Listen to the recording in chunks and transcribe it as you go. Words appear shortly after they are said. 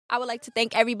I would like to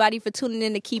thank everybody for tuning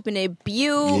in to Keepin' It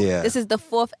Bute. Yeah. This is the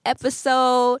 4th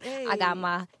episode. Hey. I got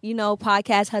my,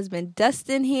 podcast husband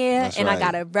Dustin here, That's and I right.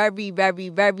 got a very, very,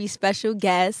 very special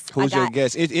guest. Who's your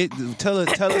guest? Tell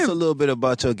us a little bit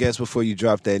about your guest before you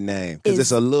drop that name, because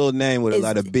it's a little name with a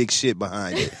lot of big shit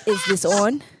behind it. Is this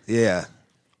on? Yeah.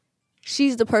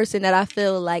 She's the person that I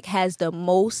feel like has the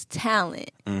most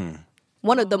talent.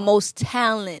 One of the most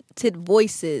talented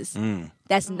voices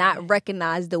that's not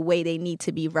recognized the way they need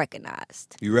to be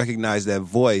recognized. You recognize that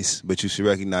voice, but you should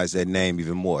recognize that name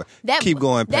even more. Keep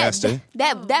going, Pastor.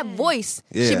 That voice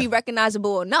should be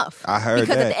recognizable enough. I heard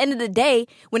because that. at the end of the day,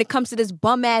 when it comes to this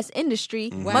bum ass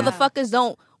industry, motherfuckers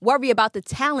don't worry about the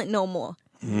talent no more.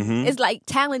 It's like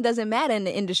talent doesn't matter in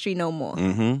the industry no more.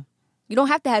 You don't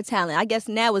have to have talent. I guess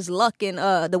now it's luck and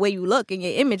the way you look and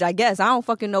your image, I guess. I don't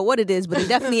fucking know what it is, but it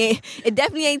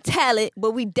definitely ain't talent,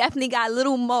 but we definitely got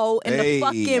Little Mo in the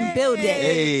fucking building.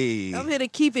 Hey. I'm here to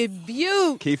keep it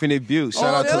Bute. Keeping it Bute. Shout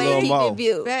out to All the way Lil to Mo. Keep It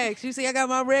Bute. Facts. You see, I got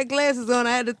my red glasses on.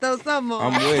 I had to throw something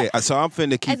on. I'm with it. So I'm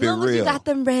finna keep As it long as you real. got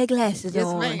them red glasses Yes,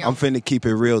 on. ma'am. I'm finna keep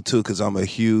it real too, because I'm a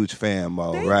huge fan,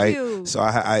 Mo. Thank right? you. So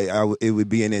I it would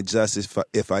be an injustice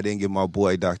if I didn't give my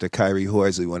boy Dr. Kyrie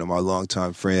Horsley, one of my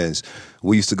longtime friends.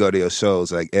 We used to go to your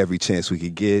shows like every chance we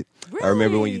could get. I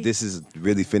remember when this is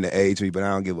really finna age me, but I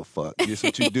don't give a fuck. This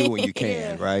what you do when you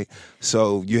can, right?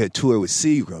 So you had toured with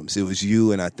Seagrams. It was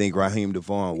you and I think Raheem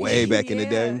DeVaughn way back in the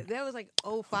day. That was like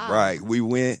 05. Right. We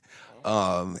went.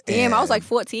 Damn, I was like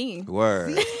 14.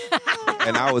 Word.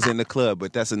 And I was in the club,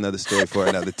 but that's another story for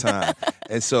another time.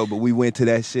 And so, but we went to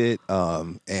that shit,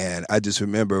 and I just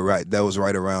remember, that was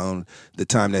right around the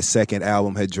time that second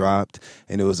album had dropped,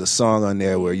 and there was a song on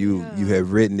there where you had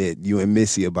written it, you and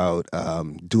Missy, about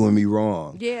doing me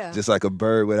wrong. Yeah. Just like a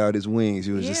bird without his wings.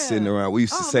 You was just sitting around. We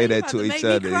used to say that to each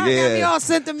other. Got me all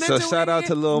sentimental. So shout out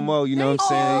to Lil Mo, you know what I'm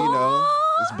saying? You know.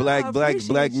 It's black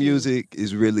appreciate you. music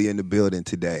is really in the building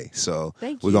today. So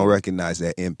Thank we're you. going to recognize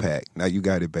that impact. Now you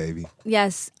got it, baby.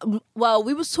 Yes. Well,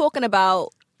 we was talking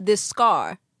about this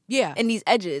scar. Yeah. And these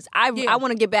edges. I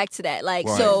want to get back to that. Like,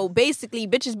 Right. so basically,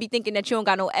 bitches be thinking that you don't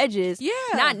got no edges. Yeah.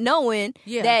 Not knowing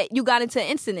Yeah. that you got into an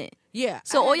incident. Yeah.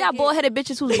 So all y'all bald-headed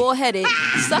bitches who's bald-headed,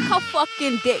 suck her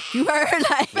fucking dick. You heard?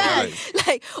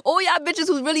 Like all y'all bitches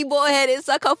who's really bald-headed,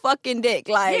 suck her fucking dick.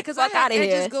 Like, because I fuck had out of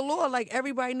edges here. galore. Like,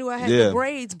 everybody knew I had Yeah. the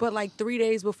braids, but like 3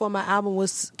 days before my album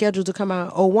was scheduled to come out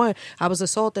in 01, I was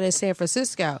assaulted in San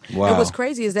Francisco. Wow. And what's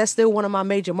crazy is that's still one of my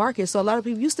major markets. So a lot of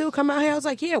people, you still come out here? I was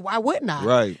like, yeah, why wouldn't I?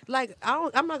 Right. Like,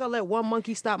 I'm not gonna let one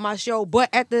monkey stop my show. But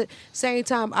at the same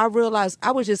time, I realized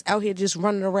I was just out here just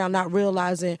running around, not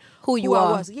realizing Who you I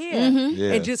are. was. Yeah.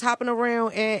 Yeah. And just hopping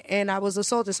around, and I was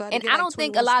assaulted. So I had to And get, I like, don't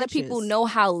think a 21 lot of stitches. people know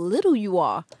how little you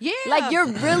are. Yeah. Like, you're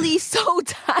really so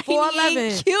tiny 4'11".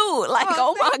 and cute. Like,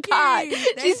 oh my thank God. you.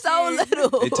 She's Thank so you.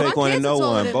 little. It take My one to kids know are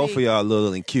taller one. than Both me. of y'all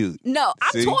little and cute. No,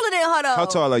 I'm See? taller than her, though. How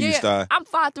tall are you, Yeah. Star? I'm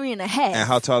 5'3" and a half. And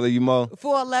how tall are you, Mo?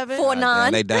 4'11". 4'9".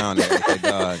 Damn, they down there.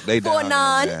 They down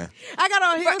 4'9". there, man. I got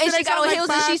on heels. And she got on like heels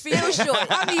and 5 she's feet. still short.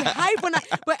 I be hype when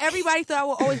but everybody thought I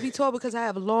would always be tall because I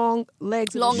have long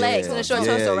legs. and Long a legs short and a short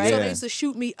torso. torso, right? So Yeah. they used to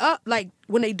shoot me up. Like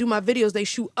when they do my videos, they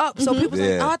shoot up. So people was like,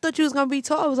 Yeah. "Oh, I thought you was gonna be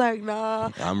tall." I was like, "Nah."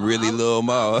 I'm really Lil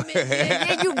Mo.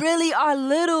 Yeah, you really are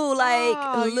little, like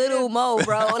Oh, little yeah. Mo,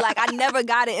 bro. Like I never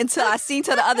got it until I seen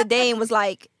her the other day and was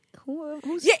like,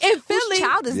 who's Yeah, in whose Philly,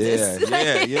 child is this?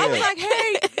 Yeah. I was like,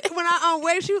 "Hey," when I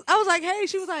waved, I was like, "Hey,"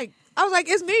 she was like, "I was like,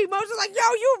 it's me." Mo was just like,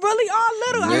 "Yo, you really are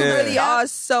little." You Yeah. really are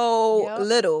so Yep.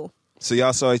 little. So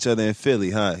y'all saw each other in Philly,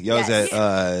 huh? Y'all was Yes.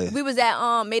 at We was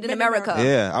at Made in America.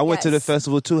 yeah, I went to the Yes.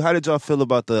 festival too. How did y'all feel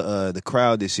about the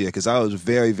crowd this year? Because I was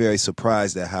very, very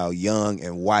surprised at how young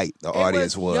and white the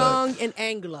audience was. young and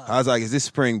angular. I was like, is this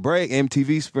spring break,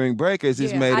 MTV spring break, or is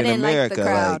this Yeah. made I in didn't like the America?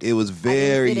 crowd. It was didn't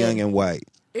very fit young in. and white.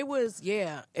 It was,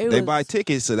 yeah. They buy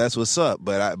tickets, so that's what's up.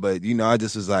 But I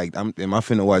just was like, am I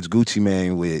finna watch Gucci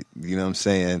Mane with, you know what I'm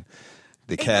saying?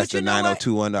 The cast you of know what?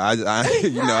 90210.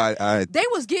 I They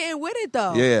was getting with it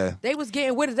though. Yeah. They was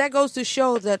getting with it. That goes to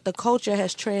show that the culture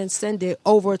has transcended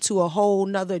over to a whole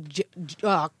nother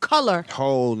color.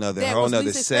 whole nother that was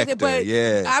least sector. expected, but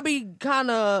Yeah. I be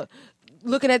kind of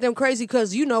looking at them crazy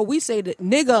because we say the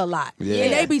nigga a lot, Yeah.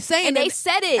 and they be saying And it, they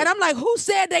said it. and I'm like, who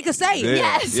said they could say it? Yeah.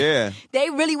 Yes. Yeah.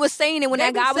 They really was saying it when They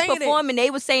that be guy was saying it. performing.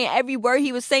 They was saying every word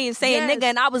he was saying Yes. nigga,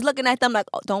 and I was looking at them like,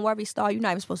 oh, don't worry, Star, you're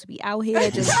not even supposed to be out here.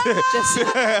 Just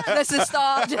listen,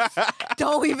 Star, just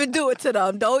don't even do it to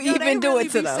them. Don't Yo, even they do really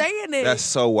it to be them. saying it. That's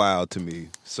so wild to me.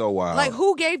 So wild. like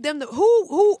who gave them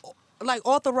who like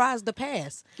authorized the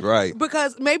pass? Right.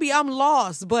 Because maybe I'm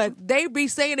lost, but they be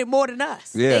saying it more than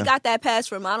us. Yeah. They got that pass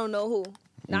from I don't know who.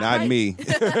 Not me.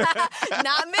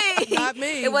 Not me. Not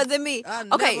me. It wasn't me.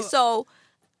 Okay, never- so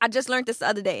I just learned this the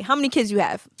other day. How many kids you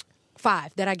have?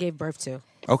 5 that I gave birth to.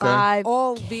 Okay. 5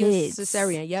 All kids. via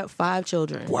cesarean. Yep, 5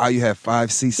 children. Wow, you have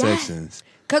 5 C-sections.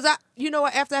 Because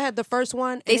after I had the first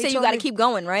one, They and say you told got to me- keep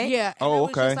going, right? Yeah. and Oh, it was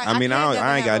okay. just like, I mean, can't never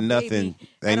I ain't got have a nothing. baby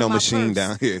Ain't out no of my machine purse.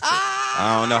 down here. So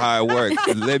I don't know how it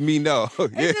works. Let me know.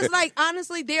 It's just like,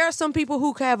 honestly, there are some people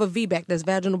who can have a VBAC, that's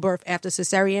vaginal birth after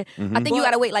cesarean. I think you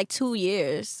got to wait like 2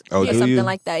 years Oh, or do something you?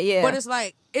 like that. Yeah. But it's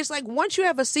like once you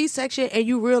have a C-section and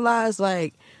you realize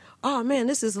like, oh man,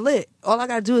 this is lit. All I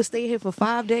gotta do is stay here for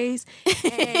 5 days, and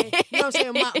you know what I'm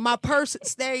saying. My purse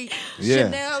stay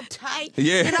Chanel tight.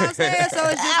 Yeah. You know what I'm saying. So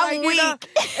it's just I'm like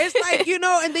it's like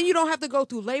and then you don't have to go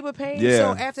through labor pain. Yeah.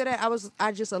 So after that,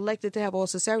 I just elected to have all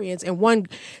cesareans. And one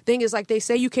thing is like they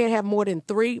say you can't have more than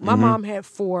 3. My mom had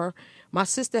 4. My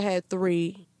sister had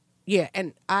 3. Yeah,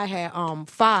 and I had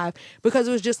 5 because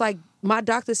it was just like my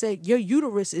doctor said your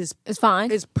uterus is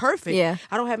fine. It's perfect. Yeah.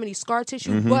 I don't have any scar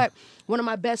tissue, but one of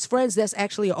my best friends that's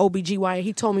actually an OBGYN,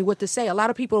 he told me what to say. A lot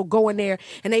of people go in there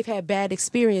and they've had bad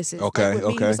experiences. Okay, Like with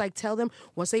me, he was like, tell them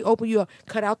once they open you up,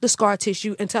 cut out the scar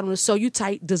tissue and tell them to sew you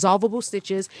tight, dissolvable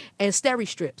stitches and steri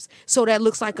strips. So that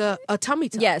looks like a tummy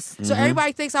tuck. Yes. So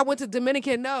everybody thinks I went to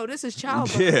Dominican. No, this is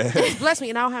childbirth. Yeah. Just bless me.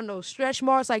 And I don't have no stretch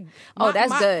marks. Like,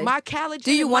 that's good. My collagen.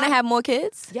 Do you want to have more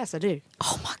kids? Yes, I do.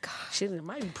 Oh my god. Shit, I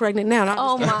might be pregnant now. No, I'm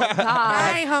Oh just my kidding. god.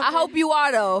 I ain't I hope you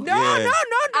are though. No, Yeah. no.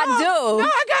 I do. No,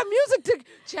 I got music to.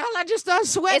 Child, I just started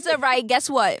sweating. It's all right. Guess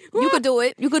what? You could do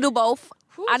it. You could do both.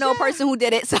 I know a person who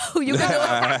did it, so you can do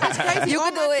it. It's crazy. You All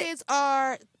can do my it. kids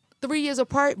are 3 years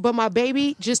apart, but my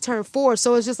baby just turned 4.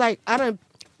 So it's just like I don't.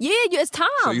 Yeah, it's time.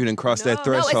 So you didn't cross that No,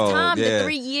 threshold. No, it's time. Yeah. The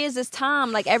 3 years is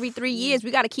time. Like every 3 years,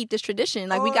 we got to keep this tradition.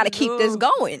 Like we Oh, got to keep this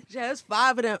no. going. Yeah, it's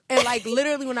 5 of them. And like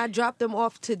literally when I dropped them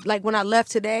off to like when I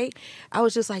left today, I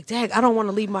was just like, dang, I don't want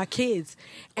to leave my kids.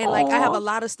 And like I have a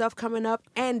lot of stuff coming up.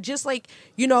 And just like,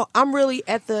 I'm really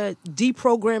at the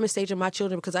deprogramming stage of my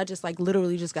children because I just like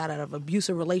literally just got out of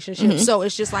abusive relationships. So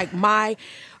it's just like my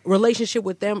relationship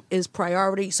with them is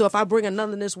priority. So if I bring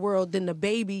another in this world, then the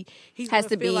baby he's Has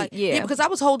gonna to feel be- like yeah. because I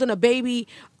was holding a baby,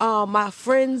 my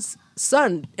friend's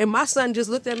son, and my son just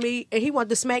looked at me and he wanted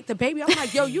to smack the baby. I'm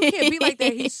like, yo, you can't be like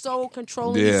that. He's so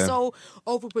controlling, Yeah. he's so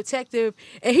overprotective,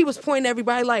 and he was pointing at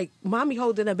everybody like, mommy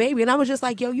holding a baby, and I was just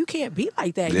like, yo, you can't be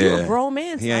like that. You're a grown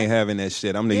man. He ain't having that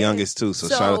shit. I'm the youngest too, so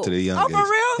So- shout out to the Oh, youngest.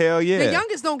 for real? Hell yeah. The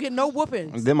youngest don't get no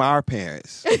whoopings. Them are our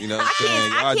parents. You know what I'm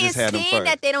saying? I Y'all can't just had them stand first.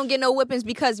 that they don't get no whippings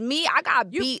because I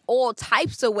got beat all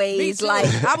types of ways. Me too. Like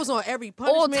I was on every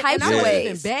all punishment, types and I of wasn't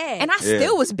ways. even bad. And I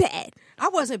still was bad. I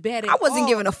wasn't bad at I wasn't all.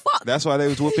 giving a fuck. That's why they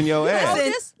was whooping your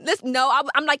ass. Listen, no,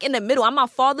 I'm like in the middle. I'm my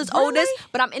father's Really? oldest,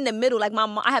 but I'm in the middle. Like my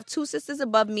mom, I have 2 sisters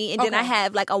above me, and then I Okay.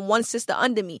 have like a 1 sister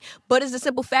under me. But it's the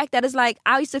simple fact that it's like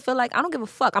I used to feel like I don't give a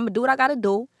fuck. I'm gonna do what I gotta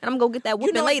do, and I'm gonna go get that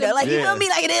whooping know what later. the- Like you Yeah. feel me?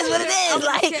 Like it is what it is.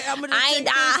 Like I ain't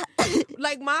die.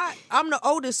 Like I'm the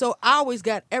oldest, so I always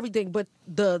got everything, but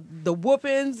the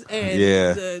whoopings and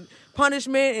Yeah. the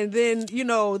punishment, and then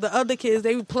the other kids,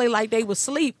 they would play like they would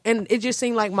sleep, and it just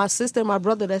seemed like my sister and my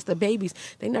brother, that's the babies,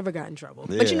 they never got in trouble.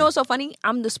 Yeah. But you know what's so funny?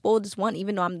 I'm the spoiledest one,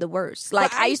 even though I'm the worst.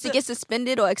 Like But I used to get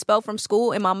suspended or expelled from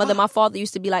school, and my mother, my father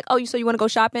used to be like, "Oh, you want to go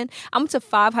shopping?" I went to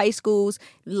 5 high schools,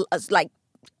 like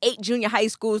 8 junior high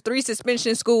schools, 3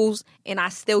 suspension schools, and I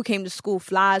still came to school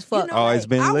fly as fuck. Always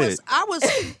been I lit.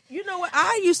 was, you know what?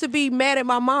 I used to be mad at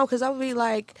my mom because I would be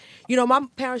like, my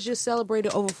parents just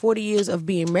celebrated over 40 years of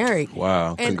being married.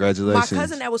 Wow, And congratulations. My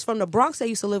cousin that was from the Bronx that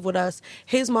used to live with us,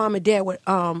 his mom and dad were,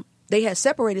 they had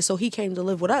separated, so he came to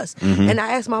live with us. Mm-hmm. And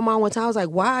I asked my mom one time, I was like,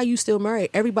 why are you still married?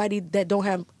 Everybody that don't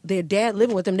have their dad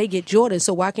living with them, they get Jordan,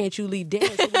 so why can't you leave dad?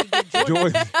 So when you get Jordan,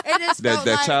 Jordan. and it's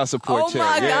that child support oh check.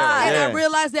 my Yeah, God. and yeah. I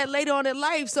realized that later on in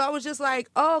life. So I was just like,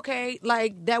 oh, okay,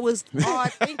 like that was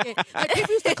hard thinking. Like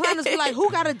people used to clown us, be like,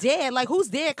 who got a dad? Like whose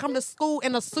dad come to school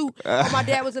in a suit? Or my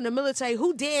dad was in the military.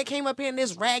 Who dad came up here in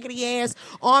this raggedy ass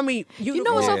army? You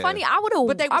know what's so Yeah. funny? I would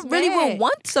But they have. I was really mad. would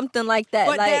want something like that.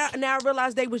 But like now I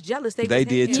realized they was jealous. They was did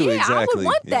envious. too. Yeah, I would Exactly.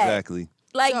 want that. Exactly.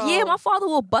 Like, So- yeah, my father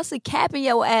will bust a cap in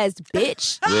your ass,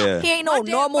 bitch. Yeah. He ain't My no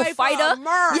dad normal fight for fighter.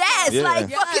 America. Yes, Yeah. like,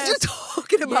 fuck is Yes. you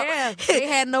talking about? Yeah, they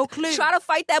had no clue. Try to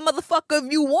fight that motherfucker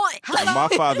if you want. My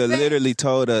father literally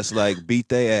told us, like, beat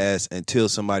their ass until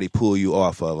somebody pull you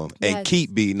off of them. And Yes.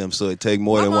 keep beating them so it take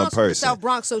more My than one mom's from the person. South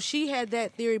Bronx, so she had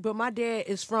that theory. But my dad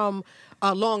is from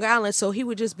Long Island, so he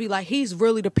would just be like, he's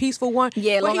really the peaceful one.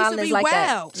 Yeah, but Long he used to Island is be like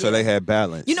that. wild. So they had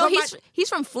balance. You know, But he's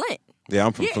from Flint. Yeah,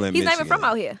 I'm from Yeah, Flint, He's not even Michigan. from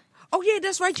out here. Oh yeah,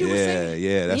 that's right. You were saying.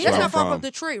 Yeah, that's That's where I'm not far from. from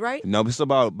Detroit, right? No, it's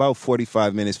about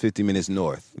 45 minutes, 50 minutes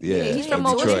north. Yeah, he's from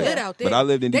of over Detroit. there. Out there. But I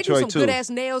lived in Detroit they do some too. good ass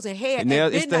nails and hair Nail-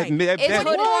 at it's that- midnight. that- It's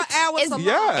 24-hour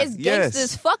salon. It's gangsters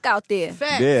yes. fuck out there.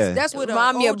 Facts. Yeah. That's what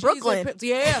Remind me of OGs Brooklyn. and Pips-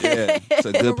 Yeah. Yeah, it's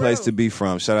a good For place real. to be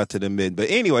from. Shout out to the mid. But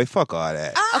anyway, fuck all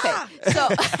that. Okay,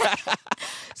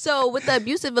 so with the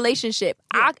abusive relationship,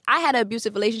 I had an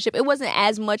abusive relationship. It wasn't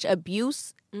as much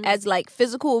abuse as like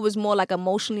physical. It was more like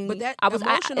emotionally. But that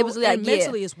emotional emotional it was like and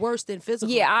mentally is worse than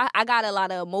physical. Yeah, I got a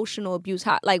lot of emotional abuse.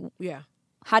 Yeah.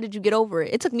 How did you get over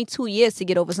it? It took me 2 years to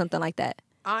get over something like that.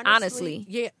 Honestly.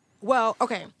 Yeah. Well,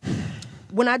 okay.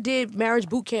 When I did marriage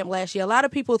boot camp last year, a lot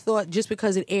of people thought just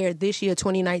because it aired this year,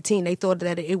 2019, they thought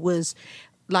that it was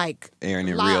like Airing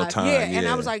in live. real time. Yeah, and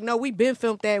yeah. I was like, no, we been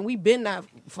filmed that and we been not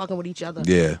fucking with each other.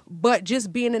 Yeah. But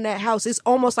just being in that house, it's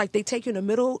almost like they take you in the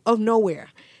middle of nowhere.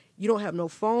 You don't have no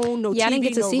phone, no Yeah, I TV, didn't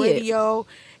get to no see it. radio.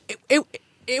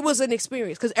 It was an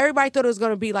experience because everybody thought it was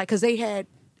going to be like, because they had,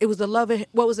 it was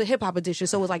the hip hop edition.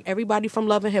 So it was like everybody from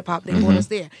Love and Hip Hop, they brought us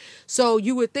there. So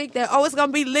you would think that, oh, it's going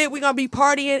to be lit, we're going to be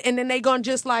partying, and then they going to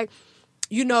just like,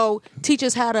 you know, teach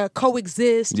us how to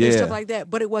coexist and stuff like that.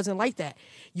 But it wasn't like that.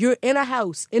 You're in a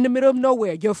house in the middle of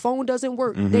nowhere. Your phone doesn't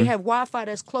work. They have Wi-Fi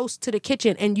that's close to the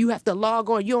kitchen, and you have to log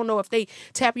on. You don't know if they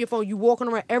tap your phone. You walking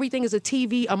around. Everything is a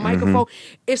TV, a microphone.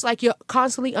 It's like you're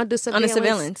constantly under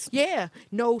surveillance. Yeah.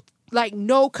 No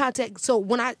contact. So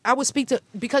when I would speak to,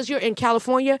 because you're in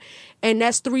California and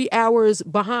that's 3 hours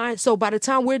behind. So by the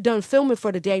time we're done filming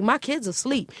for the day, my kids are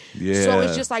asleep. Yeah. So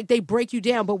it's just like they break you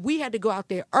down. But we had to go out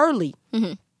there early.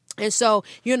 And so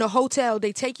you're in a hotel,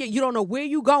 they take you don't know where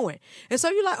you going. And so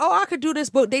you're like, oh, I could do this,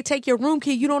 but they take your room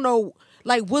key, you don't know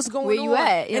like what's going Where on. you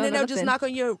at? You and then don't know they'll just nothing. knock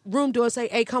on your room door and say,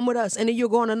 hey, come with us. And then you'll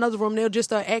go in another room, they'll just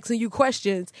start asking you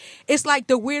questions. It's like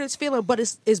the weirdest feeling, but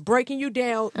it's breaking you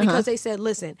down because they said,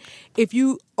 listen, if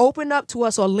you open up to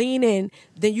us or lean in,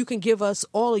 then you can give us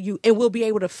all of you and we'll be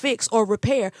able to fix or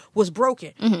repair what's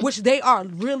broken, which they are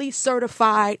really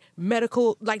certified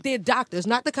medical, like they're doctors,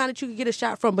 not the kind that you can get a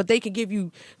shot from, but they can give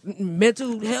you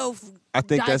mental health I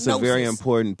think that's a very diagnosis.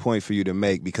 important point for you to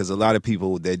make, because a lot of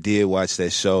people that did watch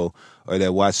that show or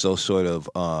that watch those sort of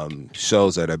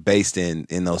shows that are based in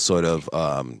those sort of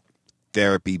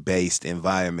therapy-based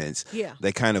environments,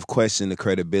 they kind of question the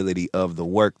credibility of the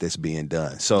work that's being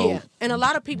done. So, and a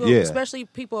lot of people, especially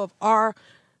people of our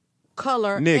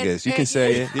color, niggas, you can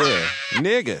say it,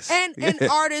 niggas, and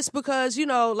artists, because you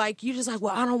know, like you just like,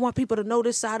 well, I don't want people to know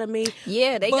this side of me.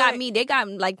 Yeah, they got me. They got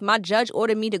like my judge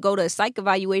ordered me to go to a psych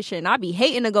evaluation, and I be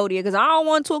hating to go there because I don't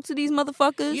want to talk to these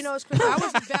motherfuckers. You know, it's crazy. I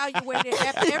was evaluated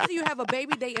after you have a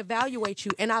baby, they evaluate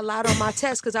you, and I lied on my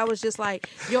test because I was just like,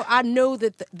 yo, I knew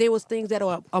that there was things that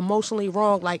are emotionally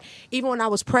wrong. Like even when I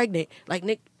was pregnant, like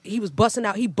Nick, he busted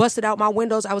out my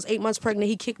windows. I was 8 months pregnant.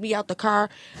 He kicked me out the car.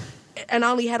 And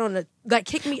I only had on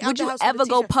kick me out. Would the you house ever with a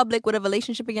go t-shirt. public with a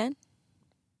relationship again?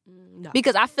 No.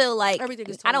 Because I feel like Everything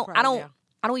is I totally don't private now.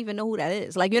 I don't even know who that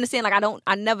is. Like, you understand? Like,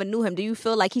 I never knew him. Do you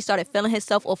feel like he started feeling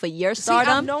himself off of your See,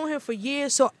 stardom? I've known him for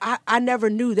years, so I never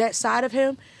knew that side of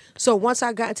him. So once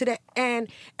I got into that, and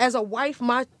as a wife,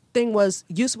 my thing was,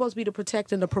 you're supposed to be the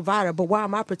protector and the provider, but why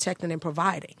am I protecting and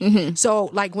providing? So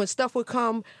like when stuff would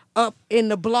come up in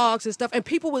the blogs and stuff, and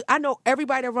people would, I know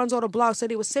everybody that runs all the blogs said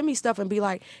they would send me stuff and be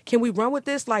like, can we run with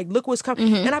this? Like, look what's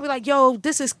coming. And I'd be like, yo,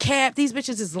 this is cap, these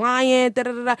bitches is lying, da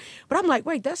da da da. But I'm like,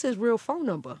 wait, that's his real phone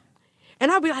number. And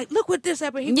I'd be like, look what this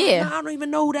happened. He'd be like, nah, I don't even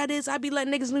know who that is. I'd be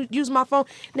letting niggas use my phone.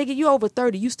 Nigga, you over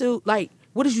 30. You still like,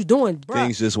 what is you doing, bro?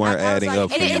 Things just weren't adding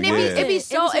up for you. And it'd be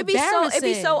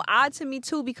so odd to me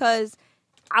too, because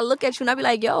I look at you and I be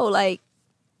like, yo, like,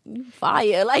 you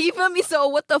fire. Like, you feel me? So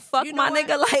what the fuck, You know my what?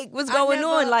 nigga? Like, what's going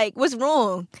on? Like, what's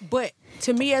wrong? But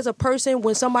to me as a person,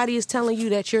 when somebody is telling you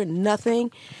that you're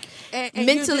nothing, and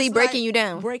Mentally you're just,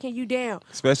 breaking you down.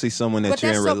 Especially someone that But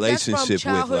you're in that's relationship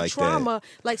from childhood with like trauma. that.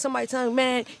 Like somebody telling,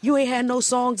 man, you ain't had no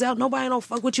songs out. Nobody don't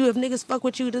fuck with you if niggas fuck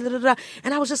with you. Da, da, da, da.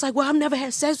 And I was just like, well, I've never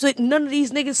had sex with none of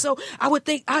these niggas. So I would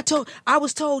think I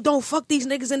was told don't fuck these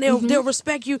niggas and they'll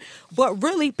respect you. But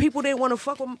really, people didn't want to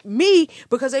fuck with me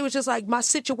because they was just like, my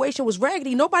situation was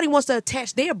raggedy. Nobody wants to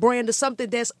attach their brand to something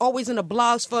that's always in the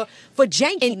blogs for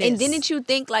jankiness. And didn't you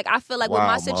think, like, I feel like with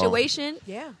my situation,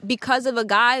 because of a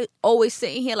guy always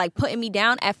sitting here like putting me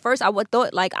down, at first I would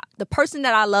thought like the person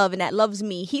that I love and that loves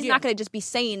me, he's not gonna just be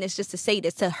saying this just to say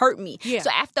this, to hurt me.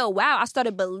 So after a while I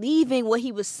started believing what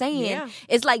he was saying.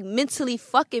 It's like mentally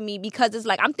fucking me, because it's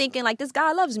like I'm thinking like, this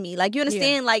guy loves me. Like, you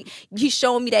understand? Like, he's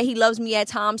showing me that he loves me at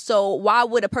times, so why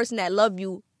would a person that love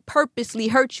you purposely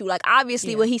hurt you. Like,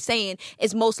 obviously what he's saying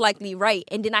is most likely right.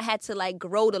 And then I had to like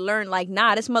grow to learn, like,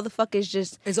 nah, this motherfucker is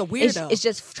just... It's a weirdo. It's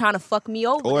just trying to fuck me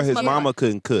over. Or his mama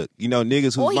couldn't cook. You know,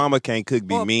 niggas whose mama can't cook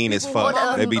be mean as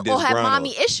fuck. They be disgruntled. Or have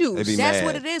mommy issues. They be That's mad.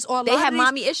 what it is. Or they have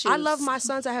mommy issues. I love my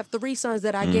sons. I have 3 sons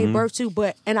that I gave birth to,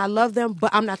 and I love them,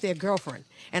 but I'm not their girlfriend.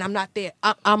 And I'm not there.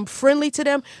 I'm friendly to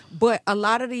them, but a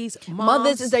lot of these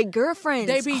mothers is their girlfriends.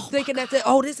 They be thinking that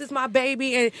this is my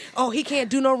baby, and he can't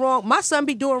do no wrong. My son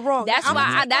be doing wrong. That's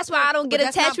why I don't get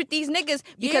attached with these niggas,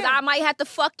 because I might have to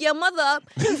fuck your mother up.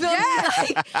 You feel me?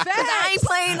 Because I ain't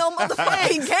playing no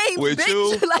motherfucking games with bitch.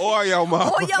 You like, or your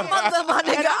mom. Or your mother, my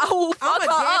nigga. I will fuck I'm a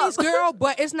daddy's her up. girl,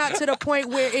 but it's not to the point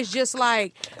where it's just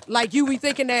like you be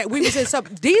thinking that we was in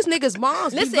something. These niggas'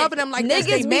 moms be loving them like niggas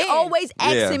that's be always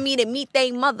asking me to meet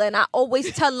their mother, and I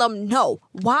always tell them no.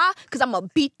 Why? Because I'm going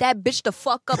to beat that bitch the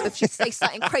fuck up if she say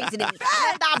something crazy to me.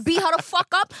 After I beat her the fuck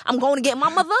up, I'm going to get my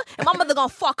mother, and my mother going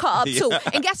to fuck her up too.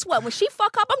 And guess what? When she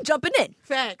fuck up, I'm jumping in.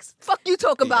 Facts. Fuck you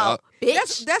talk about,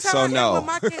 bitch. That's how I am with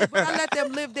my kids, but I let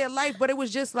them live their life. But it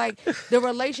was just like the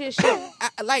relationship.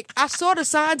 I saw the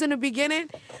signs in the beginning,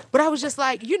 but I was just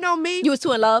like, you know me. You was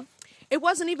too in love? It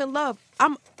wasn't even love.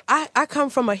 I come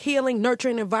from a healing,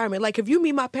 nurturing environment. Like, if you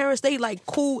meet my parents, they like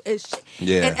cool as shit.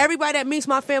 Yeah. And everybody that meets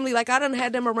my family, like, I done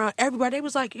had them around everybody. They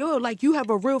was like, yo, like, you have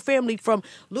a real family, from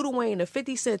Lil Wayne to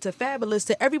 50 Cent to Fabulous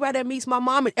to everybody that meets my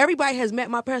mom. And everybody has met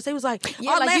my parents. They was like,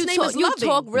 our last name is Loving. You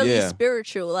talk really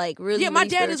spiritual, like really. Yeah, my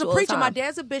dad is a preacher. My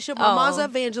dad's a bishop. My mom's an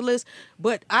evangelist.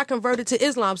 But I converted to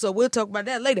Islam, so we'll talk about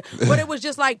that later. But it was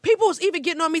just like, people was even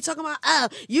getting on me talking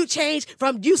about, you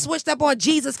switched up on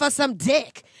Jesus for some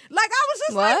dick. Like, I was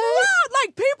just like, what?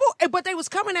 Like, people, but they was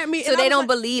coming at me. So they don't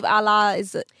believe Allah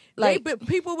is like.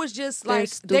 People was just like,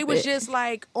 they was just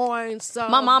like on some.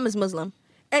 My mom is Muslim.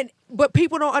 But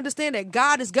people don't understand that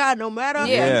God is God no matter how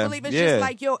you believe. It's just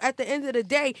like, yo, at the end of the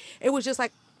day, it was just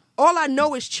like, all I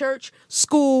know is church,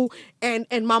 school, and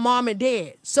my mom and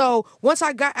dad. So once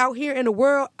I got out here in the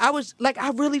world, I was like, I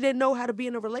really didn't know how to be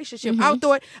in a relationship. I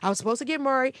thought I was supposed to get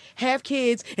married, have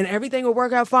kids, and everything would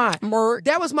work out fine.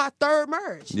 That was my 3rd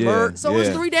marriage. So it was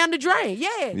 3 down the drain.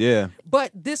 Yeah.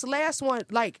 But this last one,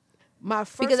 like, my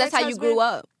first because that's how you grew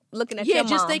up. Looking at your mom.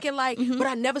 Just thinking like, but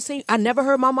I never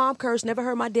heard my mom curse, never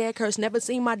heard my dad curse, never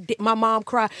seen my mom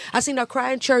cry. I seen her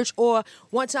cry in church, or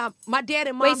one time my dad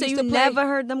and mom used to play. Wait, so you never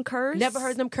heard them curse? Never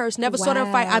heard them curse, never saw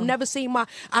them fight. I've never seen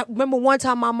I remember one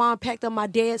time my mom packed up my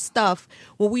dad's stuff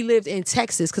when we lived in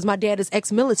Texas, because my dad is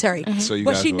ex-military. So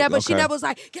but she never was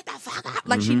like, get the fuck out.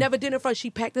 Like, she never did it first. She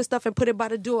packed this stuff and put it by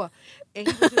the door. And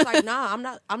he was just like, nah,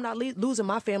 I'm not losing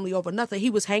my family over nothing. He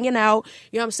was hanging out,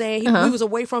 you know what I'm saying? We was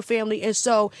away from family, and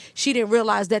so she didn't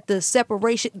realize that the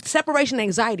separation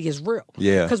anxiety is real.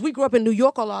 Yeah. Because we grew up in New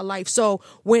York all our life. So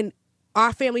when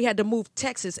our family had to move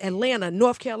Texas, Atlanta,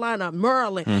 North Carolina,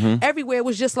 Maryland, everywhere, it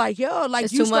was just like, yo, like,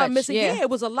 it's you start much. missing. Yeah, it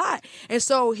was a lot. And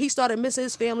so he started missing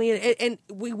his family, and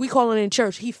we call it in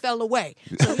church, he fell away.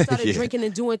 So he started drinking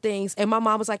and doing things, and my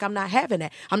mom was like, I'm not having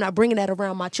that. I'm not bringing that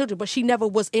around my children. But she never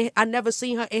was I never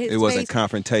seen her in his face. It wasn't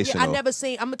confrontational. Yeah,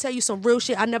 I'm going to tell you some real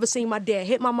shit. I never seen my dad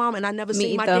hit my mom, and I never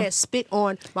seen my dad spit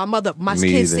on my mother. My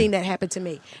kids seen that happen to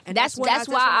me. And that's why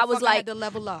I was like, I had to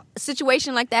level up. A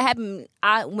situation like that happened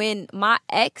when my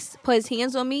ex put his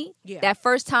hands on me. That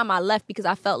first time I left, because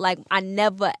I felt like I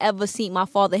never ever seen my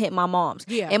father hit my mom's.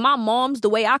 And my mom's, the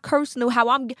way I curse, knew how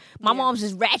my mom's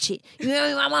is ratchet. You know what I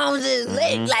mean? My mom's is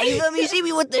lit. Like, you feel me? She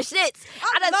be with the shits.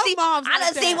 I done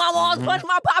seen my mom's punch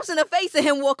my pops in the face and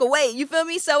him walk away. You feel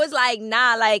me? So it's like,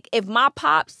 nah, like, if my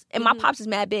pops, and my pops is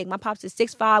mad big. My pops is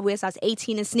 6'5", wears size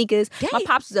 18 in sneakers. Damn. My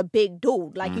pops is a big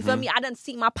dude. Like, you feel me? I done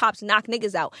see my pops knock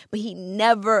niggas out, but he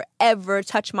never ever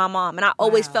touched my mom. And I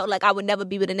always felt like I would never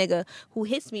be with a nigga who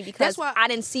hits me, because I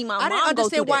didn't see my mom go through this. I didn't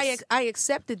understand why I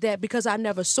accepted that, because I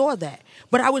never saw that.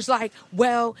 But I was like,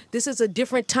 well, this is a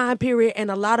different time period,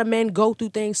 and a lot of men go through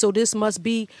things, so this must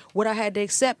be what I had to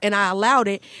accept, and I allowed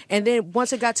it. And then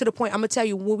once it got to the point, I'm going to tell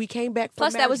you, when we came back from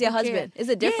Plus, marriage, that was your husband. It's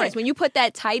a difference. When you put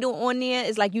that title on there,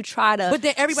 it's like you try to But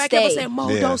then everybody kept saying,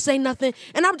 Mo, don't say nothing.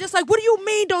 And I'm just like, what do you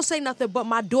mean don't say nothing? But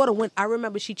my daughter, I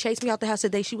remember she chased me out the house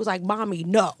today. She was like, Mommy,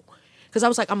 no. Because I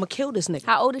was like, I'm going to kill this nigga.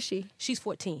 How old is she? She's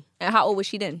 14. And how old was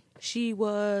she then? She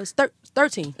was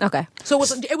 13. Okay. So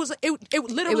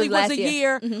it literally was a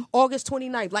year, August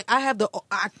 29th. Like,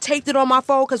 I taped it on my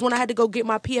phone, because when I had to go get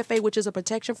my PFA, which is a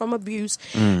protection from abuse,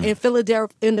 in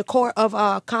Philadelphia, in the court of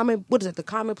the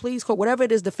Common Pleas Court, whatever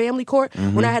it is, the family court,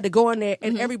 when I had to go in there,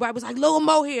 and everybody was like, Lil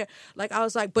Mo here. Like, I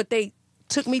was like, but they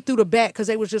took me through the back because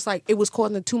they was just like, it was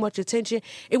causing too much attention.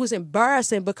 It was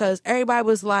embarrassing because everybody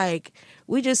was like,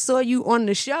 we just saw you on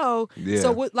the show. Yeah.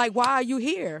 So like, why are you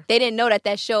here? They didn't know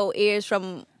that show airs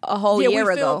from a whole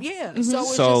year ago. Yeah. So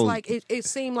it's just like, it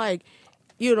seemed like,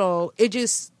 it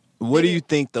just. What do you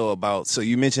think, though, about, so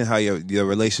you mentioned how your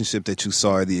relationship that you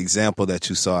saw, or the example that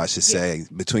you saw, I should say,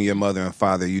 between your mother and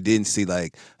father, you didn't see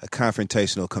like a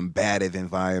confrontational, combative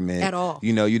environment. At all.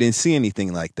 You didn't see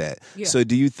anything like that. Yeah. So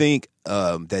do you think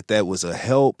that was a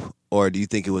help, or do you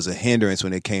think it was a hindrance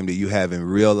when it came to you having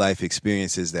real life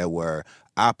experiences that were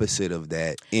opposite of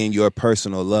that in your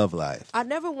personal love life? I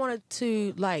never wanted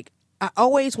to, I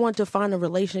always wanted to find a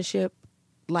relationship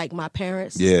like my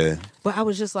parents. Yeah. But I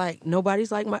was just like, nobody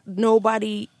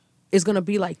is going to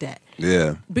be like that.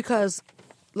 Yeah. Because,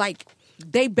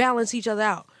 they balance each other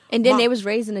out. And then they was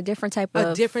raised in a different type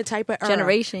of era.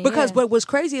 generation. Because but what's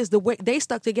crazy is the way they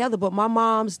stuck together. But my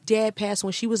mom's dad passed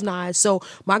when she was 9. So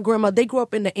my grandma, they grew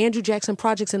up in the Andrew Jackson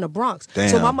projects in the Bronx. Damn.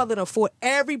 So my mother done fought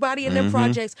everybody in them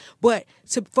projects. But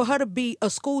for her to be a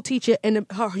school teacher and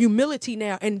her humility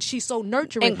now, and she's so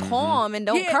nurturing and calm and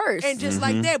don't curse and just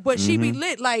like that. But she be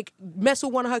lit, mess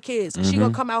with one of her kids. She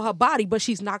gonna come out her body, but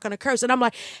she's not gonna curse. And I'm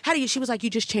like, how do you? She was like, you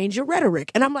just change your rhetoric.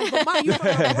 And I'm like, but Mom, you from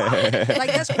the Bronx.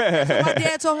 That's so my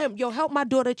dad told him, yo, help my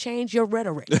daughter change your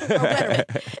rhetoric.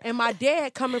 And my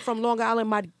dad, coming from Long Island,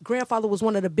 my grandfather was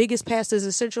one of the biggest pastors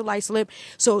in Central Islip.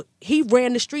 So he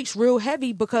ran the streets real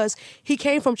heavy because he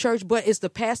came from church, but it's the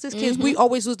pastor's kids. We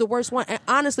always was the worst one. And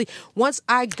honestly, once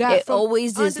I got it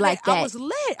always is like that. I was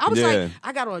lit. I was like,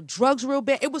 I got on drugs real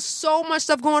bad. It was so much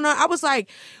stuff going on. I was like,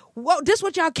 whoa, this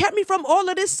what y'all kept me from, all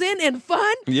of this sin and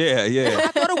fun? Yeah. I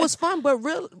thought it was fun, but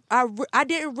I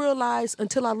didn't realize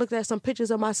until I looked at some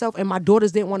pictures of myself and my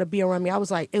daughters didn't want to be around me. I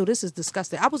was like, ew, this is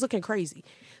disgusting. I was looking crazy.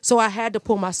 So I had to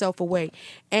pull myself away.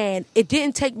 And it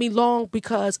didn't take me long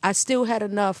because I still had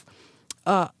enough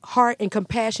heart and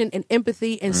compassion and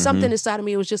empathy and something inside of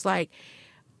me. It was just like,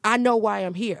 I know why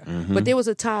I'm here. But there was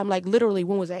a time, literally,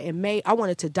 when was that? In May, I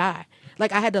wanted to die.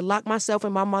 I had to lock myself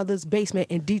in my mother's basement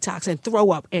and detox and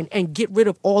throw up and get rid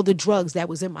of all the drugs that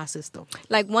was in my system.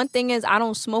 One thing is, I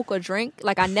don't smoke or drink.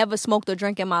 I never smoked or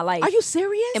drank in my life. Are you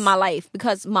serious? In my life,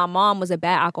 because my mom was a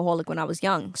bad alcoholic when I was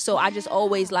young. So I just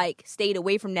always stayed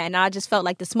away from that. And I just felt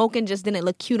like the smoking just didn't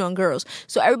look cute on girls.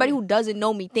 So everybody who doesn't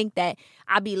know me think that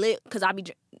I be lit because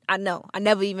I know. I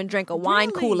never even drank a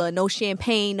wine cooler, no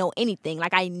champagne, no anything.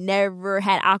 I never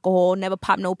had alcohol, never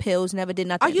popped no pills, never did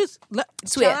nothing.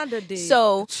 Swear.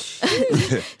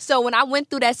 So when I went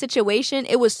through that situation,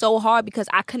 it was so hard because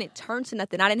I couldn't turn to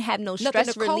nothing. I didn't have no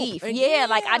stress relief.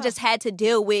 I just had to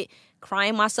deal with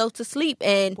crying myself to sleep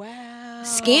and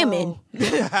scamming. But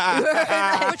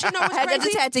you know what's crazy? I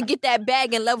just had to get that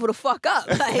bag and level the fuck up.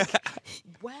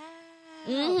 Wow.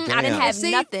 I didn't have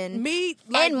nothing.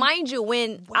 And mind you,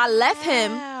 when I left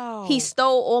him, he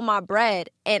stole all my bread.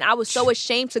 And I was so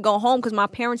ashamed to go home because my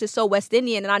parents are so West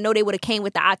Indian. And I know they would have came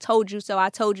with the I told you so,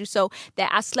 that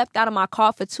I slept out of my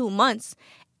car for 2 months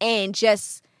and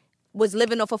just was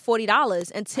living off of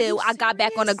 $40 until I got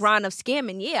back on the grind of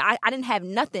scamming. Yeah, I didn't have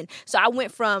nothing. So I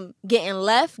went from getting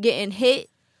left, getting hit,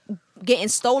 getting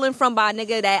stolen from by a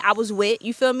nigga that I was with,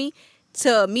 you feel me,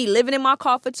 to me living in my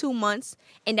car for 2 months.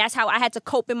 And that's how I had to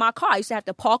cope in my car. I used to have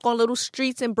to park on little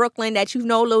streets in Brooklyn that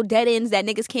little dead ends that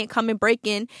niggas can't come and break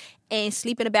in, and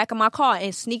sleep in the back of my car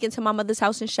and sneak into my mother's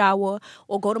house and shower,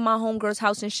 or go to my homegirl's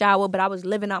house and shower. But I was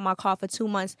living out my car for 2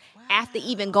 months after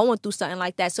even going through something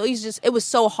like that. So it was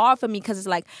so hard for me because it's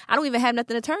like, I don't even have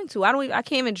nothing to turn to. I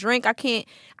can't even drink.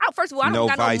 First of all, I don't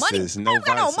got no money. I don't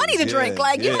got no money to drink.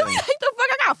 You feel me? The fuck?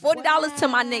 I got $40 to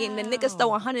my nigga, and the nigga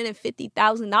stole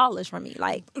 $150,000 from me.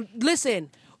 Listen,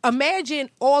 imagine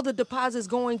all the deposits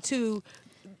going to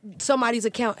somebody's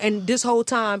account, and this whole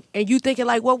time, and you thinking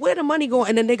well, where the money going?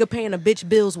 And the nigga paying a bitch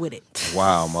bills with it.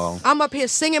 Wow, Mo. I'm up here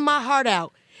singing my heart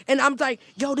out. And I'm like,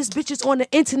 yo, this bitch is on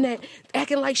the internet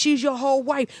acting like she's your whole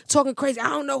wife, talking crazy. I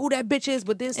don't know who that bitch is,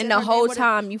 but this and the whole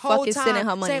time you fucking sending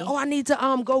her money. Saying, I need to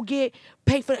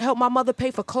help my mother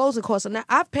pay for closing costs. And now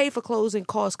I've paid for closing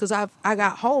costs because I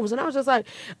got homes, and I was just like,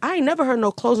 I ain't never heard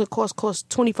no closing costs cost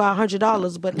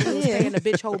 $2,500, but niggas paying a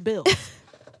bitch whole bill.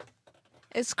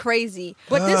 It's crazy.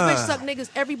 But this bitch sucked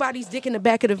niggas everybody's dick in the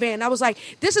back of the van. I was like,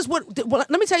 this is let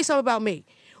me tell you something about me.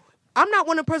 I'm not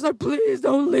one of the person like, please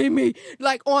don't leave me.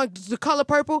 Like on The Color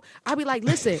Purple, I be like,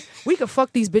 listen, we can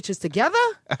fuck these bitches together,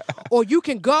 or you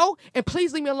can go and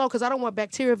please leave me alone because I don't want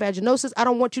bacterial vaginosis. I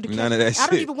don't want you to. None of that I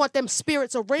don't shit. even want them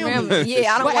spirits around me.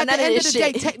 Yeah, I don't want none of this shit.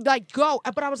 At the end of the day, like go.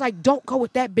 But I was like, don't go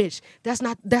with that bitch. That's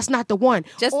not the one.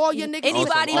 Just all your niggas.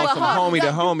 anybody on with some her. homie to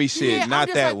homie shit, Yeah, not I'm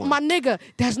just that like, one. my nigga,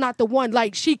 that's not the one.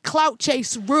 Like she clout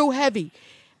chased real heavy,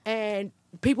 and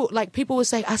people would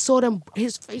say, I saw them,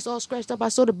 his face all scratched up. I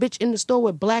saw the bitch in the store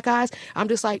with black eyes. I'm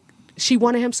just like, she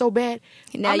wanted him so bad.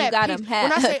 Now I'm you at got peace. him.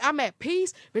 When I say I'm at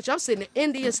peace, bitch, I'm sitting in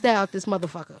Indian style with this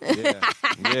motherfucker.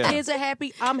 Yeah. Kids are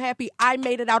happy. I'm happy. I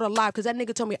made it out alive because that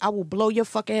nigga told me I will blow your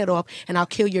fucking head off and I'll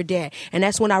kill your dad. And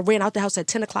that's when I ran out the house at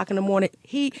 10 o'clock in the morning.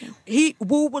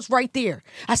 Woo was right there.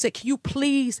 I said, can you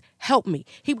please help me?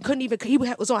 He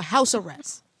was on house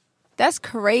arrest. That's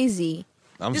crazy.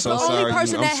 I'm This so the only sorry.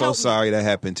 person I'm that so helped me. sorry that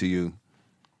happened to you.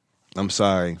 I'm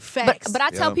sorry. Facts. But I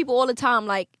tell Yeah. people all the time,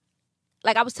 like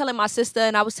I was telling my sister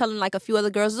and I was telling like a few other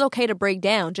girls, it's okay to break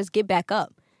down. Just get back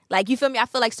up. Like, you feel me? I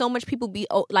feel like so much people be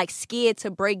like scared to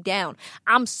break down.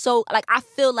 I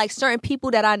feel like certain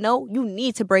people that I know, you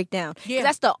need to break down. Yeah. 'Cause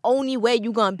that's the only way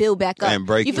you going to build back up. And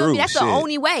break you feel me? through, That's the shit.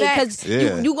 only way. Because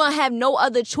Yeah. you going to have no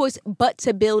other choice but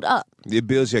to build up. It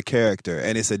builds your character,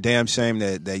 and it's a damn shame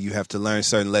that you have to learn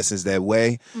certain lessons that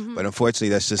way. But unfortunately,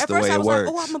 that's just At the first way I it was works.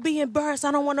 like, oh, I'm going to be embarrassed.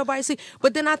 I don't want nobody to see.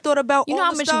 But then I thought about You know all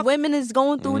how the much stuff. women is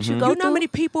going through what you go You know how through? many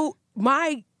people,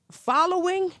 my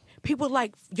following, people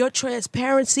like your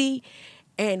transparency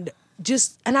and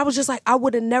I was just like, I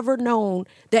would have never known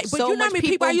that. But So you know how much many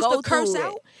people I used people to go curse through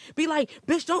out? Be like,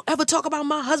 bitch, don't ever talk about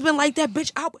my husband like that,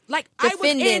 bitch.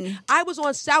 Defending. I was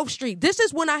on South Street. This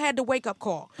is when I had the wake up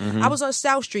call. I was on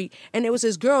South Street and there was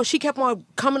this girl. She kept on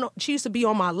coming. She used to be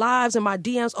on my lives and my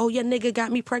DMs. Oh, your nigga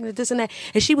got me pregnant, this and that.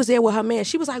 And she was there with her man.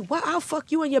 She was like, well, I'll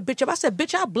fuck you and your bitch up. I said,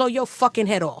 bitch, I'll blow your fucking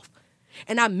head off.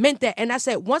 And I meant that. And I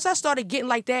said, once I started getting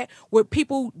like that with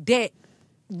people that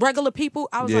regular people,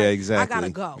 I was like, exactly. I gotta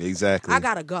go. Exactly. I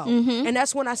gotta go. And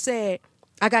that's when I said,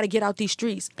 I gotta get out these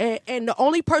streets. And the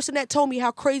only person that told me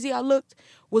how crazy I looked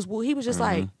was Will. He was just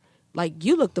like,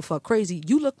 you look the fuck crazy.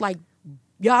 You look like,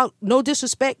 y'all, no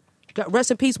disrespect,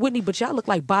 rest in peace, Whitney, but y'all look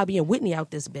like Bobby and Whitney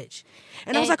out this bitch.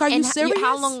 And I was like, are you serious?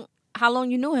 How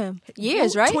long you knew him?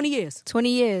 Years, right? 20 years. 20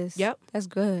 years. Yep. That's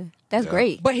good. That's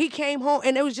great. But he came home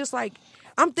and it was just like,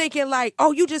 I'm thinking like,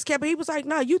 oh, you just kept it. He was like,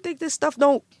 nah, you think this stuff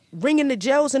don't ring in the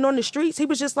jails and on the streets? He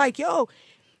was just like, yo,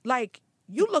 like,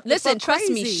 you look Listen, the fuck trust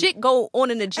crazy. me, shit go on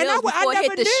in the jails before it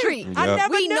hit the knew. street. I Yep.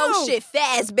 never We knew. know shit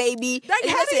fast, baby. Like,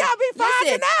 And how do y'all be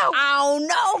finding out? I don't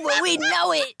know, but we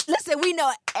know it. Listen, we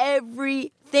know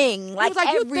everything. Like, was like,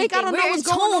 you everything. think I don't know We're in what's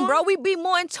going tune, on? bro. We be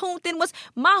more in tune than what's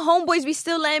my homeboys be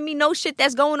still letting me know shit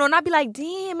that's going on. I be like,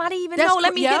 damn, I didn't even know.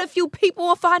 Let me Yep. hit a few people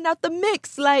and find out the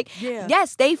mix. Like, Yeah.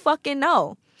 yes, they fucking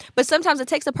know. But sometimes it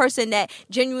takes a person that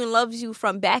genuinely loves you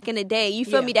from back in the day. You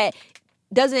feel Yeah. me? That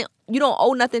you don't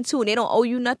owe nothing to, and they don't owe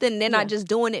you nothing. And they're Yeah. not just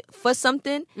doing it for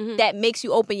something that makes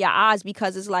you open your eyes,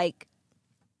 because it's like,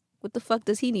 what the fuck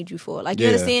does he need you for? Like, you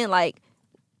Yeah. understand? Like,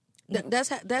 That's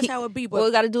how it be. But all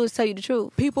we got to do is tell you the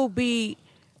truth. people be,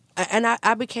 and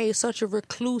I became such a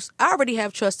recluse. I already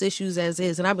have trust issues as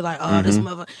is, and I'd be like, oh, this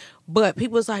mother. But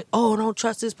people was like, oh, don't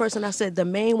trust this person. I said, the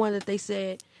main one that they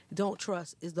said don't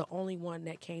trust is the only one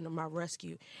that came to my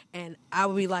rescue. And I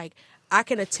would be like, I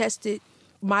can attest it.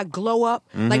 My glow up.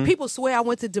 Like, people swear I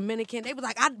went to Dominican. They was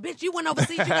like, bitch, you went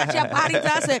overseas, you got your body done.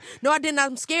 I said, no, I didn't.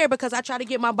 I'm scared because I tried to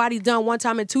get my body done one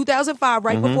time in 2005,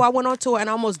 right before I went on tour, and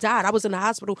I almost died. I was in the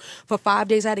hospital for 5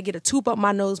 days. I had to get a tube up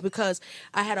my nose because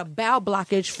I had a bowel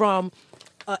blockage from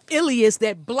ileus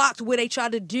that blocked where they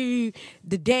tried to do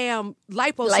the damn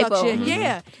liposuction.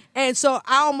 Yeah. And so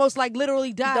I almost like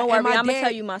literally died. Don't And worry, my I'm going to dad-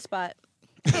 tell you my spot.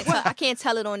 I can't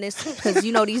tell it on this because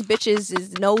you know these bitches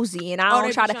is nosy, and I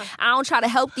they don't try to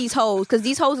help these hoes because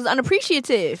these hoes is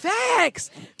unappreciative.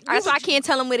 Facts. That's why I can't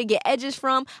tell them where to get edges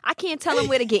from. I can't tell them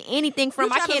where to get anything from.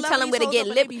 You I try to can't love tell them these where to hoes get up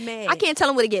and lip. they be mad. I can't tell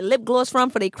them where to get lip gloss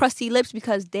from for their crusty lips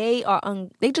because they are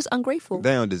they just ungrateful.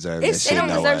 They don't deserve that It's- shit. They don't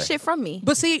no deserve way. shit from me.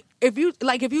 But see, if you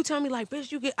tell me like,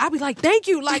 bitch, you get, I be like, thank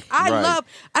you. Like, I Right. love,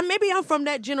 and maybe I'm from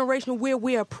that generation where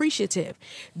we're appreciative.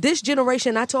 This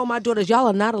generation, I told my daughters, y'all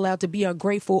are not allowed to be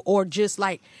ungrateful or just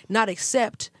like not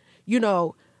accept,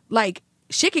 like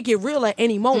shit could get real at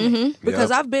any moment because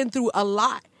Yep. I've been through a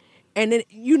lot, and then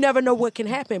you never know what can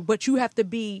happen, but you have to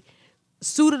be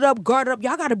suited up, guarded up.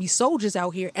 Y'all got to be soldiers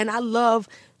out here, and I love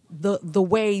the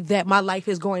way that my life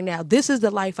is going now. This is the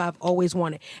life I've always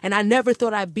wanted. And I never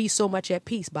thought I'd be so much at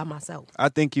peace by myself. I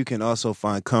think you can also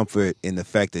find comfort in the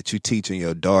fact that you're teaching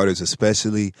your daughters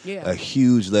especially a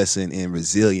huge lesson in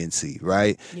resiliency,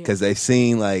 right? Because they've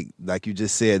seen, like you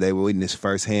just said, they were witness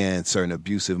firsthand certain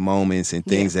abusive moments and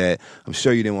things that I'm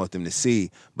sure you didn't want them to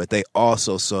see, but they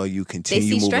also saw you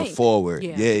continue moving strength. Forward.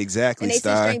 Yeah, exactly, and they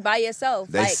Star. see strength by yourself.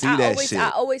 They see that shit. I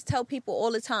always tell people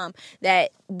all the time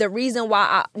that the reason why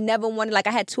I never wanted, like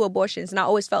I had 2 abortions, and I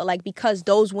always felt like because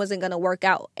those wasn't going to work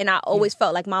out. And I always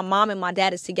felt like my mom and my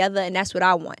dad is together, and that's what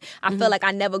I want. I feel like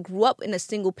I never grew up in a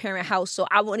single parent house, so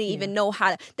I wouldn't even know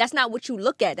how to, that's not what you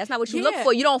look at. That's not what you look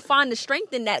for. You don't find the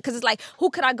strength in that, because it's like, who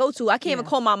could I go to? I can't even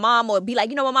call my mom or be like,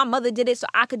 you know what, my mother did it, so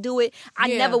I could do it. I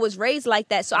never was raised like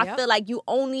that. So I feel like you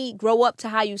only grow up to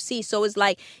how you see. So it's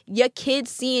like your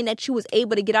kids seeing that you was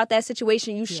able to get out that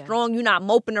situation, you strong, you not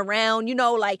moping around, you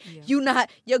know, like you not,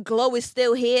 your glow is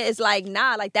still here. It's like,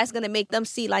 nah, like that's gonna make them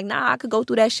see like, nah, I could go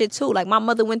through that shit too. Like my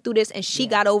mother went through this and she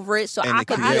got over it, so I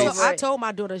could get over it. I told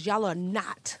my daughters, y'all are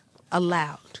not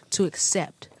allowed to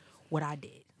accept what I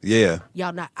did. Yeah.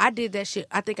 Y'all not. I did that shit.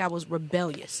 I think I was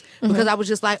rebellious because I was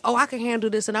just like, oh, I can handle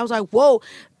this. And I was like, whoa,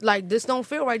 like this don't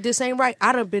feel right. This ain't right.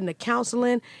 I'd have been to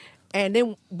counseling. And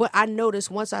then what I noticed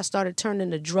once I started turning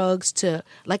the drugs to,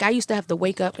 like I used to have to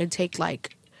wake up and take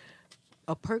like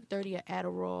a Perk 30, a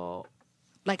Adderall.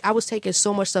 Like I was taking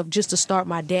so much stuff just to start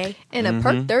my day. And a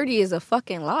Perk 30 is a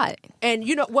fucking lot. And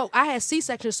you know, well, I had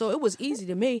C-section, so it was easy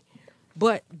to me.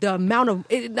 But the amount of,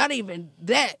 not even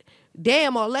that,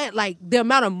 damn all that, like the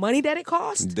amount of money that it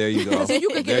costs. There you go. So you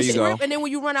can get a script, and then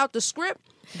when you run out the script,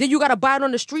 then you got to buy it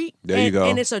on the street. There you go.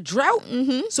 And it's a drought.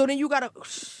 So then you got to.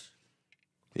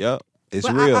 Yep, it's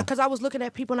real. Because I was looking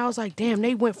at people and I was like, damn,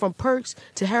 they went from perks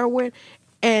to heroin,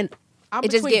 and I'm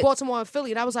between Baltimore and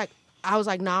Philly, and I was like,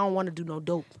 nah, I don't want to do no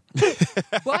dope.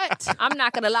 But I'm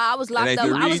not gonna lie, I was locked up.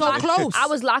 I was so close. I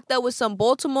was locked up with some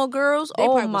Baltimore girls. They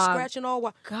oh my scratching all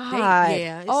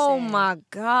God. Oh sad. my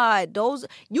God. Those,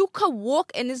 you could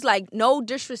walk, and it's like no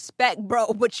disrespect,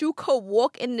 bro, but you could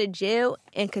walk in the jail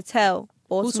and could tell.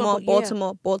 Baltimore.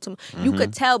 You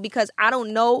could tell, because I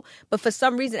don't know, but for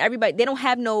some reason everybody, they don't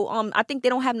have no I think they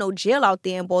don't have no jail out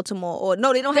there in Baltimore, or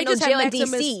no, they don't have no jail in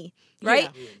DC. Right?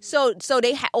 Yeah. So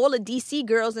they all the DC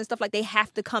girls and stuff, like they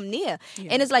have to come near.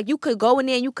 And it's like you could go in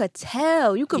there and you could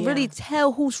tell. You could really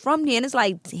tell who's from there. And it's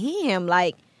like, damn,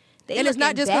 like and it's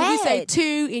not just because we say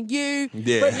two and you,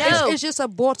 but no, it's just a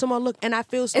Baltimore look, and I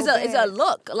feel so bad. It's a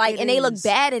look, like, and they look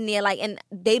bad in there, like, and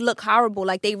they look horrible,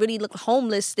 like they really look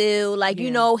homeless still, like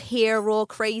you know, hair all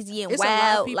crazy and it's wild,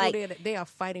 a lot of people like they are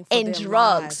fighting for and their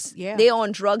drugs. Lives. Yeah, they're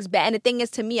on drugs bad. And the thing is,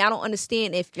 to me, I don't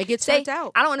understand if they get sent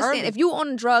out. I don't understand if you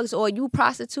on drugs or you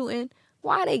prostituting.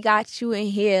 Why they got you in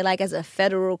here like as a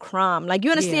federal crime? Like,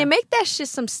 you understand? Make that shit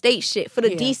some state shit for the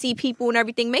DC people and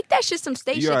everything. Make that shit some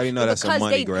state shit. You already know that's a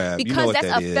money grab. Because you know that's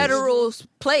that a federal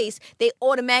place. They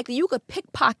automatically, you could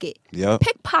pickpocket. Yep.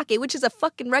 Pickpocket, which is a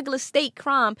fucking regular state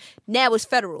crime, now it's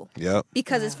federal. Yep.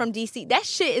 Because it's from DC. That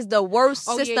shit is the worst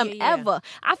system ever.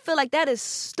 I feel like that is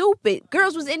stupid.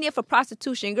 Girls was in there for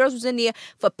prostitution. Girls was in there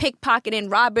for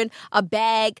pickpocketing, robbing a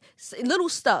bag, little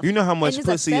stuff. You know how much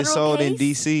pussy is sold in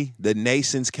DC? The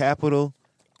nation's capital,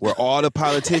 where all the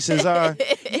politicians are.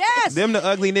 Yes. Them the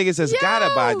ugly niggas that's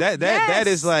gotta buy. That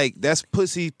is like, that's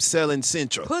pussy selling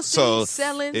central. Pussy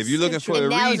selling if you're looking for and a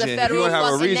region, if you want to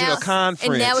have a regional conference,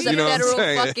 and now it's you know a federal what I'm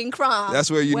saying? fucking crime. That's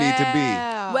where you need to be.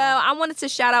 Well, I wanted to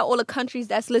shout out all the countries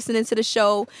that's listening to the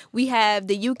show. We have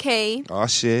the UK. Oh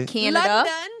shit. Canada.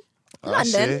 Oh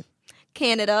shit.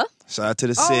 Canada. Shout out to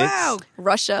the six. Wow.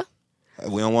 Russia.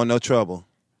 We don't want no trouble.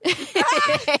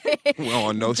 We don't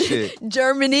want no shit.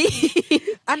 Germany.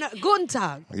 Guten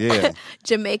Tag. Yeah.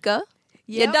 Jamaica.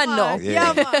 You done know.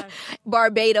 Yeah.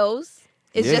 Barbados.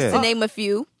 It's just to name a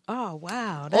few. Oh,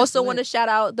 wow. Also want to shout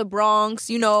out the Bronx,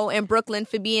 and Brooklyn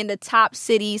for being the top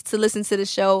cities to listen to the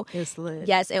show. It's lit.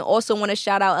 Yes, and also want to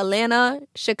shout out Atlanta,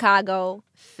 Chicago,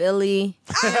 Philly,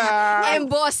 and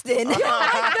Boston.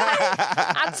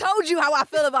 I told you how I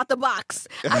feel about the box.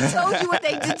 I told you what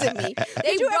they did to me.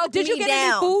 Did you get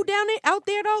any food out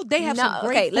there, though? They have some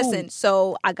great food. Listen.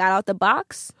 So I got out the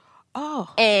box.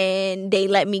 Oh. And they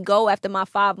let me go after my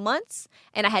 5 months.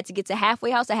 And I had to get to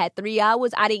halfway house. I had 3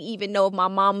 hours. I didn't even know if my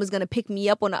mom was going to pick me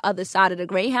up on the other side of the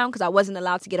Greyhound because I wasn't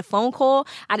allowed to get a phone call.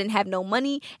 I didn't have no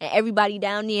money. And everybody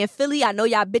down there in Philly, I know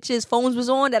y'all bitches' phones was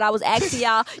on that I was asking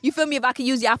y'all, you feel me, if I could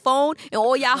use y'all phone? And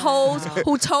all y'all hoes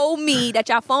who told me that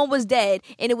y'all phone was dead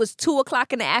and it was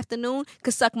 2:00 in the afternoon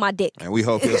could suck my dick. And we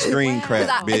hope your screen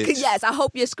cracked, bitch. Yes, I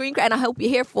hope your screen cracked and I hope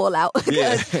your hair fall out.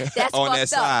 Yeah. That's on fucked that up.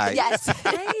 side. Yes.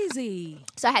 Crazy.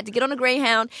 So I had to get on the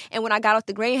Greyhound, and when I got off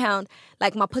the Greyhound,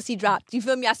 like my pussy dropped. You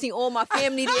feel me? I seen all my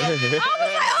family there. I was like,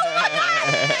 oh my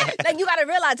God. Like you gotta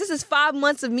realize this is 5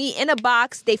 months of me in a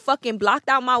box. They fucking blocked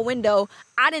out my window.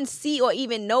 I didn't see or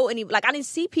even know any. Like I didn't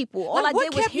see people. All I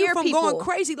did was hear from people. Going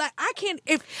crazy. Like I can't.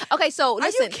 Okay, so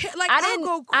listen.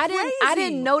 I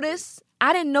didn't notice.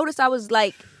 I didn't notice I was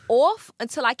like off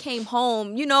until I came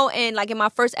home, you know, and like in my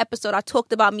first episode I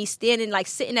talked about me standing like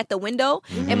sitting at the window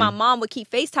and my mom would keep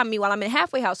FaceTiming me while I'm in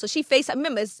halfway house. So she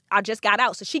remember I just got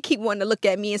out, so she keep wanting to look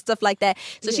at me and stuff like that.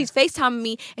 So she's FaceTiming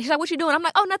me and she's like, what you doing? I'm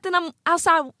like, oh, nothing, I'm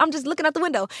outside, I'm just looking out the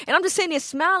window. And I'm just sitting there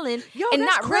smiling and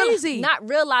that's crazy. Not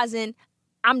realizing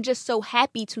I'm just so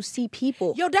happy to see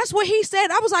people. Yo, that's what he said.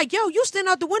 I was like, yo, you stand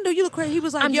out the window, you look crazy. He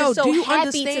was like, I'm yo, just so do you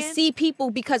happy understand? to see people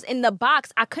because in the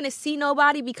box, I couldn't see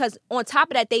nobody because on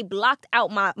top of that, they blocked out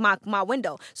my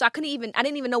window. So I didn't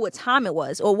even know what time it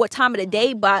was or what time of the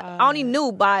day, but I only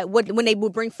knew by when they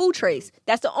would bring food trays.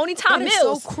 That's the only time. That is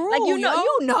meals. so cruel, like,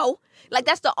 you know. Like,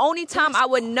 that's the only time I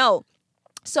would know.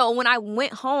 So when I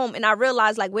went home and I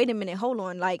realized, like, wait a minute, hold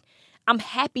on, like, I'm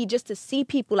happy just to see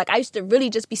people. Like, I used to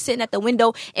really just be sitting at the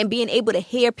window and being able to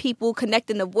hear people,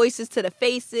 connecting the voices to the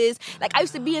faces. Like, I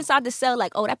used to be inside the cell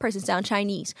like, oh, that person sound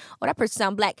Chinese. Oh, that person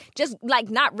sound black. Just, like,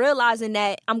 not realizing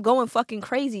that I'm going fucking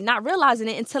crazy. Not realizing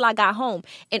it until I got home.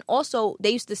 And also,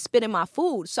 they used to spit in my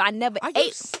food. So I never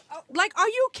ate. Are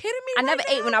you kidding me? I never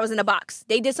ate when I was in the box.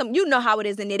 They did some, you know how it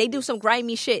is in there. They do some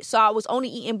grimy shit. So I was only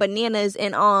eating bananas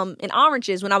and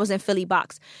oranges when I was in Philly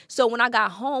box. So when I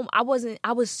got home, I was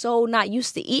so not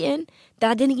used to eating that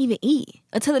I didn't even eat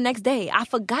until the next day. I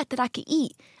forgot that I could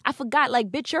eat. I forgot, like,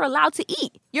 bitch, you're allowed to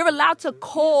eat. You're allowed to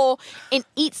call and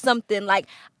eat something. Like,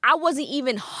 I wasn't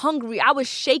even hungry. I was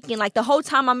shaking. Like, the whole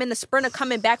time I'm in the Sprinter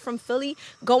coming back from Philly,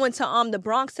 going to the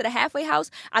Bronx to the halfway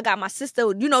house, I got my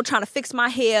sister, you know, trying to fix my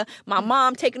hair, my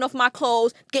mom taking off my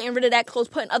clothes, getting rid of that clothes,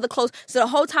 putting other clothes. So the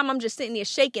whole time I'm just sitting there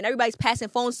shaking. Everybody's passing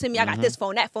phones to me. I got this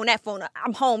phone, that phone, that phone.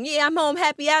 I'm home. Yeah, I'm home,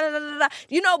 happy.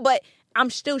 You know, but I'm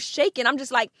still shaking. I'm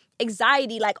just like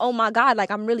anxiety, like, oh my God, like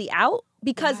I'm really out.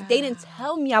 Because they didn't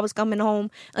tell me I was coming home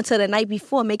until the night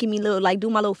before, making me do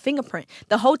my little fingerprint.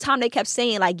 The whole time they kept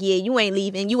saying, like, yeah, you ain't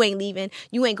leaving, you ain't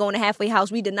going to halfway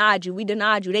house, we denied you.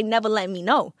 They never let me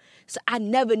know. So I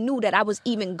never knew that I was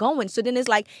even going. So then it's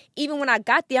like, even when I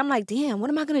got there, I'm like, damn, what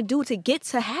am I going to do to get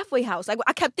to halfway house? Like,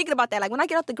 I kept thinking about that. Like, when I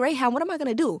get off the Greyhound, what am I going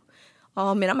to do?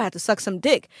 Oh man, I'm gonna have to suck some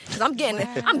dick because I'm getting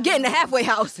the halfway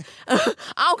house. I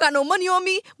don't got no money on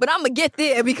me, but I'm gonna get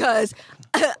there because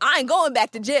I ain't going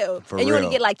back to jail. For and you real.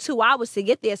 only get like 2 hours to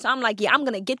get there. So I'm like, yeah, I'm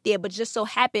gonna get there. But just so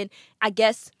happened, I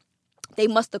guess they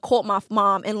must have called my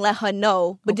mom and let her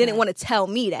know, but didn't want to tell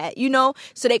me that, you know?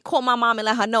 So they called my mom and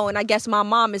let her know. And I guess my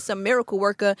mom is some miracle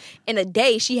worker. In a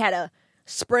day, she had a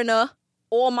Sprinter.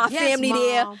 All my family Mom.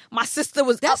 there. My sister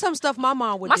was That's up. some stuff my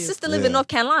mom would My do. sister lived in North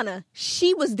Carolina.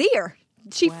 She was there.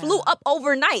 She flew up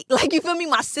overnight. Like, you feel me?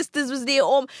 My sisters was there.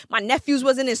 All my nephews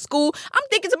wasn't in school. I'm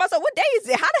thinking to myself, what day is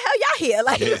it? How the hell y'all here?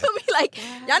 Like, you feel me? Like,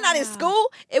 y'all not in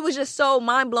school? It was just so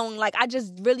mind-blowing. Like, I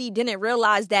just really didn't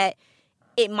realize that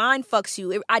it mind fucks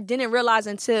you. I didn't realize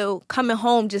until coming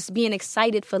home, just being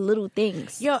excited for little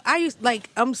things. Yo,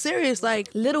 I'm serious. Like,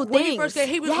 little when things. he first came,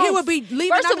 he would be leaving.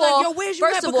 First I'd of be like, all, yo, where's you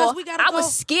at? Because we gotta I go.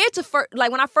 was scared to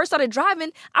like when I first started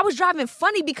driving. I was driving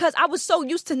funny because I was so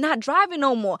used to not driving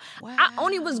no more. Wow. I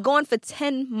only was gone for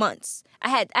 10 months. I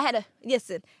had a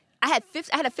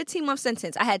 15-month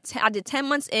sentence. I did 10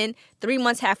 months in, 3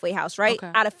 months halfway house, right?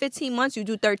 Okay. Out of 15 months, you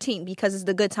do 13 because it's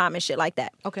the good time and shit like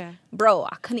that. Okay. Bro,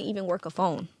 I couldn't even work a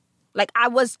phone. Like, I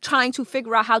was trying to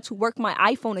figure out how to work my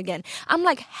iPhone again. I'm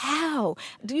like, how?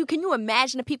 Can you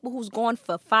imagine the people who's gone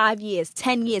for 5 years,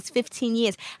 10 years, 15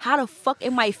 years? How the fuck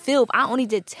it might feel if I only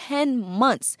did 10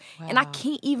 months and I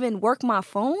can't even work my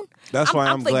phone? That's why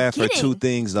I'm glad for forgetting. 2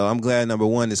 things, though. I'm glad, number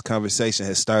one, this conversation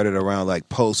has started around, like,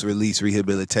 post-release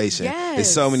rehabilitation. Yes.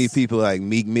 There's so many people like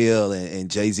Meek Mill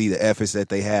and Jay-Z, the efforts that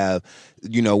they have,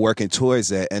 you know, working towards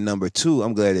that. And number 2,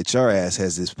 I'm glad that your ass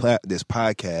has this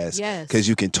podcast. Yes. Because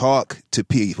you can talk to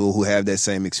people who have that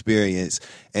same experience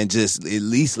and just at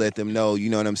least let them know, you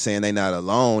know what I'm saying, they not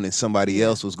alone and somebody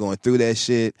else was going through that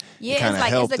shit. Yeah,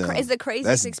 it's the craziest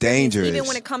That's experience. dangerous. Even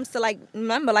when it comes to, like,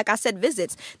 remember, like I said,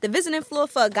 visits. The visiting floor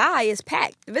for a guy is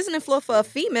packed. The visiting floor for a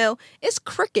female is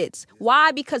crickets.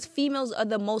 Why? Because females are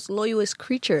the most loyalist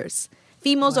creatures.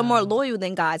 Females are more loyal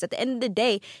than guys. At the end of the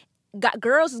day,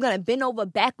 girls is gonna bend over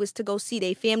backwards to go see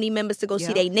their family members, to go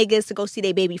see their niggas, to go see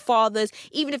their baby fathers.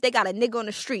 Even if they got a nigga on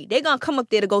the street, they gonna come up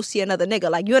there to go see another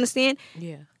nigga. Like, you understand?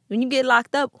 Yeah. When you get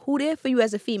locked up, who there for you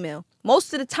as a female?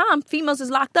 Most of the time, females is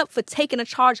locked up for taking a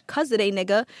charge because of they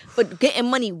nigga, for getting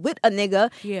money with a nigga,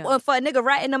 or for a nigga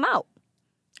ratting them out.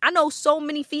 I know so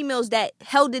many females that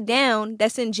held it down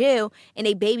that's in jail and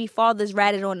they baby fathers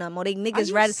ratted on them or they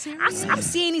niggas ratted. I'm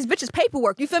seeing these bitches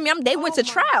paperwork. You feel me? They went to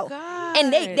trial. God.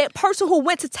 And that person who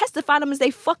went to testify them is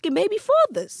they fucking baby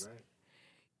fathers. Right.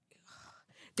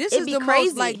 This It'd is the crazy.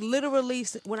 most, like, literally,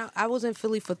 when I was in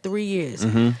Philly for 3 years,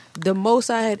 the most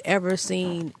I had ever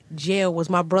seen jail was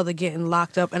my brother getting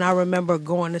locked up. And I remember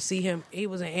going to see him. He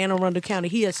was in Anne Arundel County.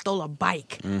 He had stole a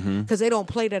bike because they don't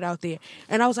play that out there.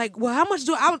 And I was like, well, how much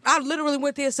I literally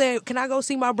went there and said, can I go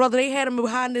see my brother? They had him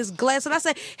behind this glass. And I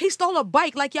said, he stole a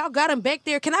bike. Like, y'all got him back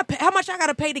there. Can I pay, how much I got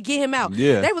to pay to get him out?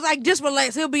 Yeah. They was like, just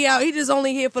relax. He'll be out. He just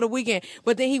only here for the weekend.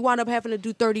 But then he wound up having to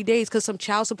do 30 days because some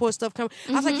child support stuff coming.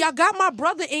 I was like, y'all got my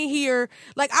brother in here.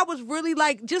 Like, I was really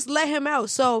like, just let him out.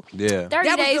 So, 30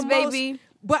 days, baby.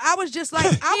 But I was just like,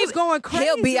 I was going crazy.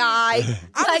 He'll be all right.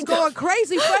 I was going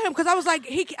crazy for him because I was like,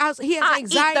 he has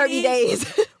anxiety. 30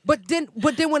 days. But then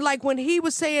when he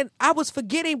was saying, I was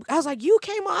forgetting, I was like, you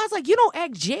came on. I was like, you don't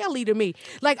act jaily to me.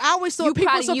 Like, I always thought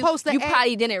people supposed to You act.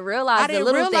 probably didn't realize I didn't the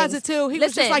little realize things. it till he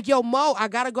was just like, yo, Mo, I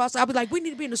gotta go outside. I'd be like, we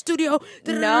need to be in the studio.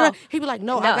 No. He'd be like,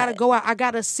 no, I gotta go out. I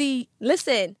gotta see.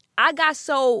 Listen, I got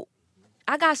so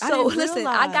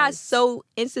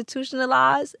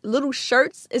institutionalized. Little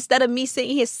shirts, instead of me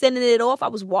sitting here sending it off, I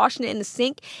was washing it in the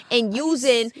sink and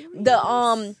using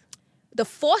the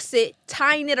faucet,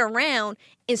 tying it around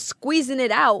and squeezing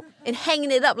it out and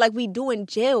hanging it up like we do in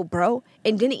jail, bro.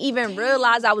 And didn't even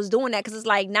realize I was doing that because it's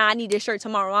like, nah, I need this shirt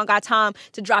tomorrow. I don't got time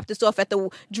to drop this off at the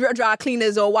dry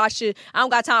cleaners or wash it. I don't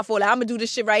got time for that. I'm going to do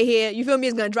this shit right here. You feel me?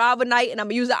 It's going to dry overnight and I'm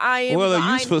going to use the iron. Well,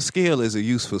 a useful skill is a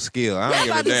useful skill. I don't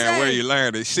give a damn where you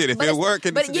learn this shit. If it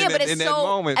working in that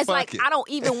moment, it's like, I don't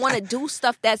even want to do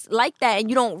stuff that's like that and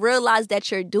you don't realize that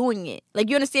you're doing it. Like,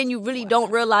 you understand? You really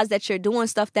don't realize that you're doing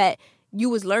stuff that you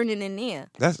was learning in there.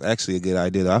 That's actually a good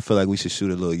idea, though. I feel like we should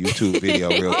shoot a little YouTube video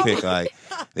real quick. Like,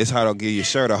 this how to give your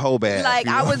shirt a whole bath. Like,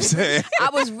 you know I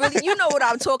was really, you know what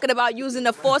I'm talking about, using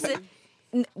the faucet.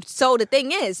 So the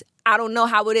thing is, I don't know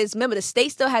how it is. Remember, the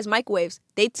state still has microwaves.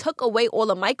 They took away all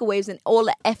the microwaves and all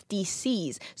the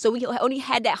FDCs. So we only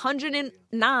had that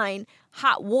 109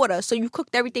 hot water. So you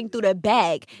cooked everything through the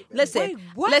bag. Listen, Wait,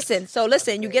 what? listen. So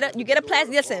listen, you get a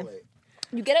plastic. Listen.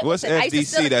 You get it? What's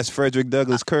Listen, FDC? That's Frederick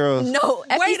Douglass Curls? No,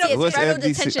 FDC is What's Federal FDC?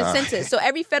 Detention Center. So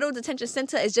every Federal Detention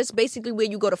Center is just basically where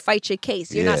you go to fight your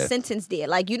case. You're not sentenced there.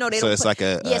 Like, you know, they So don't it's like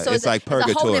a it's like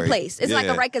purgatory. It's a holding place. It's like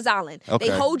Yeah. a Rikers Island. Okay.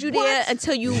 They hold you there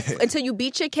until you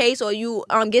beat your case or you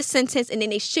get sentenced, and then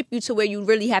they ship you to where you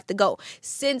really have to go.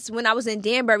 Since when I was in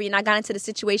Danbury and I got into the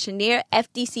situation there,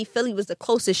 FDC Philly was the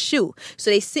closest shoe. So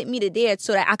they sent me to there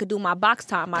so that I could do my box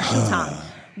time, my shoe time.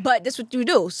 But that's what you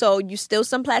do. So you steal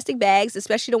some plastic bags,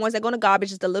 especially the ones that go in the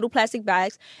garbage, it's the little plastic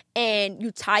bags, and you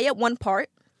tie up one part.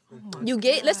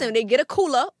 They get a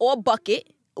cooler or a bucket,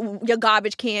 your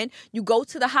garbage can. You go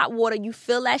to the hot water, you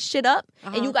fill that shit up,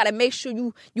 and you got to make sure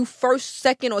you first,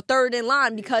 second, or third in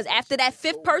line, because after that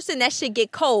fifth person, that shit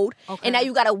get cold, and now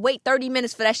you got to wait 30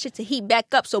 minutes for that shit to heat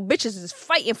back up. So bitches is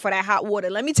fighting for that hot water.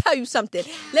 Let me tell you something.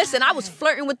 Listen, I was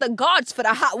flirting with the guards for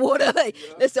the hot water. Like,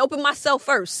 listen, open my cell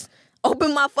first.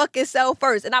 Open my fucking cell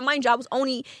first. And mind you, I was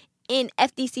only in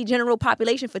FDC general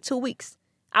population for 2 weeks.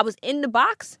 I was in the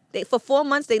box. For 4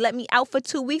 months, they let me out for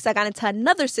 2 weeks. I got into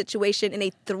another situation, and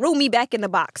they threw me back in the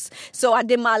box. So I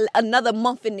did another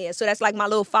month in there. So that's like my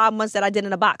little 5 months that I did in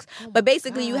the box. But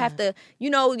basically, you have to,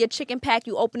 your chicken pack,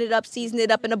 you open it up, season it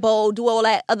up in a bowl, do all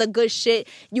that other good shit.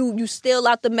 You steal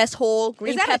out the mess hall,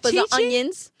 green peppers and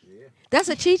onions. That's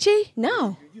a chi-chi?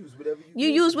 No. You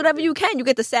use whatever you can. You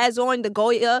get the sazon, the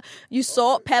Goya, you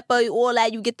salt, pepper, all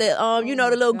that. You get the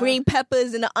the little green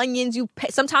peppers and the onions. You pay,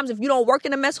 sometimes if you don't work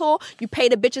in the mess hall, you pay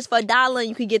the bitches for $1 and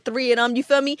you can get 3 of them. You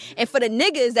feel me? And for the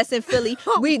niggas that's in Philly,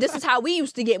 this is how we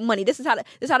used to get money. This is how the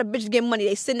bitches get money.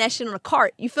 They send that shit on a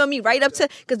cart. You feel me? Right up to,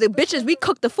 because the bitches, we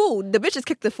cook the food. The bitches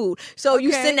cook the food. So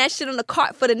you send that shit on the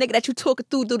cart for the nigga that you talking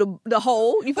through the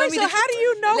hole. You feel me? So how do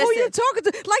you know who you're talking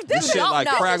to? Like, this shit like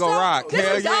Fraggle Rock.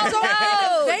 Hell yeah.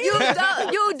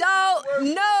 You don't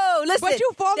know. Listen, but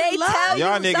you fall in love.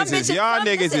 Y'all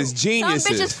niggas is geniuses.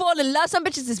 Some bitches fall in love. Some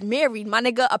bitches is married. My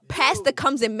nigga, a pastor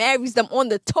comes and marries them on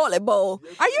the toilet bowl.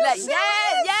 Are you serious?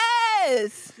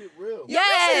 Yes.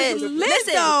 Yes.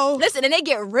 Listen, and they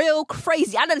get real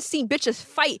crazy. I done seen bitches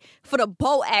fight for the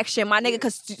bowl action, my nigga,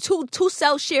 because two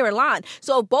cells share a line.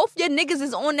 So if both your niggas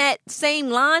is on that same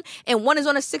line and one is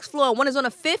on the 6th floor and one is on the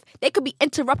 5th, they could be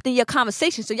interrupting your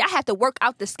conversation. So y'all have to work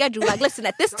out the schedule. Like, listen,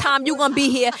 at this time you gonna be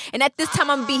here, and at this time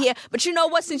I'm gonna be here. But you know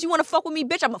what? Since you wanna fuck with me,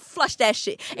 bitch, I'm gonna flush that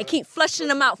shit and keep flushing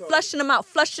them out.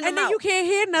 And then you can't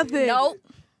hear nothing. Nope.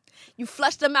 You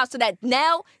flush them out so that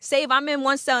now, say if I'm in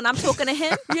one cell and I'm talking to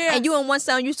him, and you in one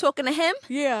cell and you talking to him,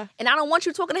 and I don't want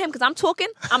you talking to him because I'm talking,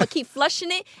 I'm going to keep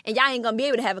flushing it, and y'all ain't going to be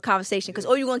able to have a conversation because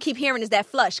all you're going to keep hearing is that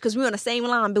flush because we on the same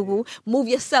line, boo-boo. Move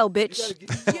your cell, bitch.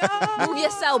 Move your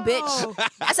cell, bitch.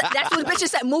 That's what bitches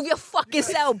said. Move your fucking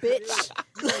cell, bitch.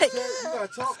 Like, you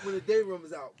got to talk when the day room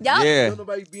is out. Yep. Yeah. Don't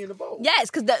nobody be in the boat. Yes,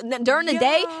 because during the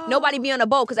day, nobody be on a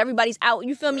boat because everybody's out,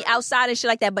 you feel me, outside and shit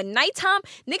like that. But nighttime,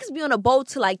 niggas be on a boat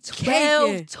till like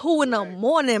 12, 2 in the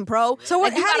morning, bro. So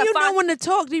like, how do you know when to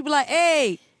talk? Do you be like,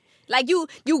 hey? Like you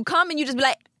come and you just be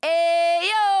like, hey,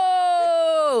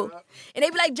 yo. And they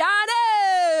be like,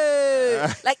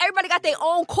 Johnny. Like everybody got their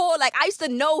own call. Like I used to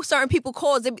know certain people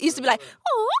calls. It used to be like,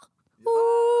 oh.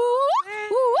 Ooh.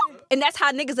 And that's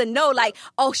how niggas will know, like,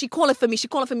 oh, she calling for me.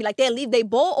 Like, they'll leave their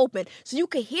bowl open so you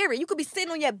can hear it. You could be sitting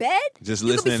on your bed. Just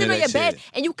you could be listening to sitting on your that bed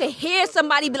shit. and you can hear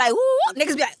somebody be like, ooh.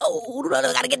 Niggas be like,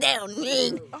 oh, gotta get down.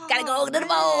 Gotta go to the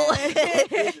bowl.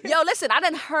 Yo, listen, I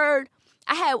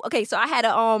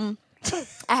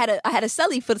had a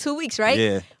celly for 2 weeks, right?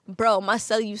 Yeah. Bro, my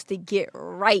celly used to get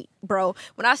right, bro.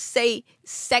 When I say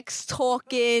sex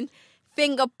talking,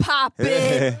 finger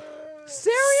popping.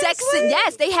 Seriously? Sex,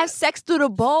 yes, they have sex through the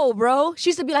bowl, bro. She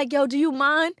used to be like, yo, do you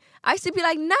mind? I used to be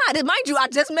like, nah. Mind you, I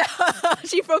just met her.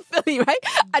 She from Philly, right?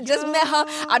 I just met her.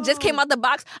 I just came out the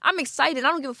box. I'm excited. I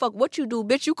don't give a fuck what you do,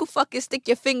 bitch. You could fucking stick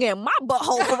your finger in my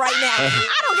butthole for right now.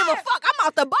 I don't give a fuck. I'm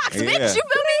out the box, bitch. Yeah. You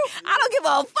feel me? I don't give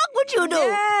a fuck what you do.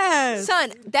 Yes.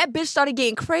 Son, that bitch started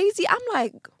getting crazy. I'm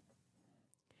like,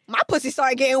 my pussy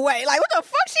started getting wet. Like, what the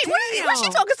fuck? What she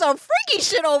talking some freaky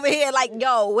shit over here? Like,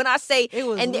 yo, when I say It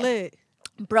was lit.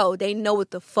 Bro, they know what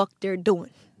the fuck they're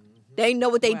doing. They know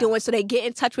what they doing, so they get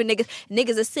in touch with niggas.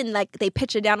 Niggas are sending like they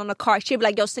picture down on the car. She'll be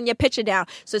like, yo, send your picture down.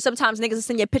 So sometimes niggas will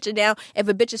send your picture down. If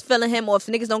a bitch is feeling him or if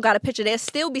niggas don't got a picture, they'll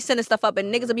still be sending stuff up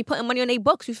and niggas will be putting money on their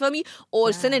books, you feel me?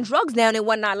 Or sending drugs down and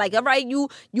whatnot. Like, all right, you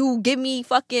give me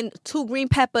fucking 2 green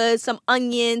peppers, some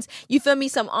onions, you feel me,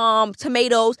 some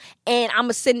tomatoes, and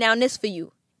I'ma send down this for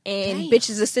you. And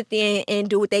bitches will sit there and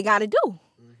do what they gotta do.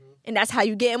 And that's how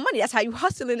you getting money. That's how you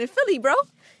hustling in Philly, bro.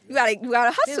 You gotta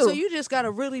hustle. Yeah, so you just gotta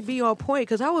really be on point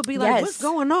because I would be like, what's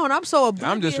going on? I'm so oblivious.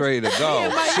 I'm just ready to go.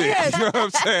 Shit, you know what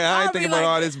I'm saying? I ain't thinking about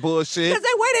all this bullshit. Because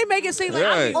the way they make it seem like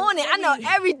I'm on it. I know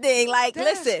everything. Like,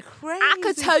 That's listen, crazy. I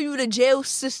could tell you the jail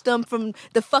system from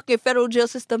the fucking federal jail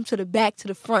system to the back to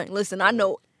the front. Listen, I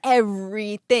know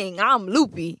everything. I'm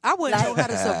loopy. I wouldn't know how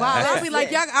to survive. I'd be like,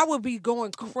 y'all, I would be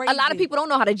going crazy. A lot of people don't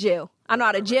know how to jail. I know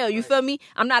how to jail. You feel me?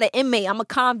 I'm not an inmate. I'm a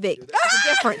convict. There's a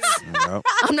difference. Yep.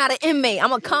 I'm not an inmate.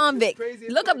 I'm a convict.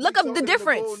 Look up the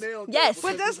difference. Yes.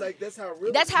 But that's how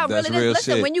real. That's how real That's it is. real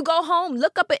Listen, shit. when you go home,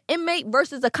 look up an inmate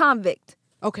versus a convict.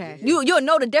 Okay. You'll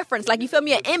know the difference. Like, you feel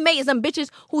me? An inmate is some bitches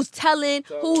who's telling,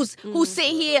 who's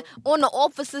sitting here on the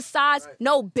officer's side.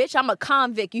 No, bitch, I'm a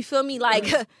convict. You feel me?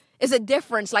 Like, it's a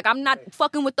difference. Like, I'm not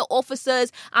fucking with the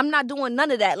officers. I'm not doing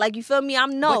none of that. Like, you feel me?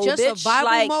 I'm But your bitch. survival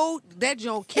Like, mode, that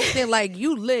joint kicked in like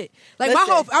you lit. Like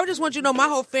Listen. I just want you to know my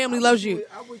whole family loves you.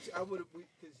 I would have,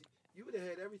 because you would have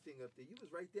had everything up there. You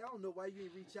was right there. I don't know why you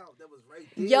didn't reach out. That was right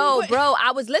there. yo, bro,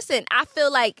 I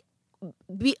feel like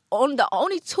on the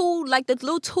only the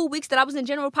little 2 weeks that I was in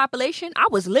general population, I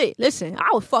was lit. Listen, I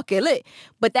was fucking lit.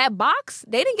 But that box,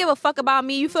 they didn't give a fuck about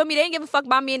me. You feel me? They didn't give a fuck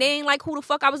about me, and they ain't like who the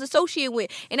fuck I was associated with.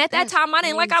 And at that time, I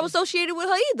didn't like I was associated with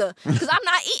her either, because I'm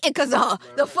not eating because of her.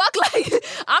 The fuck, like,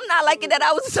 I'm not liking that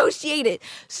I was associated.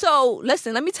 So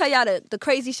listen, let me tell y'all the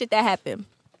crazy shit that happened.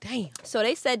 Damn. So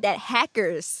they said that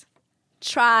hackers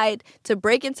tried to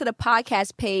break into the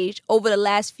podcast page over the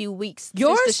last few weeks.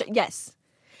 Yours? Yes.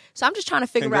 So I'm just trying to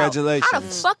figure out Congratulations. how the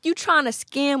fuck you trying to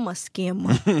scam a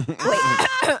scammer?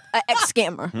 Wait, an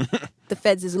ex-scammer. The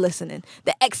feds is listening.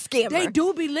 The ex-scammer. They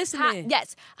do be listening.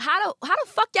 Yes. How the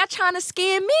fuck y'all trying to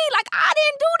scam me? Like, I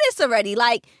didn't do this already.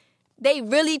 Like, they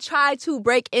really tried to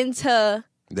break into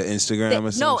The Instagram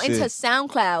or some shit? into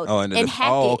SoundCloud and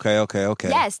hack it. Okay.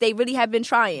 Yes, they really have been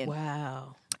trying.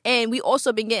 Wow. And we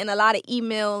also been getting a lot of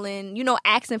email and,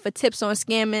 asking for tips on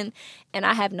scamming, and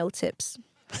I have no tips.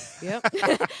 Yep.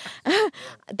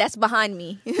 That's behind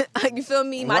me. You feel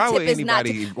me? Why would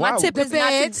anybody- My tip The is not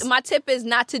feds. to. My tip is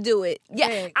not to do it. Yeah,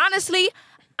 Feds. honestly,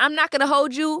 I'm not gonna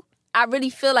hold you. I really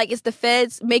feel like it's the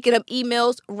feds making up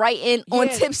emails, writing on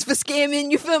Yeah. tips for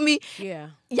scamming. You feel me?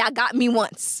 Yeah. Y'all got me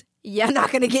once. Y'all not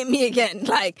gonna get me again.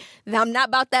 Like, I'm not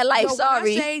about that life. No,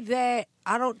 Sorry. When I say that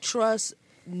I don't trust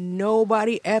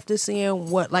nobody after seeing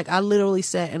what, like, I literally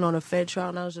sat in on a Fed trial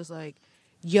and I was just like,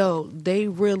 yo, they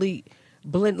really,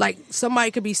 blend. Like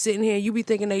somebody could be sitting here, you be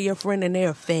thinking they're your friend and they're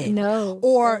a fan. No,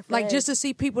 or like just to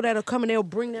see people that are coming, they'll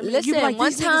bring them. Listen, in. You be like, one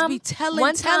these time, niggas be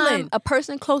telling. time, a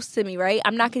person close to me, right?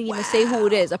 I'm not gonna even say who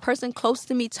it is. A person close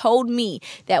to me told me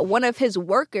that one of his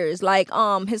workers, like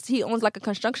he owns like a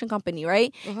construction company,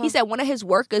 right? He said one of his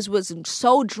workers was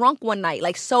so drunk one night,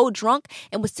 like so drunk,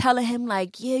 and was telling him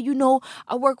like, yeah, you know,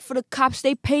 I work for the cops.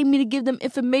 They pay me to give them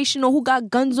information on who got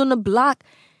guns on the block.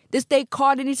 This day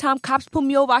card, anytime cops pull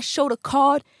me over, I show the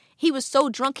card. He was so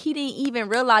drunk, he didn't even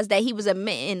realize that he was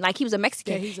admitting, like he was a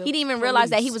Mexican. He didn't even realize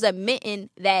that he was admitting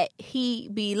that he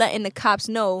be letting the cops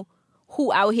know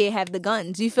who out here have the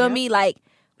guns. You feel me? Like,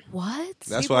 what?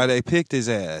 That's why they picked his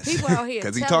ass. People out here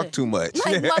because he talked too much.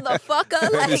 Like motherfucker,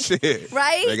 like shit.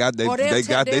 Right?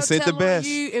 They sent the best.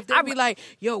 If they be like,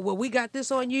 yo, well, we got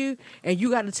this on you, and you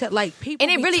got to tell like people.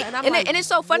 And it really, and it's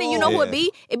so funny. Whoa. You know who it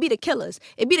be? It be the killers.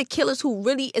 It be the killers who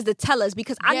really is the tellers.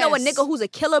 Because I know a nigga who's a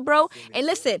killer, bro. And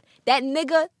listen, that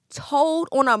nigga told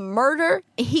on a murder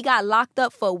and he got locked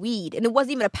up for weed, and it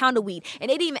wasn't even a pound of weed, and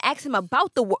they didn't even ask him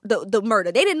about the murder.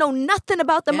 They didn't know nothing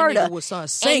about the murder,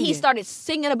 and he started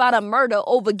singing about a murder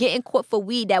over getting caught for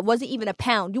weed that wasn't even a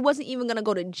pound. You wasn't even gonna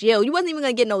go to jail. You wasn't even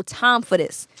gonna get no time for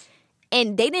this,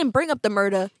 and they didn't bring up the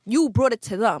murder. You brought it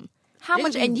to them. How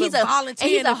much? And he's a whole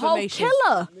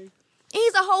killer.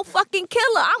 He's a whole fucking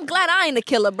killer. I'm glad I ain't a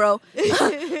killer, bro.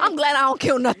 I'm glad I don't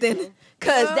kill nothing.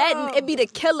 Cause it be the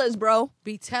killers, bro.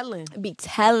 Be telling,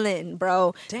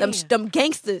 bro. Them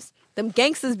gangsters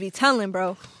be telling,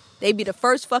 bro. They be the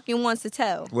first fucking ones to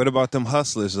tell. What about them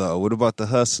hustlers, though? What about the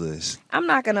hustlers? I'm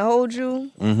not gonna hold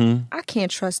you. Mm-hmm. I can't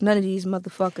trust none of these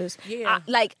motherfuckers. Yeah.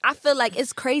 I feel like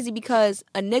it's crazy because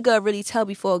a nigga really tell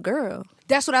before a girl.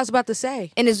 That's what I was about to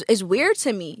say. And it's weird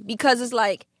to me because it's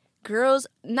like, girls,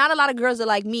 not a lot of girls are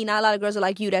like me, not a lot of girls are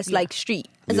like you that's like street.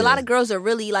 There's a lot of girls are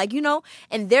really like, you know,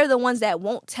 and they're the ones that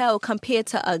won't tell compared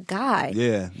to a guy.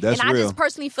 Yeah, that's real. And I real. just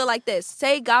personally feel like this.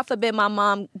 Say, God forbid, my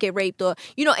mom get raped or,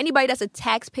 you know, anybody that's a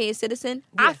tax-paying citizen,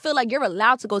 I feel like you're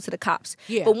allowed to go to the cops.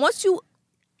 Yeah. But once you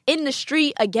in the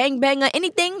street, a gangbanger,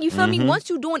 anything, you feel me? Once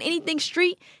you doing anything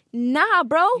street, nah,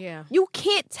 bro. Yeah. You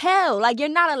can't tell. Like, you're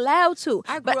not allowed to.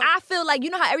 But I feel like, you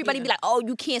know how everybody be like, oh,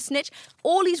 you can't snitch?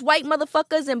 All these white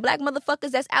motherfuckers and black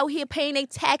motherfuckers that's out here paying their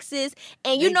taxes.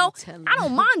 And, you know, I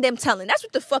don't mind them telling. That's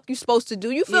what the fuck you supposed to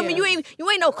do. You feel me? You ain't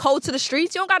no code to the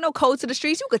streets. You don't got no code to the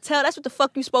streets. You could tell that's what the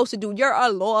fuck you supposed to do. You're a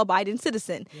law-abiding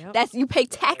citizen. Yep. You pay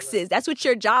taxes. That's what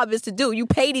your job is to do. You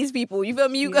pay these people. You feel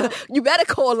me? You better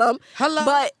call them. Hello.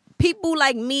 But people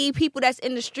like me, people that's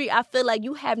in the street, I feel like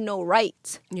you have no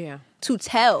right to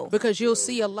tell. Because you'll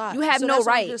see a lot. You have no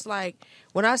right. Just like,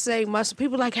 when I say,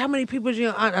 people like, how many people is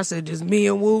your aunt? I said, just me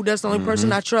and Woo. That's the only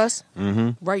person I trust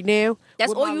right now.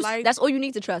 That's all you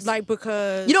need to trust. Like,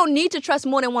 because you don't need to trust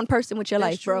more than one person with your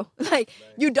life, bro. Like,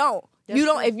 you don't. You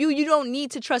don't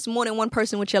need to trust more than one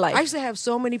person with your life. I used to have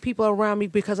so many people around me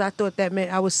because I thought that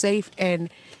meant I was safe, and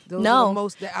those are the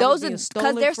most that I was being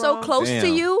stolen because they're from. so close to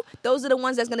you. Those are the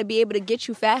ones that's going to be able to get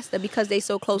you faster because they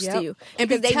so close to you. And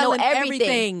because they know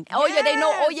everything. Oh yeah, they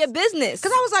know all your business.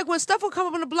 Because I was like, when stuff would come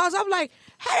up on the blogs, I'm like,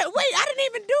 hey, wait, I didn't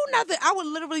even do nothing. I would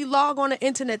literally log on the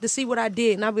internet to see what I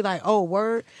did, and I'd be like, oh,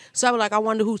 word. So I was like, I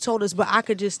wonder who told us, but I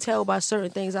could just tell by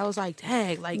certain things. I was like,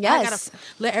 dang, like I gotta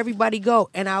let everybody go.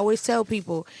 And I always tell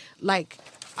people, like,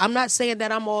 I'm not saying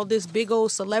that I'm all this big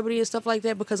old celebrity and stuff like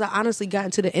that, because I honestly got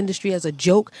into the industry as a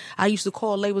joke. I used to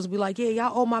call labels and be like, yeah,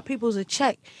 y'all owe my peoples a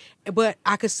check. But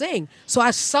I could sing. So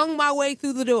I sung my way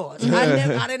through the doors. I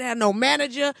didn't have no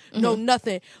manager, no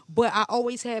nothing. But I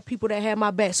always had people that had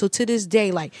my back. So to this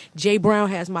day, like, Jay Brown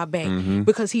has my back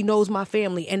because he knows my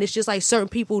family. And it's just like certain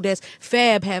people that's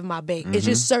Fab have my back. It's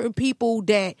just certain people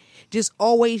that just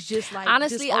always just like...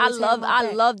 Honestly, just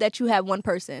I love that you have one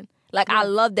person. Like, I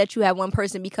love that you have one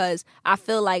person, because I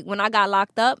feel like when I got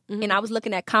locked up and I was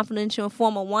looking at Confidential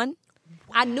Informer 1,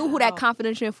 I knew who that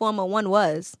Confidential Informer 1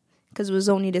 was, because it was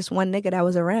only this one nigga that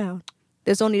was around.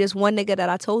 There's only this one nigga that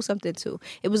I told something to.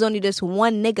 It was only this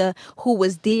one nigga who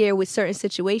was there with certain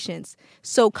situations.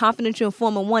 So Confidential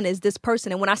Informer 1 is this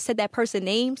person. And when I said that person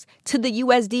names to the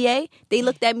USDA, they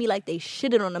looked at me like they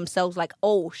shitted on themselves, like,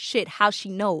 oh shit, how she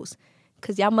knows.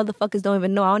 Because y'all motherfuckers don't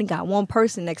even know I only got one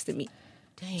person next to me.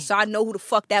 Damn. So I know who the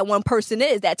fuck that one person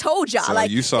is that told y'all. So like,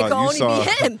 it can only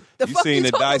be him. You seen the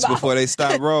dice about? Before they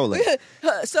stopped rolling.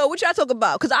 So what y'all talking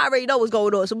about? Because I already know what's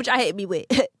going on. So what y'all hit me with?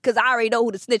 Because I already know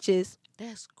who the snitch is.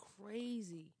 That's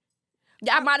crazy.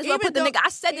 Y'all might as well put the nigga. I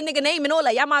said the nigga name and all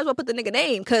that. Y'all might as well put the nigga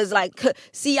name. Because, like,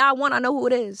 CI1, I know who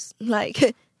it is.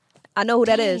 Like, I know who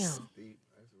that is.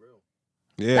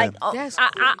 Yeah. Like That's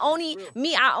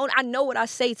I know what I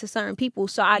say to certain people,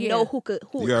 so I know who You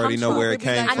it already comes know from. where it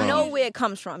came I from. know where it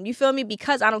comes from. You feel me?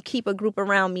 Because I don't keep a group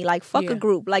around me. Like, fuck Yeah. a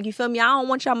group. Like, you feel me? I don't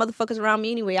want y'all motherfuckers around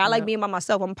me anyway. I like being by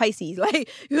myself. I'm Pisces. Like,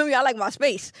 you feel me? I like my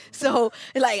space. So,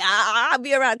 like, I'll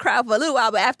be around a crowd for a little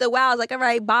while, but after a while, I was like, all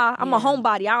right, bye. I'm a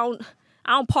homebody.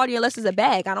 I don't party unless it's a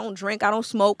bag. I don't drink. I don't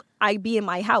smoke. I be in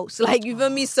my house. Like, you feel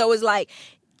me? So it's like,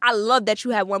 I love that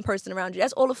you have one person around you.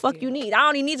 That's all the fuck you need. I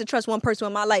don't even need to trust one person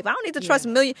in my life. I don't need to trust a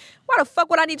million. Why the fuck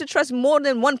would I need to trust more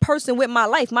than one person with my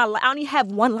life? I only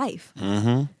have one life.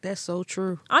 Mm-hmm. That's so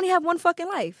true. I only have one fucking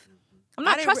life. I'm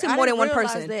not trusting more than one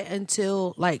person. That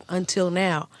until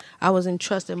now, I was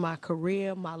entrusting my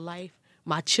career, my life,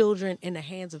 my children in the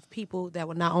hands of people that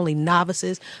were not only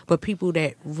novices, but people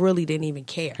that really didn't even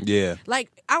care. Yeah. Like,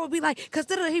 I would be like, because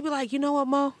he'd be like, you know what,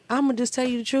 Mo? I'm going to just tell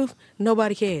you the truth.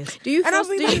 Nobody cares. Do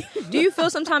you feel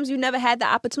sometimes you never had the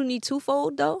opportunity to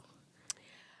fold, though?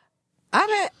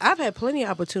 I've had plenty of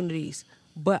opportunities,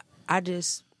 but I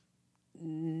just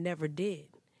never did.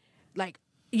 Like,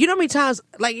 you know how many times,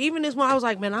 like, even this one, I was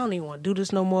like, man, I don't even want to do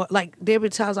this no more. Like, there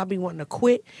been times I'll be wanting to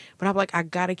quit, but I'm like, I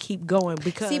got to keep going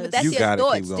because... See, but that's You your gotta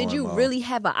thoughts. keep going, Did you Mo. really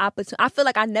have an opportunity? I feel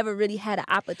like I never really had an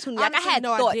opportunity. Like, Honestly, I had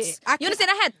no, I thoughts. did. You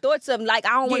understand? I had thoughts of, like,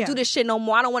 I don't want to do this shit no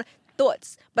more. I don't want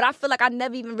thoughts. But I feel like I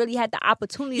never even really had the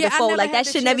opportunity to I fold. never Like, had that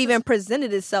the shit never chances. even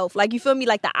presented itself. Like, you feel me?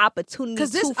 Like, the opportunity to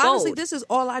fold. Because honestly, this is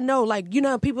all I know. Like, you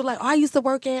know, people like, oh, I used to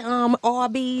work at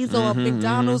Arby's or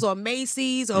McDonald's or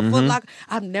Macy's or Foot Locker.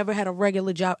 I've never had a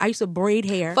regular job. I used to braid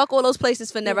hair. Fuck all those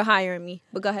places for never hiring me.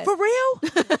 But go ahead. For real?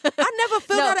 I never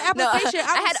filled out an application.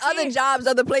 I had was other scared. jobs,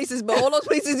 other places, but all those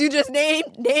places you just named,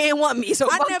 they didn't want me. So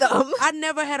fuck them. I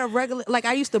never had a regular, like,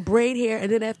 I used to braid hair,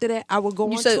 and then after that, I would go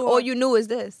You on said tour. all you knew is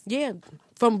this. Yeah.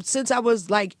 Since I was,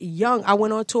 like, young, I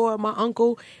went on tour with my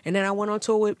uncle, and then I went on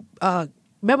tour with,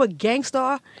 remember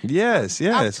Gangstar? Yes, I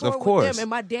yes, toured of with course. them, and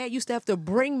my dad used to have to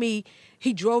bring me.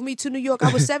 He drove me to New York.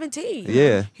 I was 17.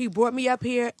 Yeah. He brought me up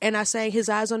here, and I sang His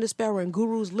Eyes on the Sparrow in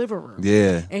Guru's living room.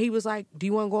 Yeah. And he was like, do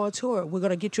you want to go on tour? We're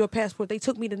going to get you a passport. They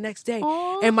took me the next day.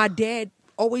 And my dad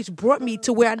always brought me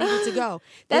to where I needed to go.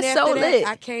 That's then so after that, lit.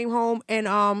 I came home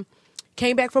and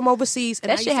came back from overseas. And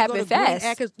That I used shit to go happened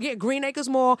to fast. Green Acres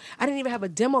Mall. I didn't even have a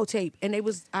demo tape. And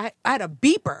I had a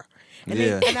beeper. And,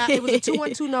 Yeah. it was a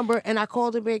 212 number. And I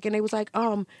called it back, and they was like,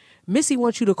 Missy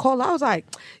wants you to call. I was like,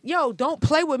 yo, don't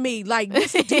play with me. Like,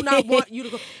 Missy do not want you to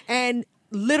go. And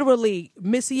literally,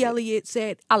 Missy Elliott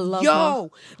said, I love yo,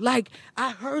 her. like,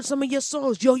 I heard some of your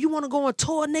songs. Yo, you want to go on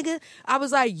tour, nigga? I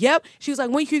was like, yep. She was like,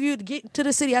 when can you get to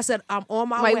the city? I said, I'm on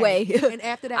my way. And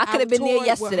after that, I could have been there toured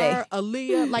yesterday. With her,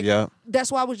 Aaliyah. Like, Yeah.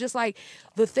 that's why I was just like,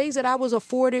 the things that I was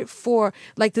afforded for,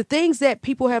 like, the things that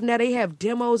people have now, they have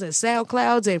demos and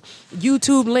SoundClouds and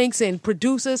YouTube links and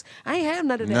producers. I ain't have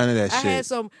none of that. None of that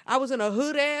shit. I was in a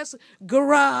hood-ass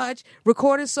garage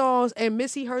recording songs, and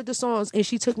Missy heard the songs, and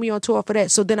she took me on tour for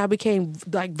that. So then I became,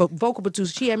 like, vocal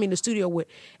producer. She had me in the studio with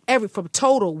from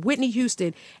Total, Whitney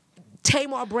Houston,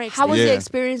 Tamar Braxton. How was Yeah. the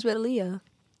experience with Aaliyah?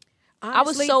 I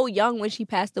was Honestly, so young when she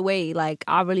passed away. Like,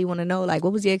 I really want to know, like,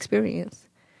 what was the experience?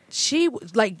 she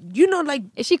was, like, you know, like,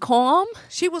 Is she calm?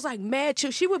 she was like mad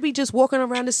chill. She would be just walking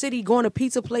around the city, going to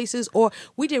pizza places, or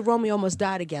we did Romeo Must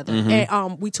Die together,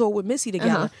 and we toured with Missy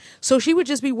together. So she would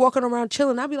just be walking around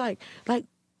chilling. I'd be like,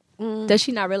 Does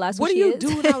she not realize what are she you is?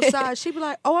 doing outside? She'd be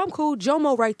like, oh, I'm cool.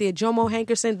 Jomo right there. Jomo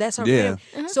Hankerson, that's her Yeah.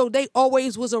 family. So they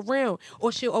always was around.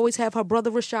 Or she'll always have her brother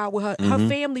Rashad with her. Her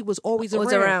family was always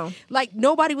around. Like,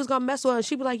 nobody was going to mess with her. And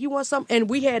she'd be like, you want something? And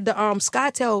we had the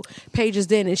SkyTel pages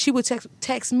then, and she would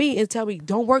text me and tell me,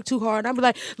 don't work too hard. And I'd be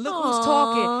like, look who's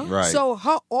talking. Right. So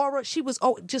her aura, she was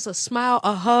just a smile,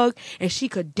 a hug, and she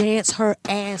could dance her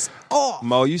ass off.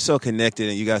 Mo, you so connected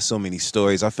and you got so many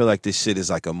stories. I feel like this shit is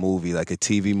like a movie, like a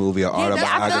TV movie or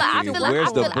autobiography.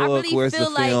 Where's the book? really Where's the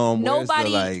feel like film?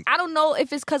 nobody, Where's the, like... I don't know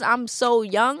if it's because I'm so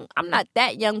young. I'm not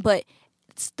that young, but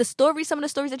some of the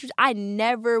stories that I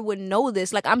never would know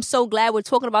this. Like, I'm so glad we're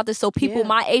talking about this so people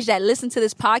my age that listen to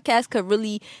this podcast could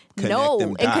really know them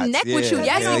and dots. connect with you. Yeah,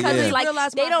 Yes, yeah, because yeah. it's like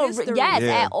Realize they my don't, history. yes,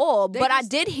 Yeah. at all. They But I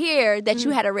just- did hear that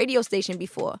you had a radio station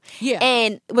before. Yeah.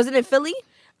 And was it in Philly?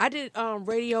 I did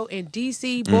radio in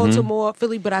D.C., Baltimore,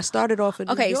 Philly, but I started off in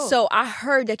New Okay, York. so I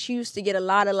heard that you used to get a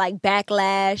lot of like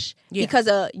backlash because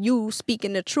of you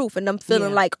speaking the truth and them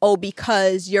feeling like, oh,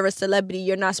 because you're a celebrity,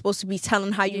 you're not supposed to be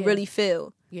telling how you really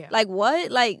feel. Yeah. Like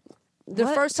what? Like The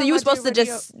what? first so time you I were supposed to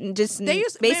did just They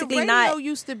used basically radio not.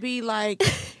 used to be like,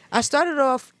 I started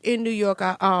off in New York.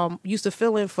 I used to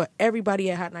fill in for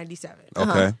everybody at Hot 97.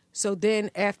 Okay. So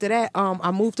then after that,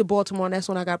 I moved to Baltimore, and that's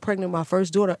when I got pregnant with my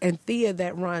first daughter. And Thea,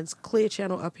 that runs Clear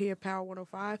Channel up here, Power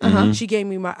 105, she gave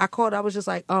me I called, I was just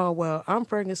like, oh, well, I'm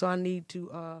pregnant, so I need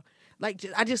to,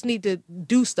 I just need to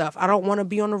do stuff. I don't want to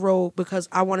be on the road because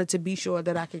I wanted to be sure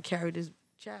that I could carry this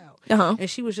child. And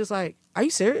she was just like, are you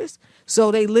serious?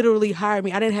 So they literally hired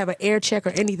me. I didn't have an air check or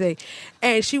anything.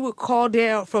 And she would call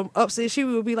down from upstairs. She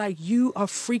would be like, you are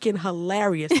freaking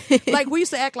hilarious. Like, we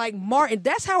used to act like Martin.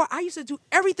 That's how I used to do.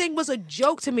 Everything was a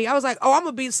joke to me. I was like, oh, I'm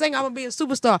going to be a singer. I'm going to be a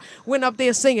superstar. Went up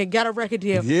there singing, got a record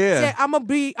deal. Yeah. Said, I want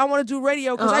to do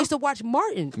radio because I used to watch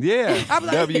Martin. Yeah. I was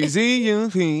like,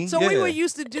 WZUP. so we were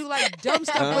used to do like dumb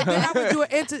stuff, but then I would do an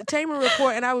entertainment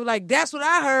report, and I was like, "That's what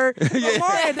I heard."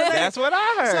 Martin, That's what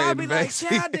I heard. So I'd be like,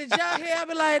 "Child, did y'all hear?" I'd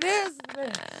be like, "This."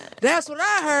 That's what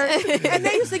I heard, and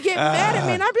they used to get mad at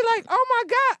me, and I'd be like, "Oh my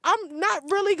God, I'm not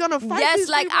really gonna fight." Yes, these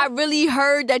like people. I really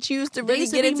heard that you used to really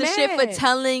used to get be into shit for mad.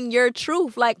 telling your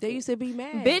truth. Like, They used to be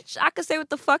mad, bitch, I could say what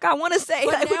the fuck I want to say.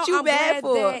 But Like, now what you I'm mad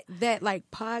glad for? that like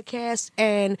podcasts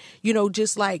and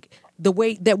just like the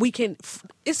way that we can.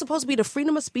 It's supposed to be the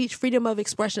freedom of speech, freedom of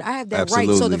expression. I have that right.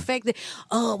 So Absolutely. the fact that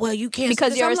you can't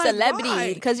Because say you're a this, I'm like, celebrity.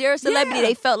 why? Because you're a celebrity, Yeah.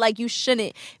 they felt like you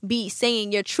shouldn't be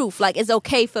saying your truth. Like, it's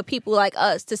okay for people like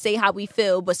us to say how we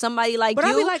feel, but somebody like But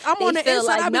you, I be like, I'm they on the feel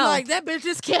inside. like, I be no. like, that bitch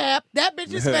is cap. That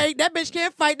bitch is fake. That bitch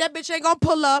can't fight. That bitch ain't gonna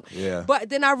pull up. Yeah. But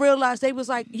then I realized they was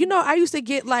like, I used to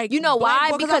get like, You know why?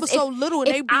 blackballed Because I was so little, and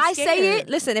if they be I scared. say it,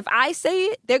 listen, if I say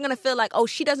it, they're gonna feel like, oh,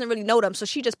 she doesn't really know them, so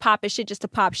she just popping shit just to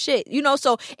pop shit.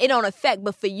 So it don't affect.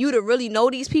 But for you to really know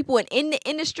these people and in the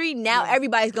industry, now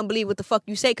everybody's gonna believe what the fuck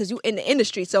you say because you in the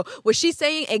industry. So what she's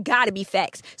saying, it gotta be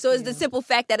facts. So it's the simple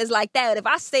fact that it's like that. If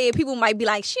I say it, people might be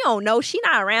like, she don't know, she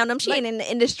not around them, she ain't in the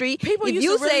industry. People if used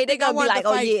you to really say it, they're think I gonna be wanted like, to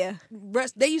oh fight yeah.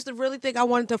 They used to really think I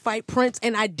wanted to fight Prince,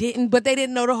 and I didn't. But they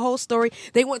didn't know the whole story.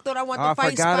 They thought I wanted I to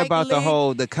fight forgot Spike about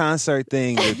Lee. the concert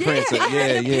thing with Prince. I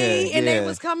had to pee, and they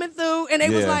was coming through, and they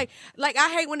was Yeah. like I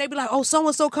hate when they be like, oh, so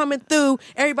and so coming through,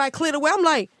 everybody clear the way. I'm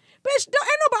like, bitch, ain't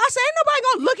nobody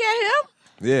gonna look at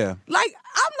him. Yeah. Like,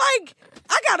 I'm like,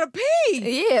 I gotta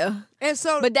pee. Yeah. And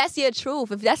so, But that's your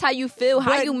truth. If that's how you feel,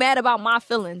 how But- you mad about my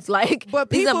feelings? Like, but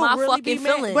these are people my really be fucking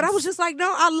mad. feelings. But I was just like,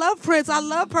 no, I love Prince. I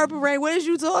love Purple Rain. What is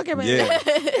you talking about? Yeah.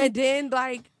 And then,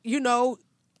 like,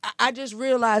 I just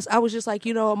realized, I was just like,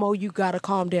 Mo, you gotta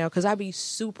calm down, because I be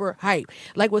super hype.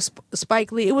 Like with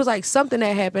Spike Lee, it was like something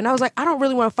that happened. I was like, I don't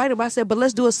really want to fight him. I said, but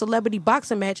let's do a celebrity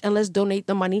boxing match and let's donate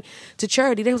the money to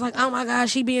charity. They was like, oh my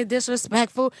gosh, she being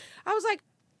disrespectful. I was like,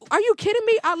 are you kidding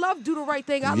me? I love Do the Right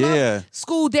Thing. I love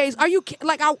School Days. Are you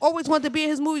like, I always wanted to be in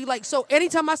his movie. Like, so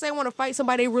anytime I say I want to fight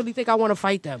somebody, they really think I want to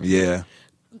fight them. Yeah.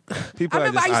 People I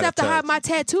remember I are just used to out have of to hide touch. my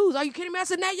tattoos. Are you kidding me? I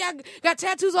said, now y'all got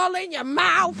tattoos all in your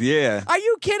mouth. Yeah. Are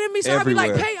you kidding me? So I'd be like,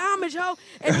 Everywhere. pay homage, ho.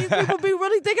 And these people be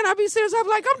really thinking I'd be serious. I'm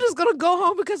like, I'm just going to go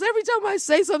home, because every time I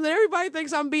say something, everybody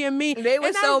thinks I'm being mean. They were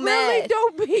and so I really mad.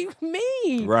 don't be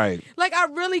mean. Right. Like, I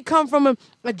really come from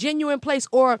a genuine place.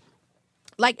 Or,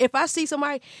 like, if I see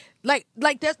somebody, like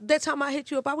that time I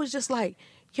hit you up, I was just like,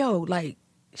 yo, like,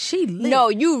 she lit. No,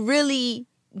 you really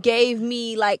gave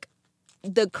me like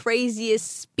the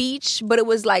craziest speech, but it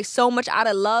was like so much out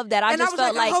of love that I and just I was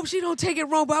felt like, like I hope she don't take it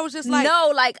wrong. But I was just like,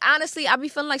 no, like honestly, I be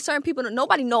feeling like certain people,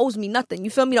 nobody knows me nothing.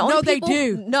 You feel me? The only No, they people,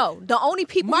 do. No, the only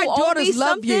people my who owe me daughters love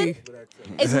something you.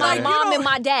 is my Like, mom and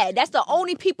my dad. That's the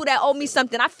only people that owe me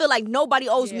something. I feel like nobody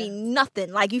owes me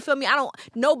nothing. Like, you feel me?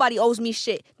 Nobody owes me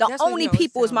shit. The That's what only you always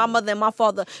people is tell my me. mother and my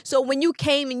father. So when you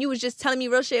came and you was just telling me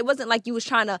real shit, it wasn't like you was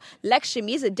trying to lecture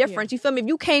me. It's a difference. You feel me? If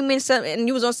you came in and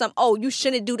you was on some, oh, you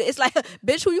shouldn't do this. It's like,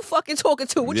 bitch, who you fucking talking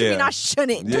to? What you Yeah. mean I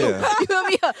shouldn't do? Yeah. You feel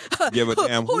me? Give a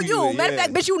damn who who you? you- Matter of yeah.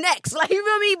 fact, bitch, you next. Like, you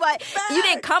feel me? But you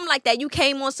didn't come like that. You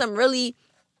came on some really,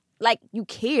 like, you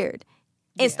cared.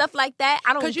 And stuff like that.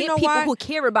 I don't 'Cause you get know people why? who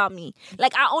care about me.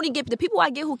 Like, I only get the people I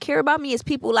get who care about me is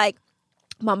people like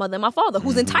my mother and my father,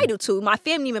 who's entitled to. My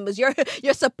family members,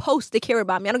 you're supposed to care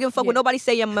about me. I don't give a fuck what nobody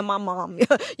say. I'm my mom.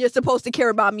 You're supposed to care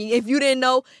about me. If you didn't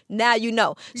know, now you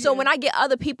know. So when I get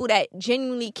other people that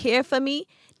genuinely care for me,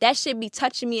 that shit be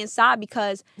touching me inside,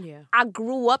 because I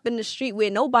grew up in the street where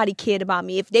nobody cared about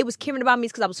me. If they was caring about me,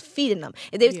 it's because I was feeding them.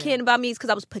 If they was caring about me, it's because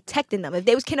I was protecting them. If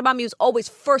they was caring about me, it was always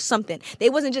for something. They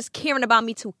wasn't just caring about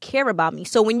me to care about me.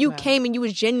 So when you came and you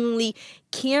was genuinely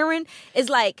caring, it's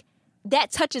like,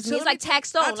 that touches me. So It's let like me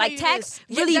Tax I'll Stone. tell Like you Tax this.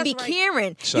 Yeah, really that's be right.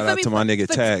 caring. Shout You feel out me? to my nigga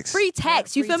For Tax. Free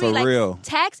Tax. You feel For me? Like real.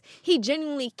 Tax, he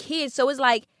genuinely cared. So it's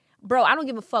like, bro, I don't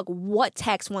give a fuck what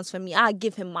Tax wants from me. I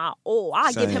give him my all.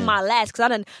 I give him Same. my last because I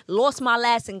done lost my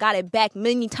last and got it back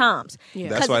many times. Yeah.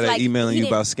 That's why they're emailing you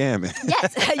about scamming.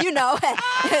 Yes, you know.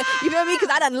 You feel me? Because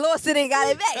I done lost it and got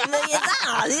it back $1 million.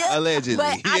 Yeah? Allegedly.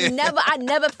 But I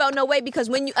never felt no way because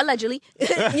when you, allegedly,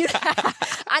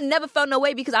 I never felt no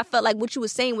way because I felt like what you were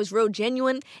saying was real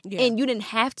genuine and you didn't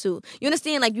have to. You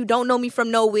understand? Like, you don't know me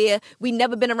from nowhere. We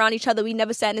never been around each other. We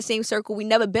never sat in the same circle. We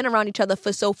never been around each other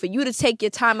so for you to take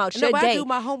your time out your day do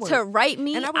my homework. to write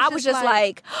me, And I was just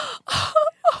like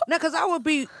no, because I would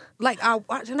be like, I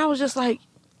watched and I was just like,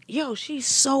 yo, she's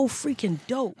so freaking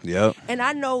dope. Yep. And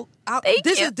I know Thank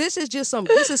you. this is just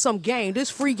some game. This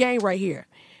free game right here.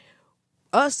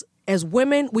 Us as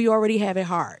women, we already have it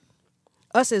hard.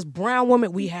 Us as brown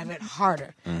women, we have it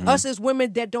harder. Us as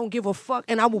women that don't give a fuck,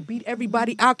 and I will beat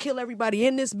everybody. I'll kill everybody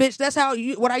in this bitch. That's how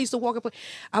what I used to walk up.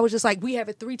 I was just like, we have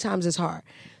it 3 times as hard.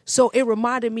 So it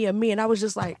reminded me of me, and I was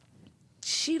just like,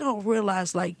 she don't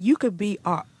realize, like, you could be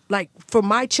like, for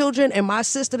my children and my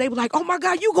sister, they were like, oh my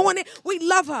God, you going in? We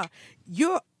love her.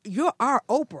 You're our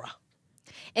Oprah.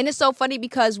 and it's so funny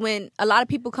because when a lot of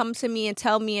people come to me and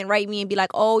tell me and write me and be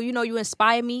like, oh, you know, you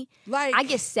inspire me, Like, I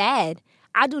get sad.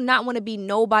 I do not want to be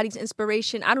nobody's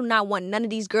inspiration. I do not want none of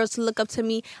these girls to look up to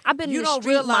me. I've been in the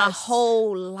street my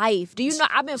whole life. Do you know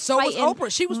I've been fighting was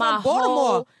Oprah. She was my from Baltimore.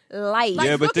 whole life.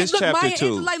 Yeah, but this chapter Maya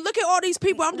too. Angelou, like, look at all these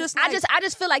people. I'm just like, I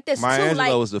just feel like this Maya too.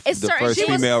 Like, Angelou was the it's certain first shit-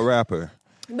 female rapper.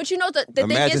 But you know the thing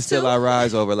Imagine is Still too. I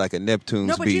Rise over like a Neptune's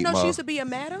no, but beat. you know Ma. she used to be a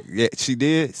madam. Yeah, she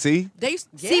did. See?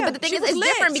 See, but the thing is, it's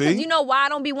different because See? you know why I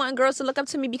don't be wanting girls to look up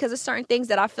to me because there's certain things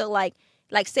that I feel like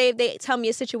say if they tell me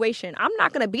a situation, I'm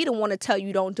not gonna be the one to tell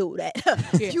you don't do that.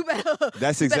 You better.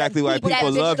 That's you better exactly why beat that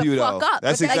people bitch love the you, fuck though. up.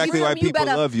 That's Like, you exactly feel why me? You people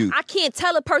better- love you. I can't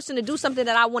tell a person to do something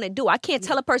that I want to do. I can't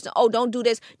tell a person, oh, don't do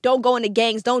this, don't go into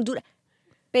gangs, don't do that.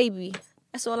 Baby,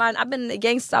 that's all I've been in the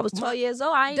gang since I was 12 years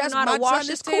old. I ain't even That's know how to my wash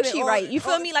this understanding. coochie right. You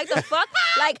feel me? Like the fuck?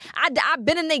 Like I've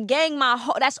been in the gang my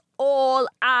whole. That's all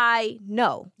I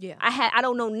know. Yeah. I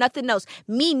don't know nothing else.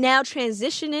 Me now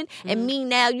transitioning and me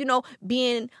now, you know,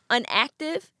 being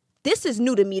unactive. This is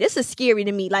new to me. This is scary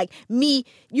to me. Like me,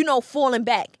 you know, falling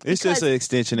back. It's just an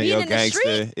extension of being your in the gangster.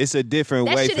 street, It's a different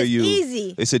that way shit for is you.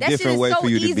 easy. It's a That shit different is way so for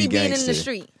you to easy be being gangster. in the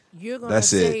street. You're gonna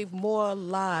That's it. save more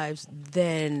lives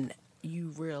than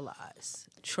you realize.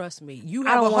 Trust me. You I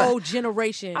have a don't want- whole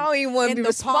generation. I don't even want to in be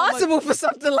the palm of- responsible for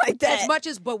something like that. As much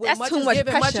as, but with That's much too is much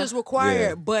given, much pressure. is required.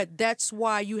 Yeah. But that's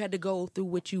why you had to go through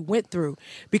what you went through,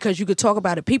 because you could talk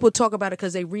about it. People talk about it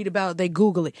because they read about it, they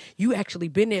Google it. You actually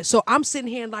been there. So I'm sitting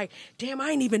here and like, damn,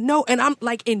 I ain't even know, and I'm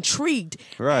like intrigued.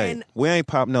 Right. And We ain't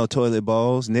pop no toilet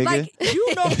balls, nigga. like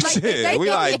you know, like Shit, they we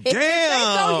throw- like, they throw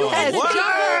you in damn. the What?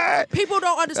 jungle. People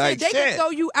don't understand. Like, They can shit.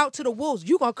 throw you out to the wolves.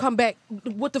 You gonna come back.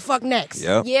 What the fuck next?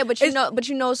 Yep. Yeah, but you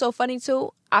know what's so funny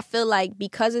too? I feel like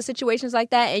because of situations like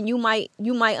that, and you might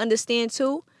understand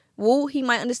too. Woo, he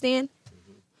might understand.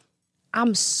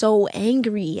 I'm so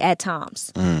angry at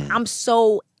times. I'm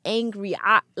so angry.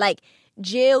 I like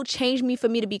jail changed me for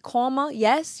me to be calmer.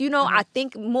 Yes, you know, I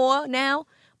think more now,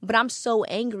 but I'm so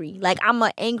angry. Like I'm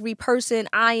an angry person.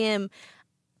 I'm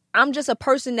just a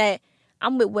person that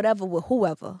I'm with whatever, with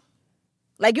whoever.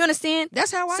 Like, you understand?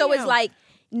 That's how I So am. it's like,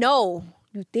 no,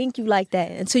 you think you like that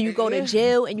until you go to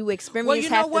jail and you experience Well, you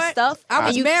know half what? the stuff. I was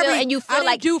and you married. Feel, and you feel I didn't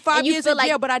like do 5 and you years feel in like,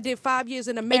 jail, but I did 5 years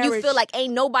in a marriage. and you feel like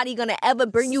ain't nobody gonna ever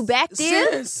bring you back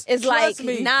there. Sis, It's trust like,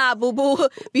 me. nah, boo boo.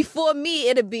 Before me,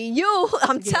 it'll be you.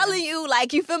 I'm telling you,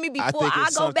 like, you feel me? I Before think I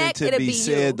it's go something back, to it'll be be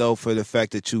said, you. though, for the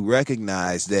fact that you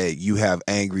recognize that you have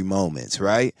angry moments,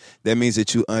 right? That means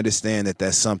that you understand that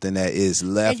that's something that is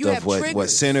left you of have what's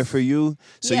triggers. center for you,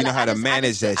 so Yeah, you know like, how I to just-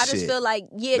 manage that I shit. just feel like,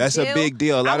 yeah, That's a jail, big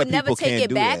deal. A lot I of would never people take can't it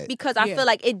do back that. because I Yeah. feel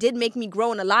like it did make me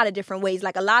grow in a lot of different ways.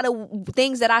 Like a lot of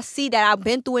things that I see that I've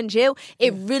been through in jail,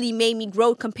 it really made me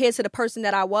grow compared to the person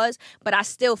that I was. But I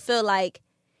still feel like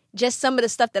just some of the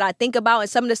stuff that I think about and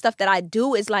some of the stuff that I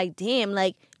do is like, damn,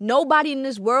 like nobody in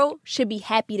this world should be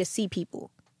happy to see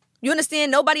people. You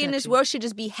understand? Nobody in this world should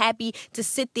just be happy to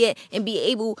sit there and be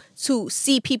able to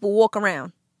see people walk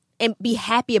around and be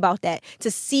happy about that,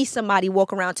 to see somebody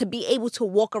walk around, to be able to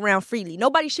walk around freely.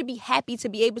 Nobody should be happy to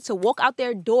be able to walk out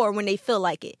their door when they feel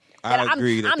like it. I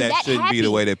agree that that shouldn't be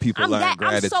the way that people learn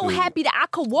gratitude. I'm so happy that I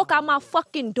could walk out my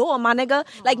fucking door, my nigga.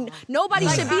 Like, nobody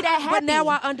should be that happy. But now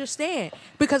I understand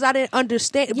because I didn't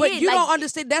understand. But Yeah, you like, don't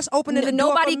understand. That's opening the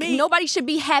door for me. Nobody should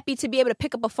be happy to be able to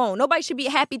pick up a phone. Nobody should be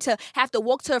happy to have to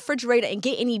walk to a refrigerator and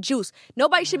get any juice.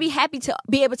 Nobody should be happy to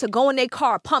be able to go in their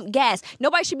car, pump gas.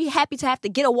 Nobody should be happy to have to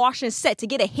get a wash and set, to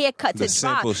get a haircut, The to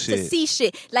drive, simple to shit. see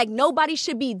shit. Like, nobody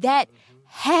should be that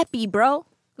happy, bro.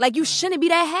 Like, you shouldn't be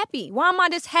that happy. Why am I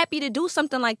just happy to do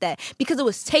something like that? Because it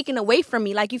was taken away from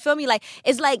me. Like, you feel me? Like,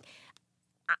 it's like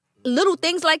little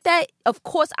things like that. Of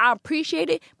course, I appreciate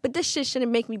it, but this shit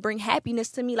shouldn't make me bring happiness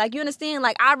to me. Like, you understand?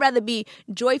 Like, I'd rather be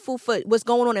joyful for what's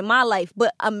going on in my life.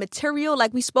 But a material,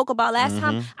 like we spoke about last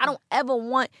time, I don't ever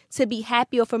want to be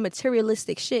happy off of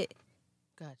materialistic shit.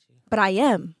 Got you. But I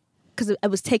am, because it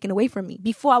was taken away from me.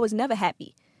 Before, I was never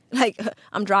happy. Like,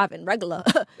 I'm driving regular,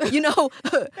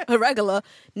 regular.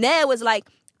 Now it's like,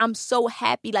 I'm so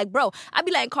happy. Like, bro, I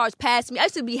be letting cars pass me. I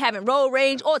used to be having road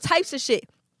rage, all types of shit.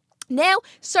 Now,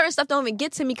 certain stuff don't even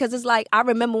get to me because it's like, I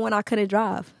remember when I couldn't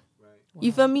drive. Right. Wow.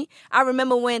 You feel me? I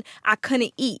remember when I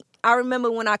couldn't eat. I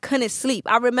remember when I couldn't sleep.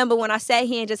 I remember when I sat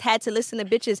here and just had to listen to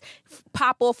bitches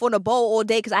pop off on a bowl all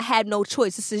day because I had no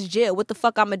choice. This is jail. What the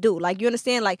fuck I'm going to do? Like, you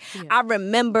understand? Like, I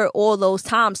remember all those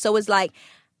times. So it's like,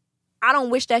 I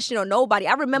don't wish that shit on nobody.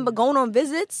 I remember going on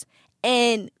visits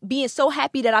and being so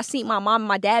happy that I seen my mom and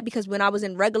my dad, because when I was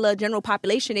in regular general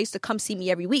population, they used to come see me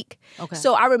every week. Okay.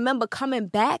 So I remember coming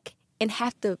back and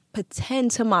have to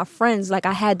pretend to my friends like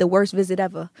I had the worst visit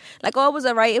ever. Like, oh, it was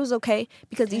all right. It was okay.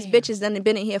 Because these bitches done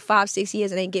been in here 5-6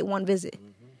 years and ain't get one visit.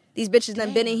 These bitches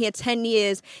done been in here 10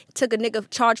 years, took a nigga,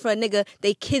 charge for a nigga.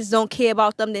 They kids don't care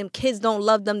about them. Them kids don't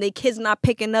love them. They kids not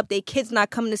picking up. They kids not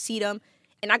coming to see them.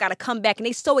 And I got to come back, and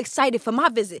they so excited for my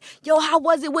visit. Yo, how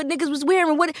was it? What niggas was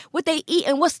wearing? What they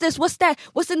eating? What's this? What's that?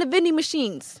 What's in the vending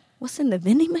machines? What's in the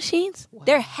vending machines? Wow.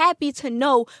 They're happy to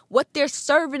know what they're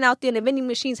serving out there in the vending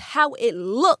machines, how it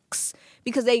looks,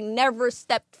 because they never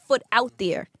stepped foot out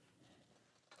there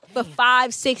for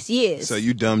 5-6 years. So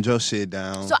you dumbed your shit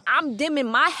down. So I'm dimming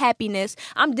my happiness.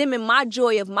 I'm dimming my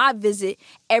joy of my visit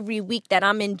every week that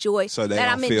I'm in joy. So they that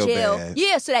don't I'm feel in jail. bad.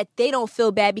 Yeah, so that they don't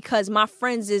feel bad because my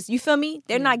friends is, you feel me?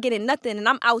 They're not getting nothing. And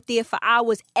I'm out there for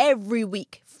hours every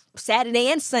week, Saturday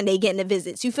and Sunday getting the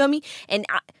visits. You feel me? And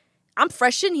I'm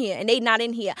fresh in here and they not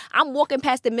in here. I'm walking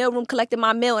past the mailroom collecting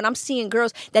my mail and I'm seeing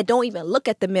girls that don't even look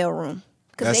at the mailroom.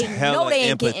 Because they know they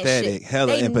ain't getting shit.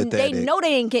 Empathetic. They know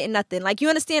they ain't getting nothing. Like, you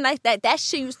understand? Like, that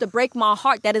shit used to break my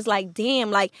heart. That is like, damn,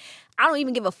 like, I don't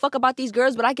even give a fuck about these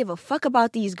girls, but I give a fuck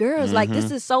about these girls. Mm-hmm. Like, this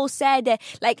is so sad that,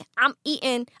 like, I'm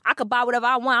eating, I could buy whatever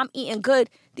I want. I'm eating good.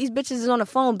 These bitches is on the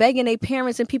phone begging their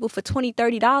parents and people for $20,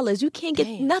 $30. You can't get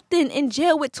nothing in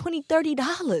jail with $20,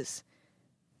 $30.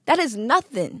 That is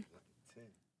nothing.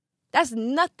 That's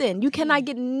nothing. You cannot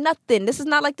get nothing. This is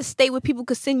not like the state where people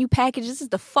could send you packages. This is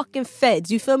the fucking feds.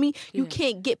 You feel me? You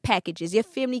can't get packages. Your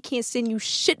family can't send you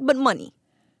shit but money.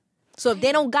 So if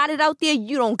they don't got it out there,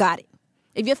 you don't got it.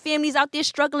 If your family's out there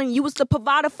struggling, you was the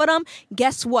provider for them,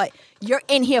 guess what? You're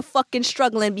in here fucking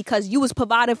struggling because you was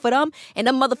providing for them and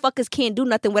them motherfuckers can't do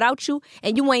nothing without you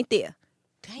and you ain't there.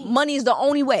 Damn. Money is the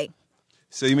only way.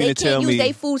 So you mean to tell me they can't use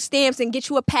their food stamps and get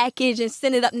you a package and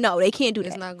send it up? No, they can't do that.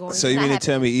 It's not going. So you mean to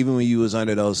tell me even when you was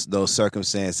under those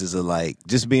circumstances of like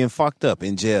just being fucked up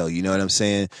in jail, you know what I'm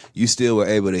saying? You still were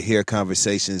able to hear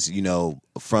conversations, you know,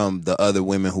 from the other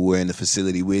women who were in the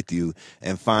facility with you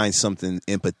and find something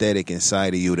empathetic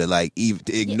inside of you to like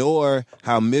ignore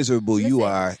how miserable you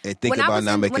are and think about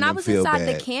not making them feel bad. When I was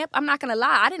inside the camp, I'm not gonna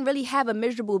lie, I didn't really have a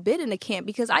miserable bit in the camp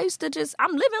because I used to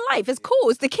I'm living life. It's cool.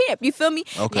 It's the camp. You feel me?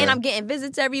 Okay. And I'm getting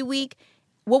visits every week.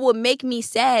 What would make me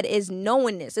sad is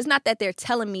knowing this. It's not that they're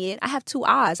telling me it. I have 2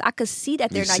 eyes. I could see that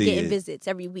they're not getting visits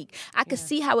every week. I could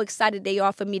see how excited they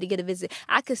are for me to get a visit.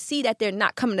 I could see that they're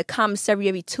not coming to commissary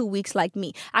every 2 weeks like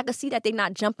me. I could see that they're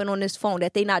not jumping on this phone,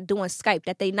 that they're not doing Skype,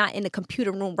 that they're not in the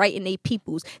computer room writing their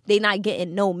peoples. They're not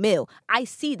getting no mail. I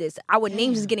see this. Our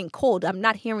names is getting called. I'm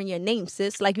not hearing your name,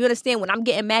 sis. Like, you understand? When I'm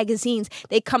getting magazines,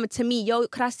 they coming to me. Yo,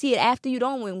 could I see it after you?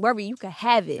 Don't worry. You can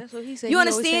have it. That's what he said. You he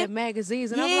understand? Had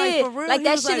magazines. And I'm like, for real? Like,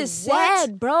 that shit is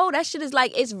sad, bro. That shit is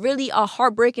like, it's really a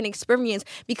heartbreaking experience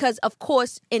because, of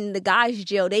course, in the guys'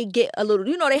 jail, they get a little,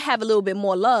 you know, they have a little bit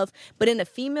more love. But in the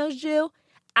females' jail,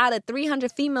 out of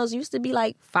 300 females, used to be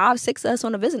like 5-6 of us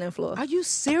on the visiting floor. Are you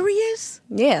serious?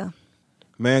 Yeah.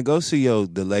 Man, go see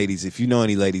the ladies. If you know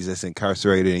any ladies that's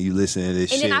incarcerated and you listen to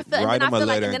this shit, write them a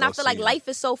letter. And then I feel like life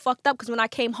is so fucked up because when I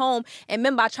came home, and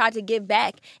remember I tried to give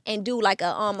back and do like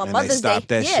a Mother's Day.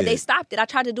 They stopped it. I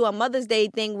tried to do a Mother's Day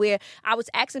thing where I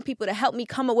was asking people to help me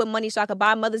come up with money so I could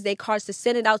buy Mother's Day cards to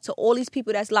send it out to all these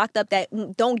people that's locked up that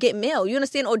don't get mail. You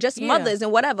understand? Or just mothers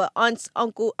and whatever. Aunts,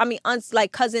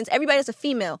 like cousins, everybody that's a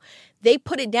female. they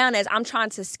put it down as I'm trying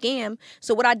to scam.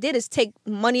 So what I did is take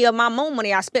money of my own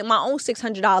money. I spent my own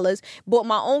 $600, bought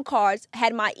my own cards,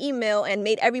 had my email, and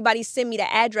made everybody send me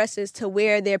the addresses to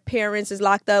where their parents is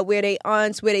locked up, where they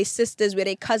aunts, where they sisters, where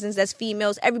they cousins that's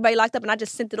females, everybody locked up, and I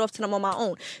just sent it off to them on my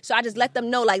own. So I just let them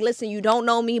know, like, listen, you don't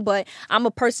know me, but I'm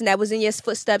a person that was in your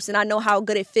footsteps, and I know how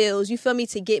good it feels, you feel me,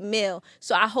 to get mail.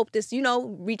 So I hope this,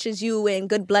 reaches you and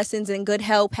good blessings and good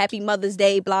help, happy Mother's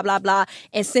Day, blah, blah, blah,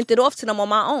 and sent it off to them on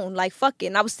my own. Like, fuck it.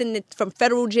 And I was sending it from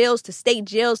federal jails to state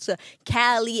jails to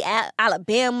Cali,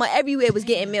 Alabama, everywhere was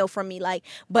getting mail from me. Like,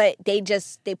 but they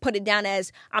put it down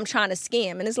as I'm trying to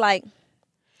scam. And it's like,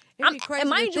 and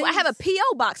mind you, I have a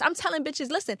P.O. box. I'm telling bitches,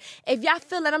 listen, if y'all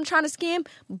feel that I'm trying to scam,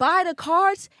 buy the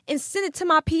cards and send it to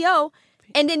my P.O.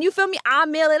 And then, you feel me, I'll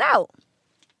mail it out.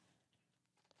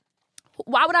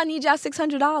 Why would I need y'all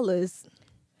 $600?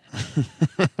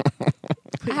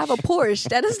 I have a Porsche.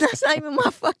 That's not even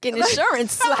my fucking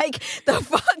insurance. Like, the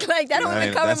fuck? Like, that don't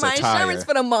even cover my insurance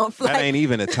for the month. Like, that ain't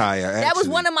even a tire, that was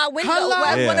one of my windows.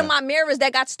 One of my mirrors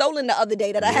that got stolen the other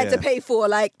day that I had to pay for.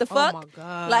 Like, the fuck? Oh, my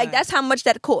God. Like, that's how much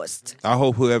that cost. I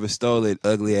hope whoever stole it,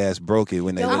 ugly ass, broke it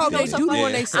when they I hope they do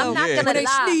when they sell. I'm not gonna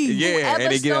lie. Yeah, Whoever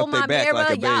and they get stole off their my back mirror, like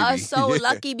a baby. y'all are so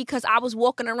lucky because I was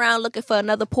walking around looking for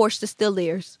another Porsche to steal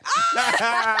theirs.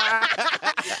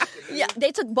 Yeah,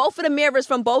 they took both of the mirrors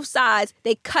from both sides.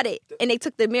 They cut it, and they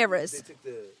took the mirrors. They took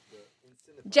the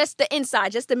Just the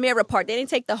inside, just the mirror part. They didn't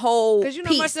take the whole piece.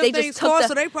 Because much They them just things took cost, the...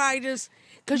 so they probably just...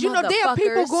 Because, there are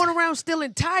people Motherfuckers. going around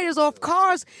stealing tires off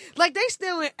cars. Like, they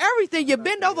stealing everything. You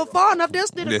bend over far enough, they'll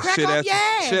steal the crack off your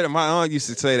ass. Shit, my aunt used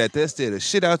to say that. They'll steal the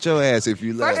shit out your ass if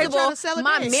you love First it. of all, to sell it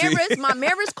my again.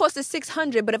 mirrors costed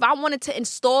 $600, but if I wanted to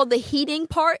install the heating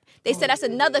part, they said that's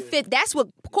another that's what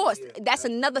cost. That's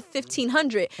another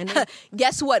 $1,500.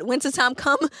 Guess what? Wintertime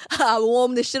come, I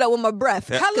warm this shit up with my breath.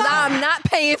 Because I'm not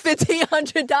paying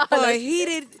 $1,500 For a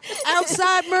heated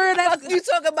outside mirror. Fuck you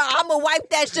talking about? I'm gonna wipe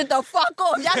that shit the fuck off.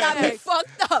 Y'all got me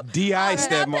fucked up. De-iced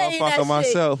that I'm not paying motherfucker that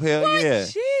myself. Hell yeah.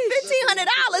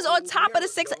 $1,500 on top of the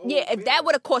 $600. Yeah, if that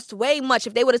would have cost way much,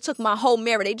 if they would have took my whole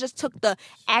mirror, they just took the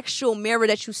actual mirror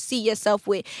that you see yourself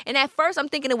with. And at first, I'm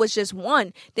thinking it was just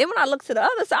one. Then when I look to the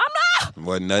other side, I'm like,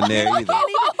 Wasn't nothing there either.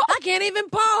 I can't even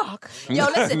park. yo,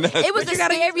 listen, it was the You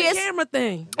gotta use the scariest. camera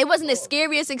thing. It wasn't the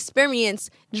scariest experience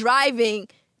driving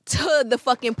to the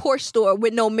fucking Porsche store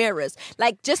with no mirrors.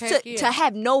 Like, just Heck yeah. to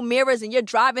have no mirrors and you're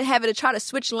driving, having to try to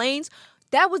switch lanes.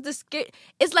 That was the scary.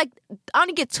 It's like, I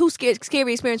only get two scary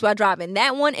experience while driving.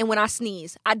 That one and when I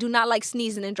sneeze. I do not like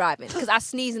sneezing and driving because I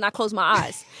sneeze and I close my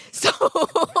eyes. So,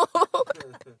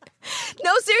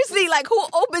 no, seriously, like, who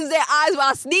opens their eyes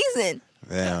while sneezing?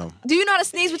 Damn. Do you know how to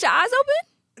sneeze with your eyes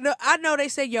open? No, I know they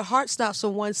say your heart stops for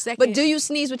 1 second. But do you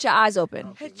sneeze with your eyes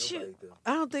open?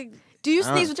 I don't think... Do you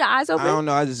sneeze with your eyes open? I don't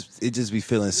know. It just be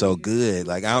feeling so good.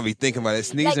 Like, I don't be thinking about it.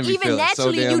 Sneezing Like, be even feeling so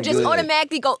naturally, damn you just good.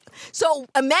 automatically go. So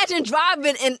imagine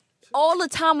driving and all the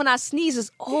time when I sneeze,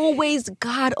 it's always,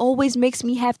 God always makes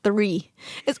me have three.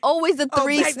 It's always the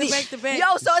three back to sneeze. back to back.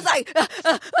 Yo, so it's like,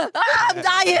 I'm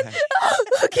dying.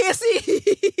 I can't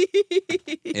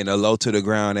see. In a low to the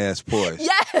ground ass Porsche.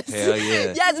 Yes. Hell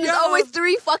yeah. Yes, and it's always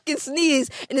three fucking sneeze.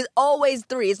 And it's always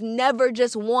three. It's never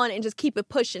just one and just keep it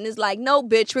pushing. It's like, no,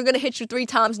 bitch, we're going to hit you 3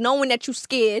 times knowing that you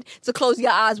scared to close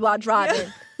your eyes while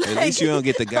driving. At least you don't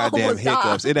get the goddamn almost died.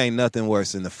 hiccups. It ain't nothing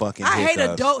worse than the fucking I hiccups. hate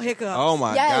adult hiccups. Oh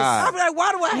my Yes. God. I'm like,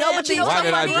 why do I No, have but you these? know Why what's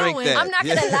did I funny? drink that? I'm not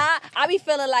gonna lie. I be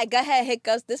feeling like, go ahead,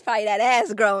 hiccups. This probably that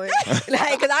ass growing.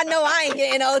 Like, cause I know I ain't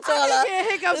getting no taller. I be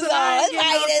getting hiccups So, and I ain't it's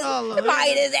getting probably no this-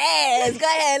 probably this ass. Go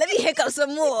ahead, let me hiccup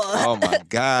some more. Oh my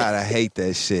God. I hate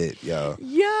that shit, yo.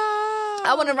 Yeah.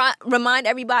 I want to remind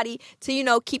everybody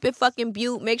to, keep it fucking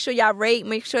Bute. Make sure y'all rate.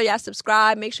 Make sure y'all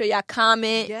subscribe. Make sure y'all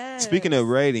comment. Yes. Speaking of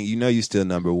rating, you still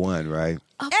number 1, right?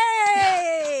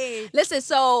 Hey. Listen,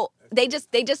 so they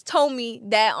just told me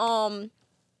that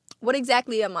what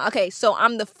exactly am I? Okay, so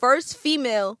I'm the first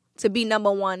female to be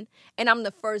number 1, and I'm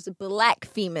the first black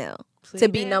female to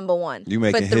be there? number 1 You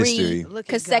making for 3 history. Look at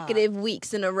consecutive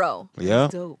weeks in a row. Yeah.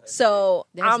 Dope. So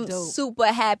That's I'm dope. super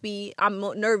happy. I'm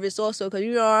nervous also because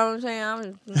you know what I'm saying.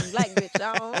 I'm a black bitch.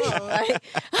 I don't know. Like,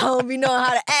 I don't be knowing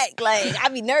how to act. Like, I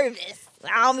be nervous.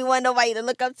 I don't be want nobody to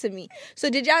look up to me. So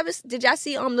did y'all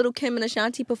see Little Kim and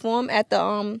Ashanti perform at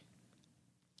the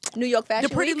New York Fashion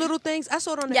The Pretty Week? Little Things. I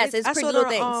saw it on the Yes, it's I Pretty saw it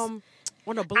Little on, Things.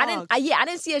 On the I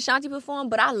didn't see Ashanti perform,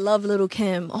 but I love Little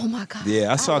Kim. Oh my god.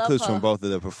 Yeah, I saw love clips her. from both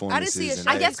of the performances. I didn't see and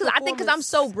a- I guess because I'm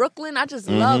so Brooklyn, I just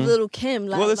love Little Kim.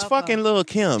 Like, well, it's fucking Lil'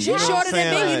 Kim. She's you know what shorter I'm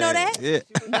than saying? me, you know that? Yeah.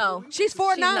 no, She's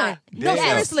 4'9". not. No, Damn.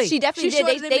 seriously. She definitely She's did.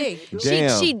 shorter than me.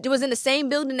 Damn. She was in the same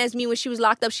building as me when she was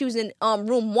locked up. She was in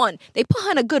room 1. They put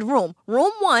her in a good room.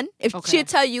 Room 1, if she'll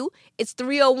tell you, it's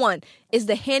 301. Is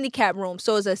the handicap room.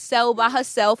 So it's a cell by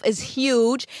herself. It's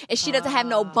huge. And she doesn't have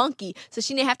no bunkie. So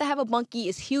she didn't have to have a bunkie.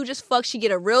 It's huge as fuck. She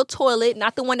get a real toilet,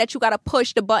 not the one that you got to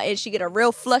push the button. She get a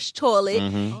real flush toilet.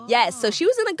 Yes. So she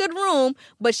was in a good room,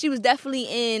 but she was definitely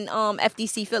in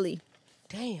FDC Philly.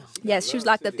 Damn. Yes, she was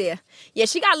locked up there. Yeah,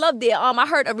 she got love there. I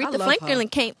heard Aretha love Franklin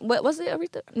came. What was it?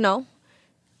 Aretha? No.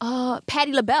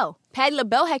 Patti LaBelle. Patti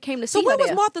LaBelle had came to see So where her was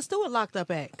there. Martha Stewart locked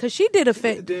up at? Because she did a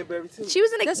fit. Danbury too. She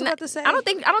was in a. That's what I'm about to say. I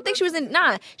don't think she was in.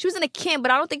 Nah, she was in a camp,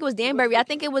 but I don't think it was Danbury. I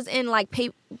think it was in like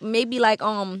maybe like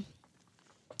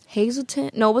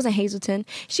Hazleton. No, it wasn't Hazleton.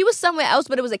 She was somewhere else,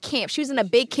 but it was a camp. She was in a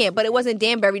big camp, but it wasn't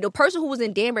Danbury. The person who was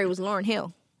in Danbury was Lauryn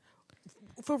Hill.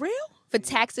 For real? For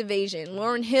tax evasion,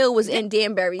 Lauryn Hill was in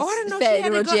Danbury. Oh, I didn't know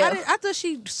she had to go. I thought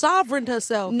she sovereigned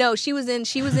herself. No, she was in there.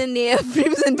 She was in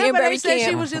Remember Danbury they said camp.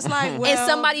 she was just like, well. And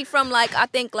somebody from like I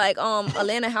think like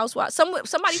Atlanta Housewives. Somebody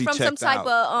She from some checked type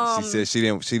out. of She said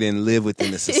she didn't live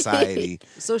within the society.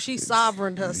 So she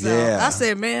sovereigned herself. Yeah. I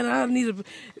said, man, I need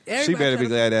to. She better be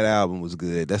glad that album was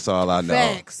good. That's all I know.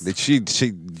 Facts. That you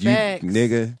Facts.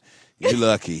 nigga, you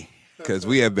lucky. Because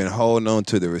we have been holding on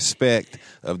to the respect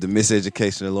of the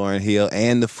miseducation of Lauryn Hill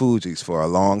and the Fugees for a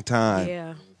long time.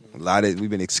 Yeah. We've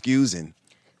been excusing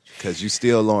because you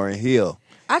still Lauryn Hill.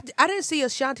 I didn't see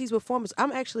Ashanti's performance.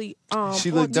 I'm actually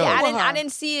She looked dope. Yeah, With I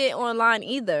didn't see it online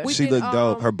either. We She did, looked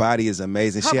dope. Her body is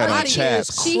amazing. She her had on body is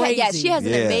chaps. she has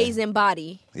Yeah. an amazing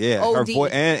body. Yeah, her OD.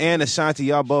 voice and Ashanti,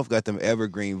 y'all both got them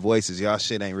evergreen voices. Y'all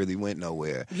shit ain't really went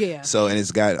nowhere. Yeah. So and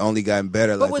it's only gotten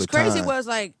better. But like what's with crazy time. was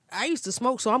like I used to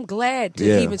smoke, so I'm glad to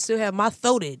Yeah. even still have my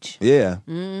throatage. Yeah,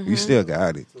 you still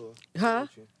got it. Huh?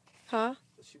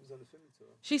 She was on the film tour.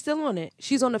 She's still on it.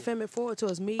 She's on the Feminine Forward tour.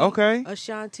 It's me, Okay.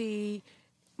 Ashanti,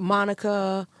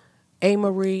 Monica, A.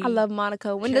 Marie. I love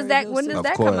Monica. When Carrie does that Hilson.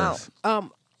 come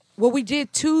out? Well, we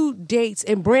did 2 dates,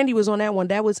 and Brandy was on that one.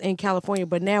 That was in California,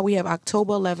 but now we have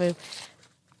October 11th.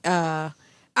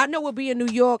 I know we'll be in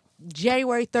New York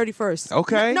January 31st.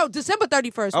 Okay. No, December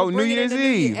 31st. Oh, We're New bringing in Year's the New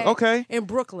Year Eve. at- Okay. In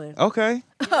Brooklyn. Okay.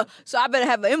 So I better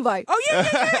have an invite. Oh,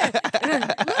 yeah.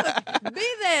 Look, be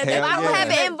there. If I don't yeah. have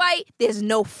an invite, there's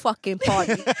no fucking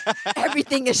party.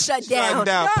 Everything is shut down. Shut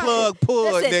down. Plug,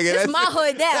 pull, Listen, nigga. this That's my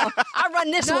hood now. I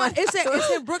run this No, one. it's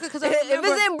in Brooklyn because I If remember.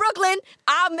 it's in Brooklyn,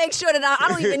 I'll make sure that I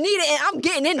don't even need it, and I'm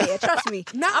getting in there. Trust me.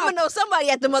 Nah. I'm gonna know somebody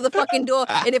at the motherfucking door,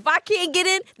 and if I can't get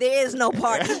in, there is no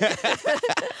party.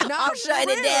 I'm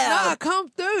shutting it down. Nah, come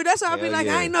through. That's why I be Hell like,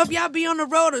 yeah. I ain't know if y'all be on the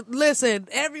road. Listen,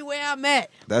 everywhere I'm at.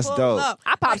 That's pull dope. up.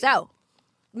 I pops out.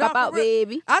 Nah, Pop out, for real.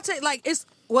 baby. I'll tell you, like,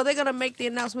 they're going to make the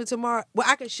announcement tomorrow. Well,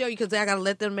 I can show you because I got to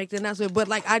let them make the announcement. But,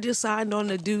 like, I just signed on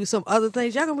to do some other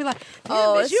things. Y'all going to be like, damn,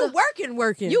 Oh, bitch, it's you a-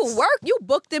 working. You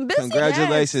booked and busy.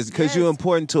 Congratulations, because Yes, you're yes.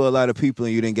 important to a lot of people,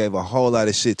 and you didn't give a whole lot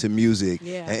of shit to music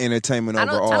Yeah. and entertainment I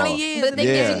don't, overall. 20 years. But the thing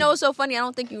Yeah. is, you know what's so funny? I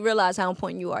don't think you realize how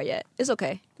important you are yet. It's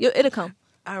okay. It'll come.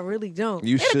 I really don't.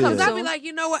 You should. come Because I soon. be like,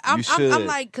 you know what? You I'm should.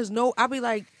 like, because I be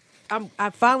like, I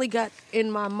finally got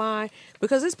in my mind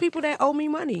because there's people that owe me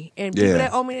money and people Yeah.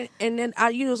 that owe me, and then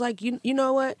he was like, you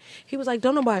know what? He was like,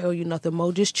 don't nobody owe you nothing,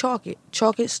 Mo. Just chalk it,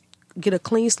 get a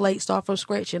clean slate, start from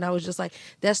scratch. And I was just like,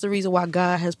 that's the reason why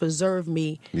God has preserved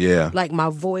me. Yeah. Like my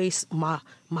voice, my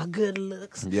good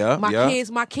looks. Yeah, My yeah.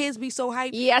 kids be so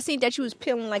hyped. Yeah, I seen that you was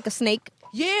peeling like a snake.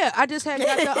 Yeah, I just had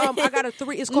got the I got a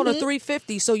 3. It's called a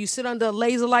 350. So you sit under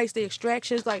laser lights, the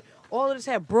extractions, like all of this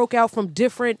had broke out from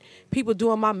different people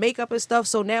doing my makeup and stuff.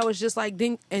 So now it's just like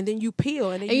then you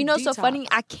peel and then And you know what's so detox. funny?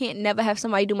 I can't never have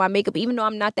somebody do my makeup, even though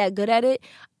I'm not that good at it.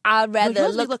 I'd Well, rather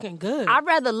yours be look looking good. I'd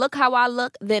rather look how I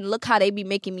look than look how they be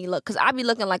making me look. Cause I be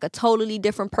looking like a totally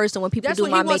different person when people That's do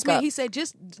what my he wants me. makeup. He said,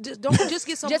 just don't just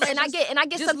get some. And I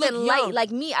get just something look light. young.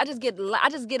 Like me, I just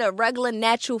get a regular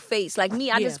natural face. Like me,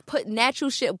 I Yeah. just put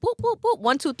natural shit. Boop boop boop.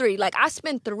 1, 2, 3. Like I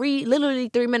spend literally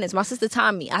 3 minutes. My sister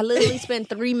timed me. I literally spend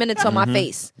 3 minutes on my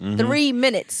face. 3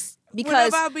 minutes.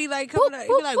 Because Whenever I be like, coming boop, out,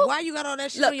 you be boop, like, boop. why you got all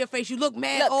that shit Look. on your face? You look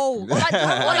mad Look, old.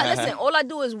 all I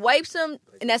do is wipe some,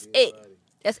 and that's it.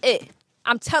 That's it.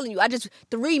 I'm telling you,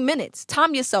 3 minutes.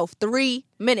 Time yourself, 3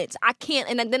 minutes. I can't,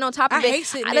 and then on top of I it, hate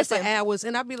sitting there for hours,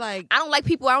 and I'd be like, I don't like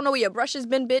people. I don't know where your brush has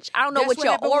been, bitch. I don't know That's what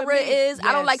your what happened aura with me. is. I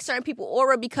don't Yes. like certain people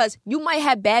aura because you might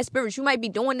have bad spirits. You might be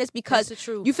doing this because That's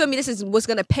the truth. you feel me. This is what's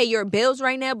gonna pay your bills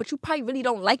right now, but you probably really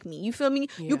don't like me. You feel me?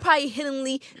 Yeah. You probably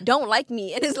hiddenly don't like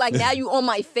me, and it's like now you on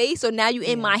my face or now you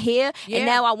in my hair, Yeah. and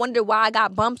now I wonder why I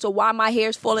got bumps or why my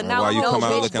hair's falling Or out. why you No, come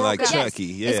out bitch. looking like Yes. Chucky.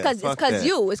 Yeah, it's because fuck that.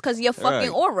 you. It's because your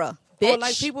fucking Right. aura. Bitch. or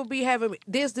like people be having,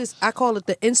 there's this, I call it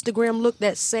the Instagram look,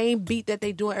 that same beat that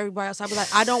they doing everybody else. I be like,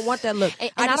 I don't want that look.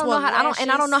 And I don't know how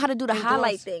I don't know how to do the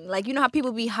highlight thing. Like, you know how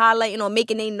people be highlighting or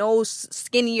making their nose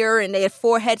skinnier and their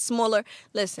forehead smaller.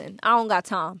 Listen, I don't got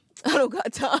time. I don't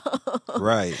got time.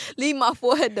 Right. Leave my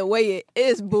forehead the way it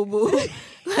is, boo boo.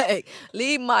 Like,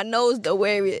 leave my nose the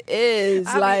way it is.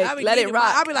 Let it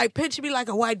rock. I be like, pinch me like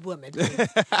a white woman. Give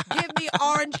me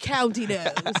Orange County nose.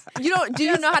 Do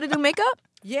you know how to do makeup?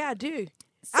 Yeah, I do.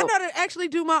 I know how to actually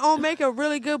do my own makeup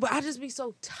really good, but I just be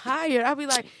so tired. I be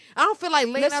like, I don't feel like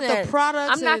laying out the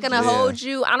products. I'm not gonna hold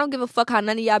you. I don't give a fuck how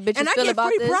none of y'all bitches and I feel get about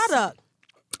free this. product.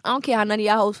 I don't care how none of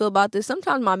y'all hoes feel about this.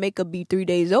 Sometimes my makeup be 3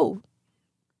 days old.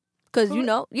 Cause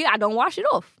I don't wash it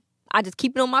off. I just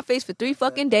keep it on my face for 3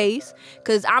 fucking days.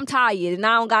 Cause I'm tired and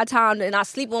I don't got time and I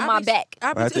sleep on my back.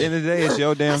 At the end of the day, it's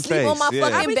your damn I sleep face. on my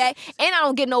fucking back and I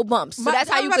don't get no bumps. So that's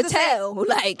how you could tell.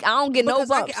 Like, I don't get no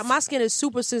bumps. My skin is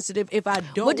super sensitive if I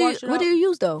don't What wash it do you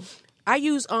use though? I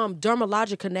use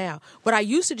Dermalogica now, but I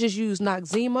used to just use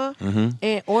Noxzema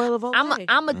and oil of Olay.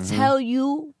 I'm gonna tell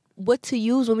you what to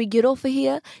use when we get off of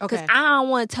here. Cause Okay. I don't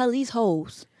want to tell these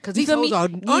hoes. Because these hoes are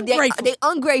ungrateful. They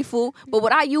ungrateful. But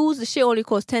what I use, the shit only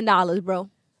costs $10, bro.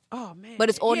 Oh, man. But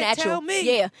it's all natural. Tell me.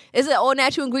 Yeah, it's an all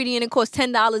natural ingredient. It costs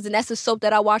 $10, and that's the soap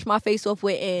that I wash my face off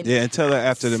with. And Yeah, and tell her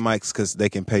after the mics because they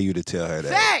can pay you to tell her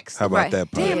that. Facts. How about Right.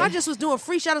 that? Damn, Part? I just was doing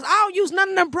free shout-outs. I don't use none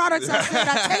of them products I said.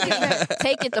 I take it back.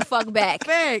 take it the fuck back.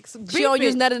 Facts. She don't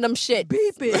use none of them shit.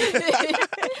 Beep it.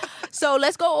 So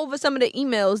let's go over some of the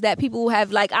emails that people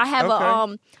have. Like, I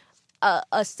have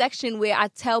a section where I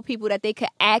tell people that they could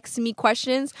ask me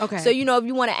questions. Okay. So, if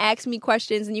you want to ask me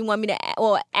questions and you want me to,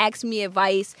 or ask me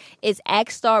advice, it's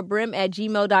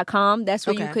askstarbrim@gmail.com. That's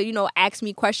where you could, ask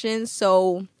me questions.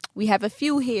 So we have a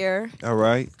few here. All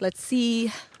right. Let's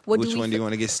see. Which one do you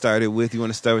want to get started with? You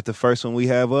want to start with the first one we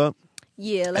have up?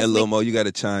 Yeah. And Lil Mo, you got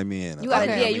to chime in. You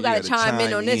gotta chime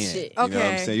in on this shit. You know what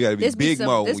I'm saying? You got to be This be big some-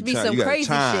 Mo. this when be you chime. some You gotta crazy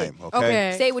chime, shit.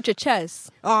 okay? Say it with your chest.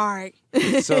 All right.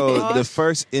 So the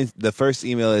first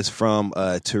email is from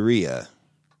Taria,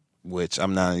 which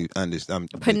I'm not understand.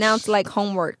 Pronounced like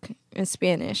homework in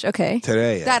Spanish. Okay.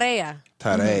 Taria. Tarea.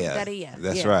 Tarea.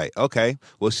 That's right. Okay.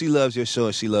 Well, she loves your show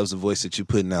and she loves the voice that you're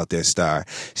putting out there, Star.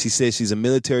 She says she's a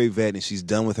military vet and she's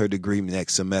done with her degree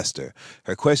next semester.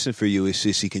 Her question for you is,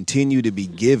 should she continue to be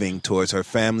giving towards her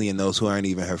family and those who aren't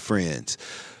even her friends?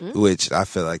 Which I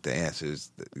feel like the answer is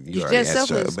you already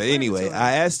just answered. But anyway,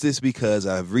 I asked this because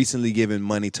I've recently given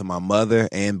money to my mother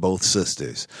and both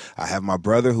sisters. I have my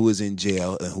brother who is in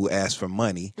jail and who asked for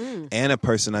money, and a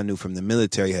person I knew from the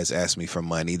military has asked me for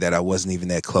money that I wasn't even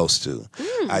that close to.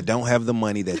 I don't have the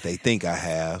money that they think I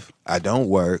have. I don't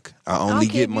work. I only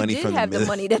get money from the the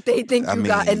money that they think I you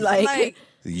got, and Like,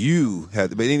 you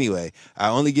have, but anyway, I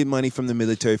only get money from the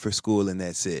military for school, and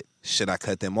that's it. Should I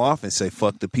cut them off and say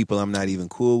fuck the people I'm not even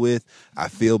cool with? I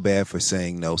feel bad for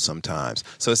saying no sometimes.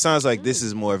 So it sounds like this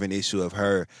is more of an issue of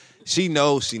her. She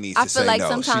knows she needs I to feel say like no.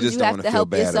 She sometimes just you don't have want to feel help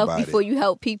bad yourself about before it. you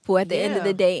help people at the end of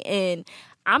the day. And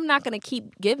I'm not gonna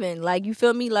keep giving. Like, you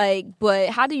feel me? Like, but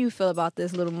how do you feel about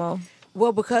this, Little Mo?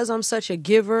 well, because I'm such a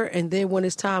giver, and then when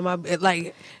it's time, I need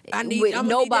With I'm nobody.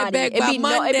 nobody. Need that back by It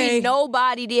Monday. be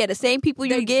nobody there. The same people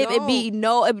you They give, it don't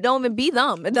even be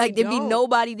them. Like, it be don't.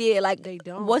 nobody there. Like, They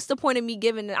don't. what's the point of me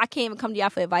giving? I can't even come to y'all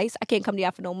for advice. I can't come to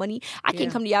y'all for no money. I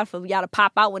can't come to y'all for y'all to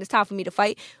pop out when it's time for me to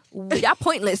fight. Y'all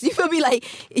pointless. You feel me? Like,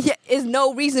 there's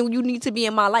no reason you need to be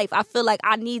in my life. I feel like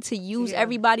I need to use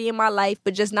everybody in my life,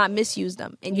 but just not misuse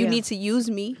them. And you need to use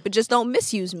me, but just don't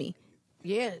misuse me.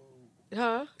 Yeah.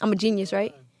 Huh? I'm a genius,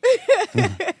 right?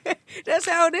 That's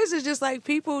how it is. It's just like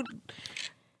people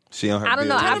She on her I don't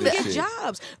know. bills I and trying to shit. get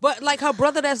jobs. But like her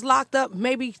brother that's locked up,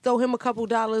 maybe throw him a couple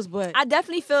dollars, but I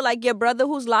definitely feel like your brother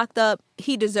who's locked up,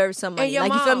 he deserves some money. And your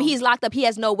Like, you feel me? mom. He's locked up. He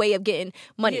has no way of getting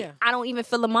money. Yeah. I don't even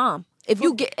feel a mom.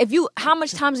 How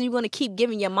much times are you going to keep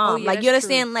giving your mom? yeah, Like, you that's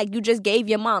understand? true. Like, you just gave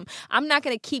your mom. I'm not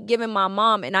going to keep giving my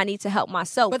mom, and I need to help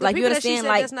myself. But the Like, you people that she understand? said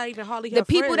Like, that's not even hardly the her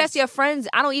people friends. that's your friends,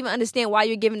 I don't even understand why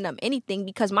you're giving them anything,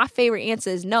 because my favorite answer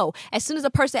is no. As soon as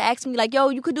a person asks me, like, yo,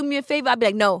 you could do me a favor, I'd be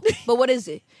like, no. But what is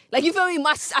it? Like, you feel me?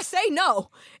 I say no.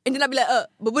 And then I'd be like,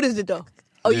 but what is it though?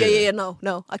 Oh yeah.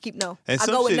 No. I keep no. And I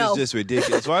some go with shit no. is just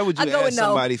ridiculous. Why would you I go ask with no.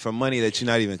 somebody for money that you're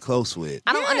not even close with?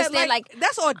 I don't understand. Like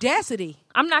that's audacity.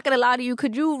 I'm not gonna lie to you.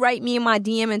 Could you write me in my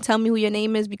DM and tell me who your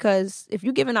name is? Because if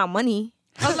you're giving out money,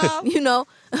 Hello? you know,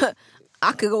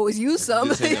 I could always use some.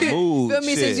 Just in the mood, Feel me?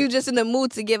 shit. Since you just in the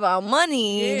mood to give out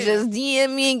money, Yeah. just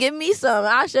DM me and give me some.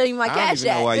 I'll show you my I don't cash even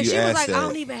know app. why And you she was asked like, that. I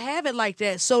don't even have it like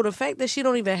that. So the fact that she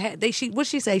don't even have, what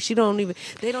she say? They don't even.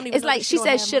 It's know like that she don't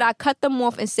said, have should money. I cut them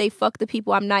off and say fuck the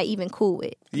people I'm not even cool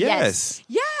with? Yes.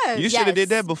 Yes. You should have Yes. did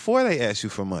that before they asked you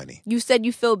for money. You said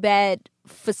you feel bad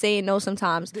for saying no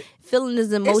sometimes. Feeling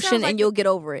is emotion like and you'll get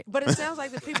over it. But it sounds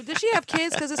like the people. Did she have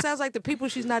kids? Because it sounds like the people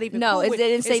she's not even. No, cool it with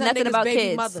didn't say is her nothing nigga's about baby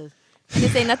kids. Mother. You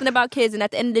didn't say nothing about kids, and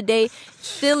at the end of the day,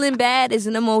 feeling bad is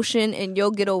an emotion, and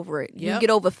you'll get over it. You Yep. get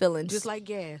over feelings. Just like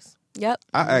gas. Yep.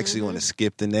 I actually want to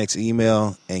skip the next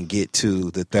email and get to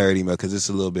the third email because it's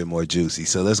a little bit more juicy.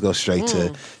 So let's go straight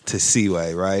to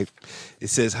Seaway, right? It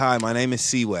says, hi, my name is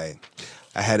Seaway.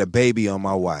 I had a baby on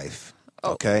my wife,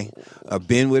 okay? I've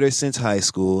been with her since high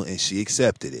school, and she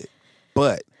accepted it.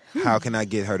 But how can I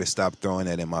get her to stop throwing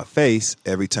that in my face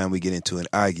every time we get into an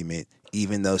argument,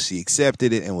 even though she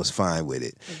accepted it and was fine with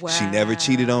it? She never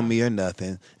cheated on me or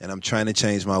nothing, and I'm trying to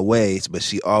change my ways, but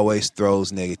she always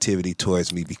throws negativity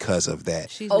towards me because of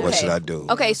that. What Okay. should I do?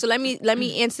 Okay, so let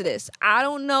me answer this. I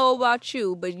don't know about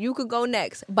you, but you could go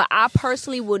next. But I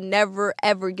personally will never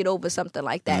ever get over something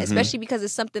like that, especially because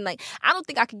it's something like I don't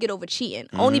think I could get over cheating.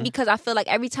 Only because I feel like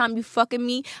every time you fucking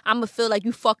me, I'ma feel like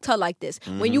you fucked her like this.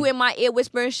 When you in my ear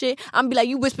whispering shit, I'm be like,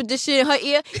 you whispered this shit in her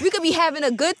ear. We could be having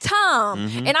a good time,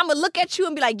 and I'ma look at you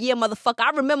and be like, yeah, motherfucker, I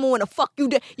remember when the fuck you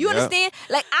did. You understand?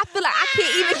 Like I feel like I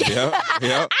can't even get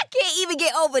Yep. I can't even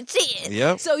get over cheating.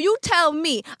 Yep. So you tell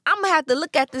me I'm gonna have to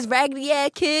look at this raggedy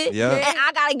ass kid Yeah. and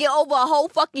I gotta get over a whole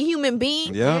fucking human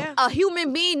being. Yeah. A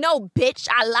human being? No, bitch,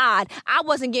 I lied. I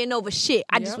wasn't getting over shit.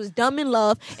 I just was dumb in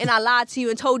love and I lied to you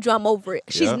and told you I'm over it.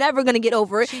 She's Yep. never gonna get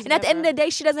over it. And at the end of the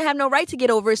day, she doesn't have no right to get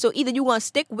over it. So either you gonna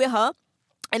stick with her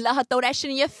and let her throw that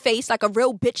shit in your face like a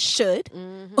real bitch should,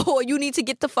 or you need to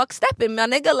get the fuck stepping, my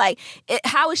nigga. Like,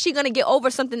 how is she gonna get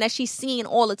over something that she's seeing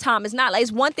all the time? It's not like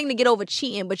it's one thing to get over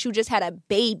cheating, but you just had a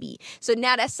baby. So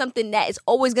now that's something that is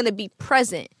always gonna be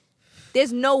present.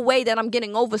 There's no way that I'm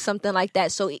getting over something like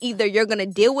that. So either you're gonna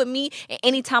deal with me, and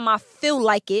anytime I feel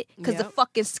like it, because the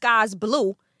fucking sky's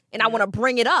blue, and I want to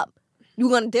bring it up. You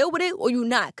gonna deal with it or you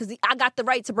not? Because I got the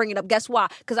right to bring it up. Guess why?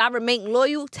 Because I remain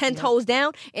loyal, 10 toes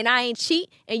down, and I ain't cheat,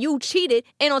 and you cheated,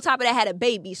 and on top of that had a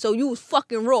baby. So you was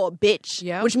fucking raw, bitch.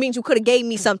 Yep. Which means you could have gave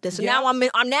me something. So now I'm on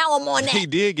that. He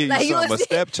did give you something, a understand?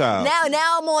 stepchild.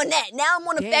 Now I'm on that. Now I'm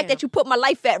on the fact that you put my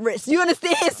life at risk. You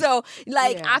understand? So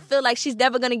I feel like she's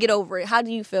never gonna get over it. How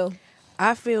do you feel?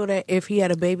 I feel that if he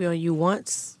had a baby on you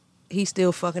once, he's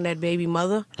still fucking that baby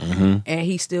mother, and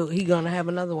he gonna have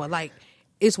another one. Like,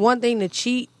 it's one thing to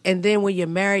cheat, and then when you're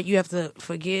married, you have to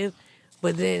forgive.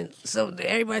 But then, so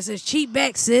everybody says, cheat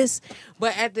back, sis.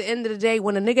 But at the end of the day,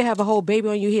 when a nigga have a whole baby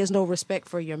on you, he has no respect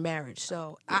for your marriage.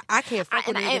 So I can't fuck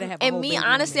with a nigga that have a whole baby on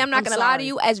honestly, me. I'm not gonna lie to sorry.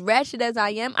 you. As ratchet as I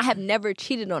am, I have never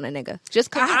cheated on a nigga. Just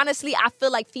because, honestly, I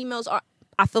feel like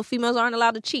I feel females aren't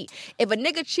allowed to cheat. If a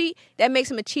nigga cheat, that makes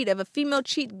him a cheater. If a female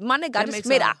cheat, my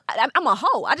nigga, I'm a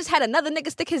hoe. I just had another nigga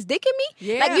stick his dick in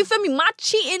me. Yeah. Like, you feel me? My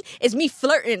cheating is me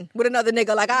flirting with another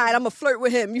nigga. Like, all right, I'm gonna flirt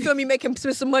with him. You feel me? Make him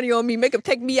spend some money on me. Make him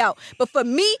take me out. But for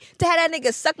me to have that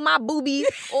nigga suck my boobies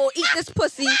or eat this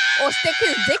pussy or stick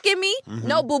his dick in me,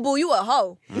 no, boo-boo, you a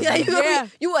hoe. You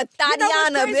a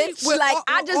Tatiana, bitch. With like, all-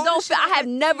 I just all don't the shit feel, I have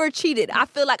never cheated. I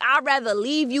feel like I'd rather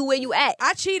leave you where you at.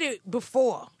 I cheated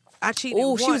before. I cheated Ooh,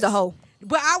 once. she was a hoe.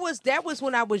 But that was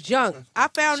when I was young. I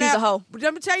found She's out. a hoe. But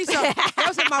let me tell you something. That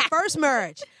was in my first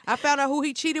marriage. I found out who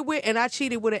he cheated with, and I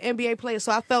cheated with an NBA player.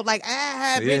 So I felt like,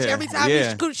 bitch, every time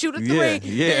he could shoot a three,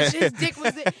 bitch, his dick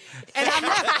was it. And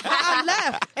I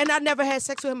left. And I never had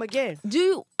sex with him again.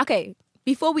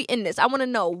 Before we end this, I want to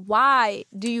know, why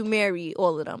do you marry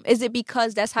all of them? Is it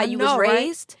because that's how you was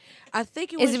raised? Right? I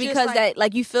think it was Is it just because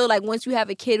that you feel like once you have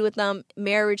a kid with them,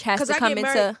 marriage has to come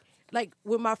into... Like,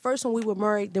 with my first one, we were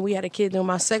married, then we had a kid. Then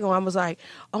my second one, I was like,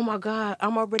 oh, my God,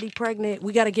 I'm already pregnant.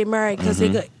 We got to get married because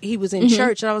he was in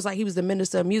church. And I was like, he was the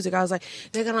minister of music. I was like,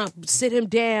 they're going to sit him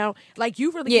down. Like,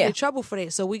 you really get in trouble for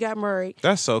that. So we got married.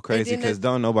 That's so crazy because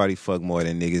don't nobody fuck more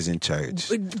than niggas in church.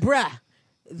 Bruh.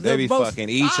 They be fucking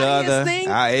each other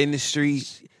out in the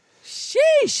street.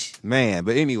 Sheesh. Man,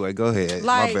 but anyway, go ahead.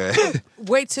 Like, my bad.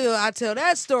 wait till I tell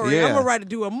that story. Yeah. I'm going to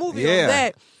do a movie on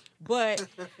that. But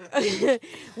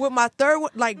with my third one,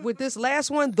 like with this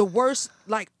last one, the worst,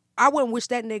 like, I wouldn't wish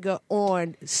that nigga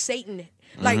on Satan.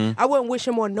 Like, I wouldn't wish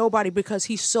him on nobody because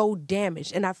he's so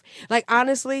damaged. And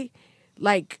honestly,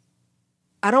 like,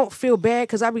 I don't feel bad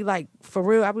because I be like, for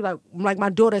real, I be like my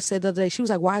daughter said the other day, she was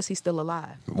like, why is he still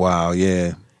alive? Wow,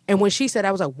 yeah. And when she said,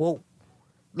 I was like, whoa.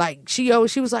 Like, she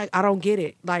was like, I don't get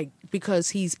it. Like, because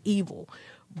he's evil.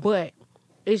 But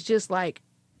it's just like,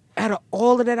 out of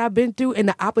all of that I've been through and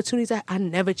the opportunities, I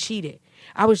never cheated.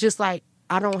 I was just like,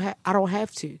 I don't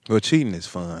have to. Well, cheating is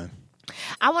fun.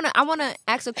 I wanna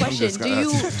ask a question. Do you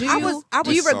so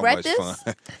regret much this?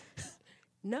 fun.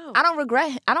 No. I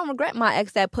don't regret my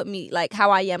ex that put me like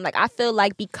how I am. Like I feel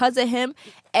like because of him,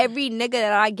 every nigga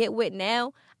that I get with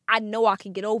now, I know I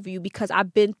can get over you because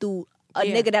I've been through a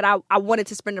nigga that I wanted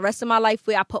to spend the rest of my life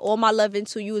with. I put all my love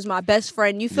into you as my best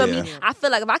friend. You feel me? I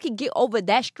feel like if I could get over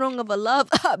that strong of a love,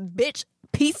 bitch,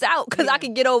 peace out, because I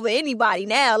can get over anybody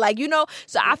now. Like, you know?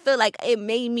 So I feel like it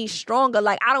made me stronger.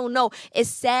 Like, I don't know. It's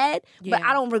sad, but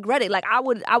I don't regret it. Like, I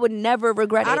would never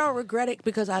regret it. I don't regret it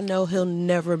because I know he'll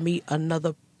never meet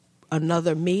another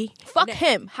me. Fuck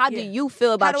him. How do you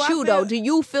feel about you, though? Do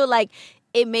you feel like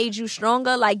it made you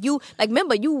stronger? Like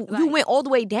remember, you went all the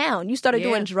way down. You started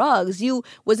doing drugs. You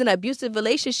was in an abusive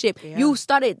relationship. Yeah. You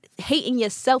started hating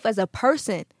yourself as a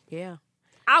person. Yeah.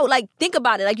 Think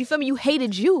about it. Like, you feel me? You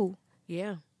hated you.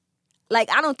 Yeah.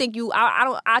 Like, I don't think you.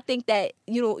 I think that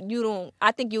you don't.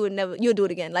 I think you would never. You'll do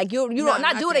it again. Like you don't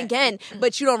not do it again,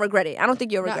 but you don't regret it. I don't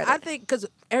think you'll regret it. I think because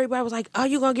everybody was like, "Oh,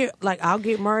 you gonna get like I'll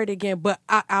get married again," but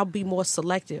I'll be more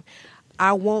selective.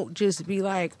 I won't just be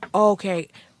like, oh, okay,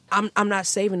 I'm not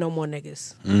saving no more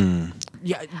niggas.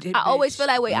 Yeah, I always feel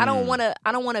that way. I don't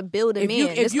wanna build a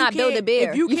man. It's not build a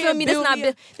bear. You feel me?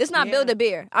 This not build a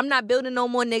bear. I'm not building no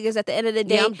more niggas at the end of the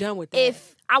day. Yeah, I'm done with that.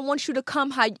 If I want you to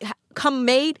come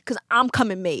made, because I'm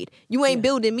coming made. You ain't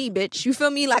building me, bitch. You feel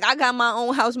me? Like, I got my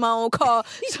own house, my own car,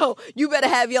 so you better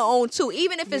have your own too.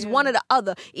 Even if it's one or the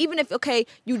other. Even if, okay,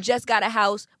 you just got a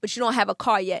house, but you don't have a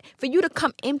car yet. For you to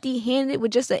come empty-handed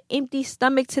with just an empty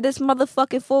stomach to this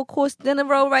motherfucking full-course dinner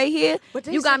roll right here,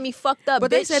 you got me fucked up,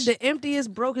 but bitch. They said the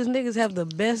emptiest, brokest niggas have the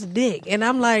best dick. And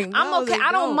I'm like, no, I'm okay.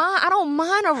 I don't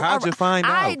mind. How'd you find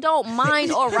out? I don't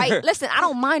mind or right. Listen, I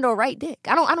don't mind or right dick.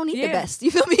 I don't need the best.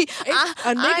 You feel me?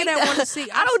 A nigga that want to see.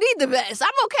 I don't need the best. I'm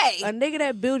okay. A nigga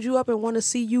that builds you up and want to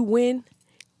see you win,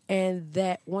 and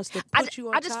that wants to put you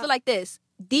on I just feel like this.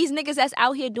 These niggas that's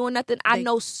out here doing nothing, I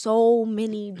know so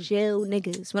many jail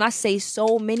niggas. When I say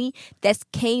so many, that's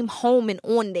came home and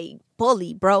on they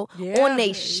bully, bro. Yeah, on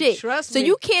they shit. Trust so me.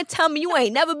 you can't tell me you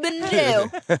ain't never been to jail.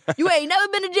 You ain't never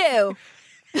been to jail.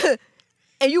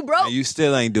 And you broke? And you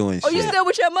still ain't doing shit. Oh, you still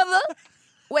with your mother?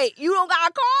 Wait, you don't got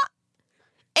a car?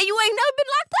 And you ain't never been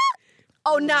locked up?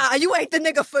 Oh, nah, you ain't the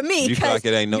nigga for me. You feel like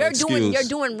it ain't no excuse. You're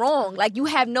doing wrong. Like, you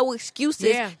have no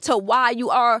excuses to why you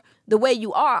are the way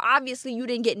you are. Obviously, you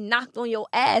didn't get knocked on your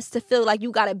ass to feel like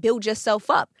you got to build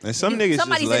yourself up. And some niggas just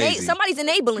lazy. Somebody's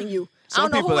enabling you. Some I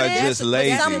don't know people who are it is, just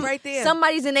lazy. Right there.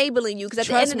 Somebody's enabling you. Because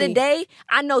at the end of the day,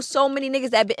 I know so many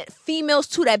niggas females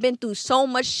too, that been through so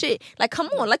much shit. Like, come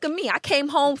on, look at me. I came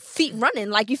home feet running.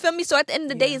 Like, you feel me? So at the end of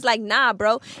the day, it's like, nah,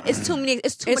 bro. It's too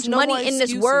much money in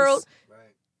this world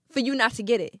for you not to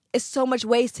get it. It's so much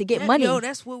ways to get money. Yo,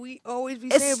 that's what we always be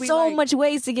saying. It's so much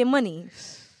ways to get money.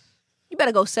 You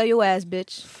better go sell your ass,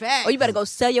 bitch. Fact. Or you better go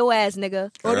sell your ass,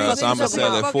 nigga. Or else I'm gonna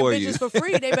sell it for you. For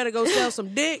free, they better go sell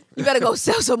some dick. You better go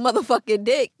sell some motherfucking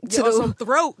dick. Or some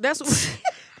throat. That's what.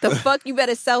 The fuck, you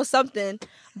better sell something.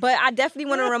 But I definitely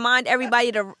want to remind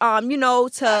everybody to,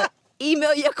 to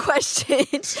email your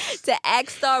questions to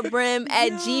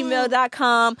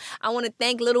axstarbrim@gmail.com. I want to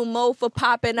thank Little Mo for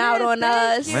popping out on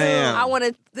us. Man. I want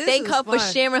to thank her for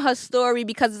sharing her story,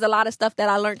 because there's a lot of stuff that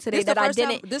I learned today that I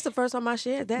didn't. This is the first time I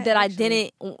shared that. That actually.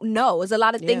 I didn't know. There's a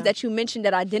lot of things that you mentioned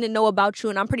that I didn't know about you,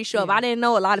 and I'm pretty sure if I didn't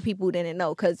know, a lot of people didn't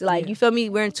know, because you feel me?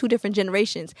 We're in two different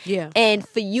generations. Yeah. And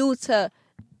for you to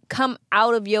come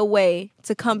out of your way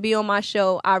to come be on my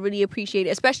show, I really appreciate it.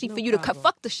 Especially for you to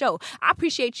fuck the show. I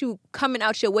appreciate you coming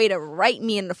out your way to write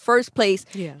me in the first place.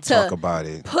 Yeah. To talk about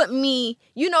it. Put me,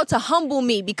 to humble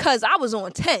me, because I was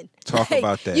on 10. Talk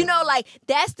about that.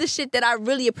 That's the shit that I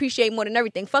really appreciate more than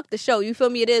everything. Fuck the show. You feel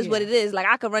me? It is what it is. Like,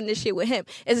 I could run this shit with him.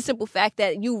 It's a simple fact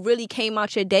that you really came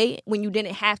out your day when you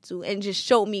didn't have to, and just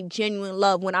showed me genuine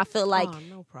love when I feel like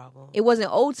no problem. It wasn't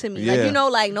owed to me. Yeah.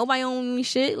 Like, nobody owned me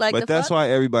shit. Like, but that's why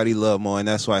everybody love Mo, and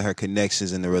that's why her connections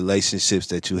and the relationships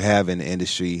that you have in the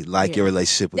industry, like your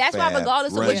relationship with That's Fab, why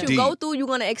regardless of what you go through, you're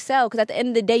going to excel, because at the end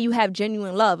of the day, you have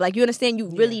genuine love. Like, you understand, you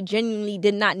really genuinely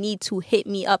did not need to hit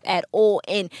me up at all,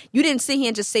 and you didn't sit here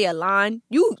and just say a line.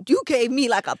 You gave me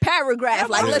like a paragraph.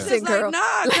 Like, listen, girl.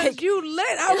 Nah, because you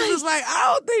lit. I was just like,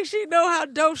 I don't think she know how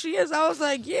dope she is. I was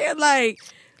like, yeah, like,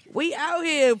 we out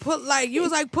here. You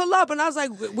was like, pull up. And I was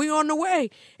like, we on the way.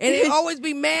 And it always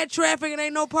be mad traffic and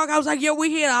ain't no park. I was like, yo, we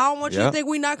here. I don't want you to think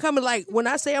we not coming. Like, when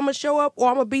I say I'm going to show up or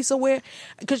I'm going to be somewhere,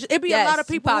 because it be a lot of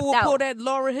people who will pull that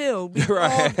Lauryn Hill.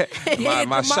 Right.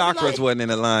 My chakras wasn't in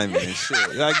alignment and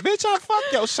shit. Like, bitch, I fuck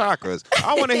your chakras.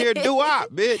 I want to hear doo-wop,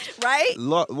 bitch.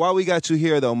 Right? While we got you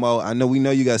here, though, Mo, we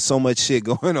know you got so much shit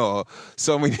going on,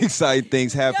 so many exciting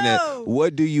things happening.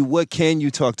 What can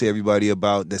you talk to everybody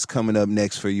about that's coming up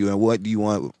next for you, and what do you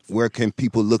want? Where can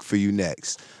people look for you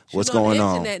next? What's going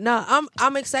on? No,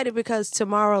 I'm excited because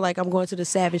tomorrow, like, I'm going to the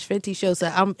Savage Fenty show, so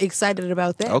I'm excited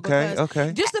about that.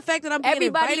 Okay. Just the fact that I'm being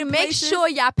everybody invited make places, sure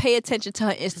y'all pay attention to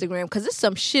her Instagram, because there's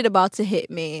some shit about to hit,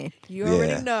 man. You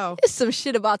already know. It's some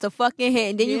shit about to fucking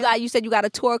hit. And then you said you got a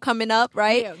tour coming up,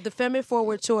 right? Yeah, the Femin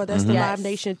Forward tour. That's the Live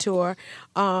Nation tour,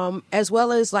 as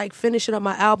well as like finishing up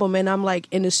my album. And I'm like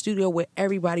in the studio with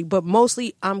everybody, but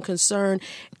mostly I'm concerned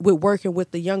with working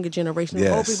with the younger generation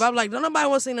of old people. I'm like, don't nobody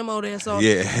want to see them over there. So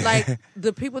like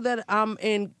the people that I'm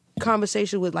in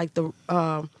conversation with, like the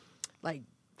like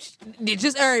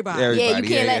just everybody. Yeah, you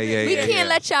can't we can't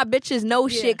let y'all bitches know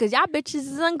shit, because y'all bitches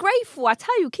is ungrateful. I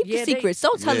tell you, keep the secrets.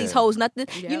 Don't tell these hoes nothing.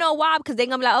 You know why? Because they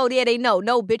gonna be like, oh yeah, they know.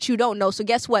 No, bitch, you don't know. So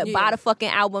guess what? Buy the fucking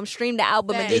album, stream the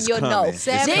album, and then you'll know.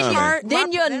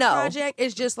 Then you'll know. Project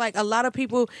is just like a lot of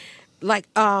people, like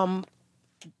I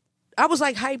was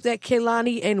like hyped that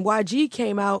Kehlani and YG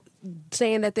came out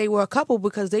saying that they were a couple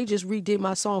because they just redid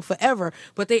my song Forever,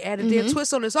 but they added their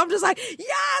twist on it. So I'm just like,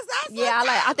 yes, that's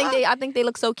I think they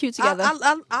look so cute together.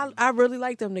 I really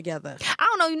like them together.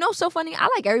 I don't know, so funny. I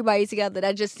like everybody together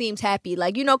that just seems happy,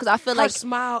 like, because I feel her like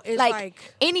smile is like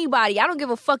anybody. I don't give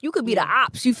a fuck. You could be the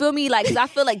ops. You feel me? Like, because I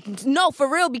feel like no,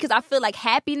 for real. Because I feel like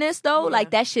happiness though,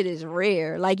 like that shit is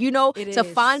rare. Like, to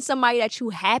find somebody that you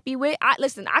happy with. I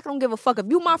don't give a fuck if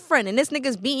you my friend and this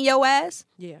nigga's beating your ass.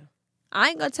 Yeah. I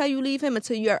ain't gonna tell you leave him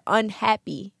until you're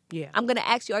unhappy. Yeah. I'm gonna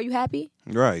ask you, are you happy?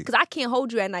 Right. Because I can't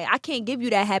hold you at night. I can't give you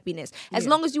that happiness. As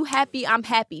long as you happy, I'm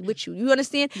happy with you. You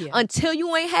understand? Yeah. Until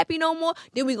you ain't happy no more,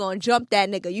 then we gonna jump that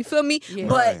nigga. You feel me?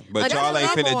 Yeah. But y'all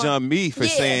ain't finna jump me for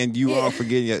saying you all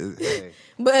forgetting your... Hey.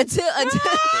 But until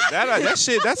that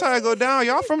shit, that's how it go down.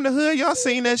 Y'all from the hood, y'all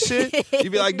seen that shit. You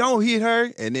be like, don't hit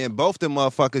her, and then both them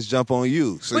motherfuckers jump on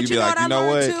you. So you be like, you know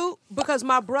what? Too? Because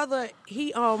my brother,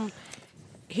 he's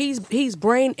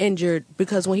brain injured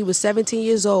because when he was 17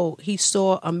 years old, he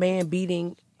saw a man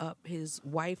beating up his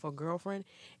wife or girlfriend,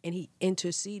 and he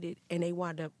interceded, and they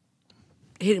wound up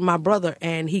hitting my brother,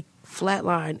 and he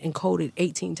flatlined and coded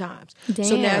 18 times. Damn.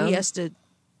 So now he has to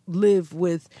live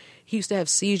with, he used to have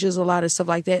seizures, a lot of stuff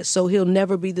like that, so he'll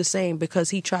never be the same because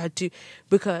he tried to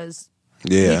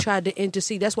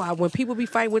intercede. That's why when people be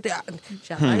fighting with that,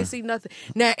 I ain't see nothing.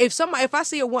 Now, if I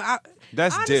see a one,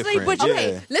 that's honestly, different. But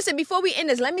okay, listen, before we end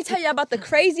this, let me tell you about the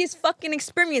craziest fucking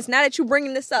experience now that you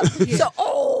bringing this up. So,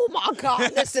 oh my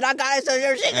God, listen, I got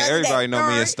it. Everybody know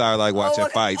me and Star like watching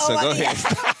fights, so go ahead.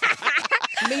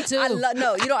 Me too. You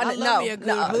don't know.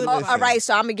 All right,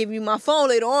 so I'm gonna give you my phone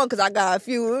later on because I got a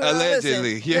few.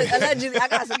 Allegedly, allegedly, I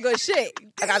got some good shit.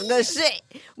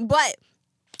 But.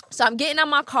 So I'm getting out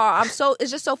my car.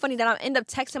 It's just so funny that I end up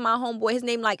texting my homeboy. His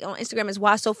name, like, on Instagram is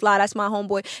Why So Fly. That's my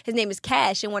homeboy. His name is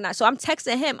Cash and whatnot. So I'm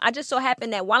texting him. I just so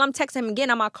happened that while I'm texting him and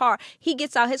getting out my car, he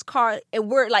gets out his car and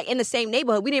we're like in the same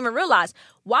neighborhood. We didn't even realize.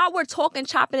 While we're talking,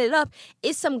 chopping it up,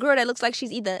 it's some girl that looks like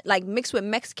she's either like mixed with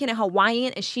Mexican and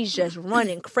Hawaiian, and she's just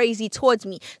running crazy towards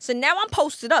me. So now I'm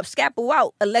posted up, scalpel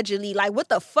out, allegedly. Like, what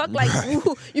the fuck? Like,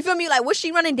 you feel me? Like, what's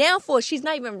she running down for? She's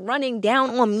not even running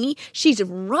down on me. She's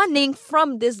running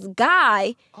from this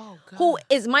guy who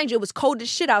is, mind you, it was cold as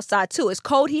shit outside too. It's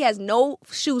cold. He has no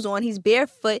shoes on. He's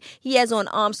barefoot. He has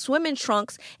on swimming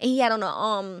trunks, and he had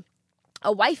on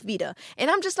a wife beater.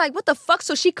 And I'm just like, what the fuck?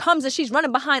 So she comes and she's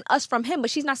running behind us from him, but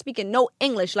she's not speaking no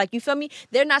English. Like, you feel me?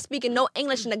 They're not speaking no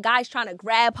English, and the guy's trying to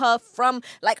grab her from,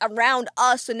 like, around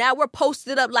us. So now we're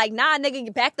posted up like, nah,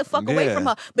 nigga, back the fuck away from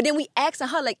her. But then we asking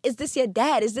her, like, is this your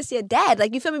dad? Is this your dad?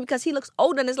 Like, you feel me? Because he looks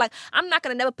older, and it's like, I'm not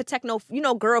gonna never protect no,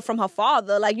 girl from her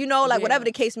father. Like, whatever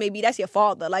the case may be, that's your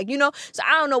father. Like, so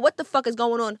I don't know what the fuck is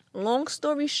going on. Long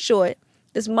story short,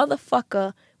 this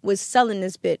motherfucker was selling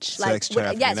this bitch, like,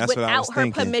 without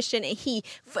her permission, and she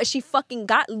fucking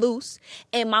got loose,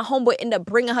 and my homeboy ended up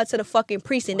bringing her to the fucking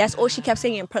precinct. That's all she kept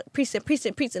saying,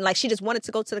 precinct, like she just wanted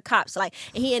to go to the cops, like,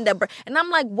 and he ended up, and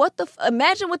I'm like, what the?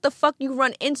 Imagine what the fuck you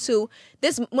run into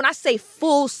this when I say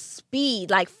full speed,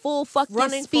 like full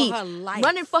fucking speed,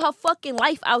 running for her fucking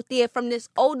life out there from this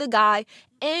older guy,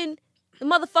 and the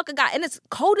motherfucker and it's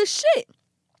cold as shit.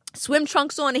 swim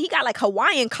trunks on, and he got like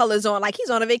Hawaiian colors on, like he's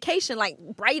on a vacation, like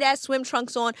bright ass swim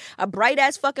trunks on, a bright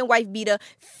ass fucking wife beater,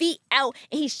 feet out,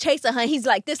 and he's chasing her, and he's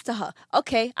like this to her,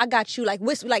 okay, I got you, like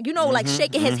whisper, like, you know, like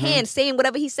shaking his hand, saying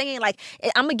whatever he's saying, like,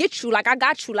 I'm gonna get you, like, I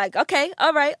got you, like, okay,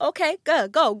 all right, okay,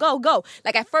 good, go.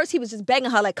 Like, at first he was just begging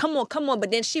her, like, come on,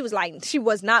 but then she was like, she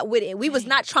was not with it. We was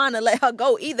not trying to let her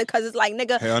go either, because it's like,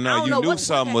 nigga, hell no, I don't you know knew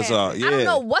something was up. Yeah. I don't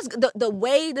know what's the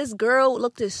way this girl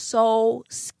looked is so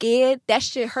scared. That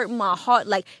shit hurt my heart.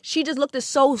 Like, she just looked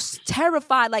so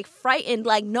terrified, like frightened,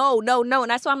 like no. And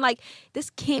that's why I'm like, this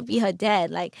can't be her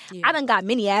dad. Like, I done got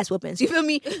many ass whoopings. You feel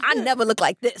me? I never look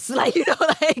like this. Like, you know,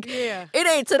 like, it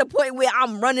ain't to the point where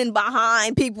I'm running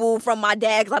behind people from my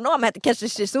dad, because I know I'm gonna have to catch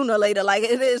this shit sooner or later. Like,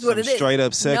 it is what it is. Straight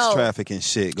up sex trafficking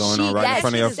shit going on right in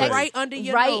front of your face. Right under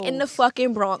your nose. Right in the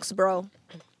fucking Bronx, bro.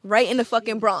 Right in the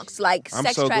fucking Bronx, like I'm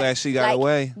sex so trafficking. glad she got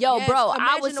away. Yo, Yes, bro,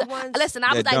 I was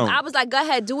I like, go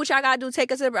ahead, do what y'all gotta do,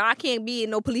 take us to the, I can't be in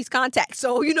no police contact,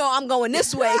 so you know I'm going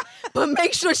this way, but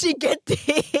make sure she get there.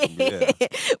 Yeah.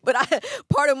 But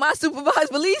part of my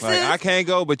supervised release is I can't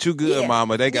go, but you good,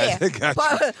 mama. They got you.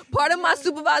 Part of my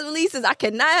supervised release is I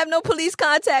cannot have no police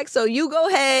contact, so you go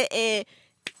ahead and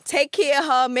take care of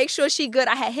her, make sure she good.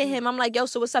 I had hit him. I'm like, yo,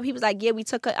 so what's up? He was like, yeah,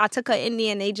 I took her in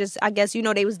there, and they just, I guess, you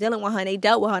know, they was dealing with her and they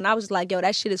dealt with her. And I was like, yo,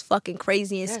 that shit is fucking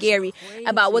crazy and scary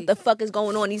about what the fuck is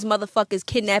going on. These motherfuckers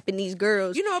kidnapping these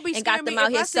girls, you know, it be and got them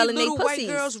out here selling their pussies.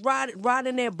 White girls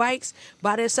riding their bikes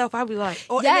by themselves, I'd be like,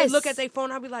 and they look at their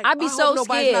phone, I'd be like, I'd be so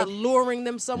nobody's scared. not luring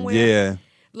them somewhere. Yeah.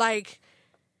 Like,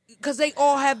 because they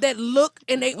all have that look,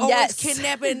 and they always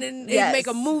kidnapping, and they make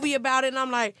a movie about it, and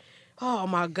I'm like, oh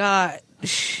my God.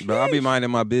 But I'll be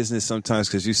minding my business sometimes,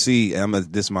 because you see,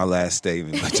 this is my last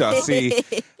statement, but y'all see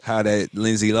how that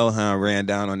Lindsay Lohan ran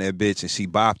down on that bitch and she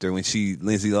bopped her when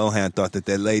Lindsay Lohan thought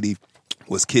that lady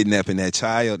was kidnapping that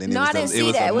child, and no, it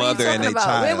was a mother and a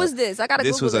child. Where was this? I gotta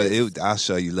Google this. I'll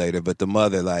show you later, but the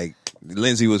mother, like,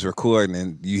 Lindsay was recording,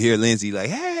 and you hear Lindsay like,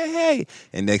 hey,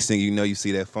 and next thing you know, you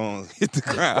see that phone hit the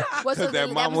ground.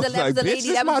 That mom was like,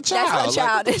 bitch, that's my child. Like,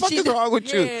 what the fuck is wrong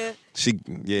with you?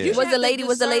 Was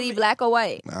the lady black or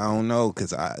white? I don't know,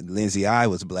 because Lindsay eye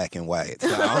was black and white. So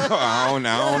I don't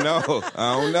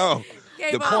know.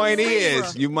 The point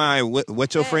is, you mind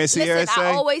what your friend Sierra say?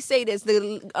 I always say this.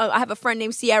 I have a friend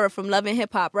named Sierra from Love and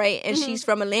Hip Hop, right? And she's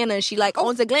from Atlanta, and she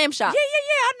owns a glam shop. Yeah,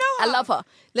 I know her. I love her.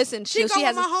 Listen, she has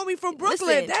my homie from Brooklyn.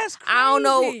 Listen, that's crazy. I don't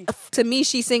know. To me,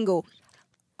 she's single.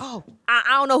 Oh.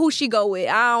 I don't know who she go with.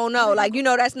 I don't know. Like, you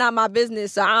know, that's not my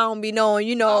business, so I don't be knowing,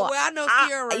 you know. Oh, well, I know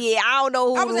Sierra. I don't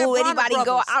know who anybody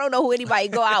go. I don't know who anybody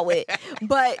go out with.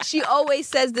 But she always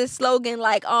says this slogan,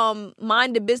 like,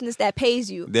 mind the business that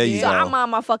pays you. There you go. I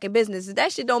mind my fucking business. If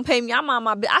that shit don't pay me, I mind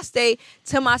my business. I stay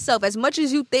to myself. As much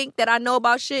as you think that I know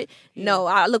about shit, no,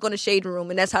 I look on the shade room,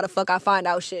 and that's how the fuck I find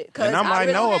out shit. And I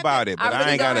might know about it, but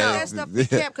I ain't got to. That stuff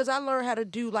because I learned how to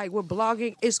do, like, with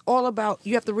blogging, it's all about,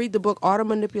 you have to read the book, Art of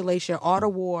Manipulation, Art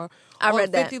of War. I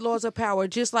read that. 50 Laws of Power.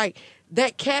 Just like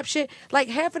that caption, like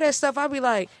half of that stuff, I'd be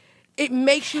like, it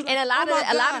makes you. And a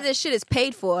lot of this shit is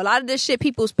paid for. A lot of this shit,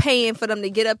 people's paying for them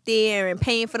to get up there and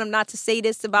paying for them not to say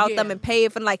this about them and paying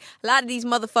for them. Like, a lot of these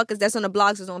motherfuckers that's on the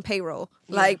blogs is on payroll.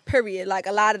 Like, period. Like,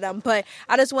 a lot of them. But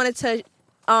I just wanted to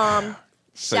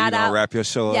So shout you gonna out. Wrap your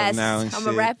show up now and I'm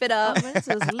gonna wrap it up. This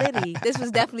was litty. This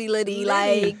was definitely litty.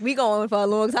 Like, we going for a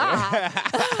long time.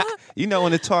 You know,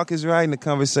 when the talk is right and the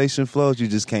conversation flows, you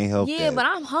just can't help Yeah, that. but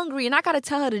I'm hungry and I gotta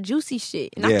tell her the juicy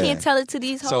shit. And I can't tell it to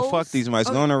these hoes. So fuck these mics.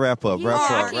 Go on and wrap up.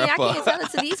 I can't tell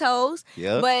it to these hoes.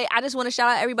 Yep. But I just want to shout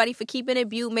out everybody for keeping it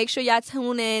Bute. Make sure y'all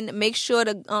tune in. Make sure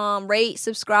to rate,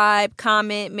 subscribe,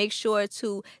 comment. Make sure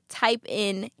to type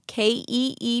in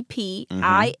KEEPIN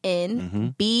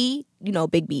B, you know,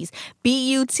 big B's,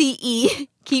 BUTE,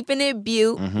 keeping it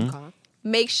Bute.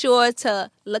 Make sure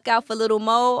to look out for Little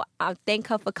Mo. I thank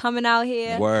her for coming out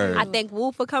here. Word. I thank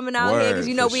Wu for coming out here because,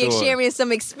 you know, we sure. sharing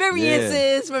some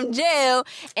experiences from jail.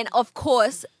 And, of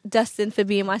course, Dustin for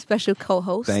being my special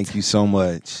co-host. Thank you so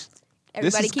much.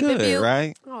 Everybody this is keep good, it Bute.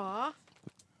 Right? Aw.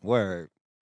 Word.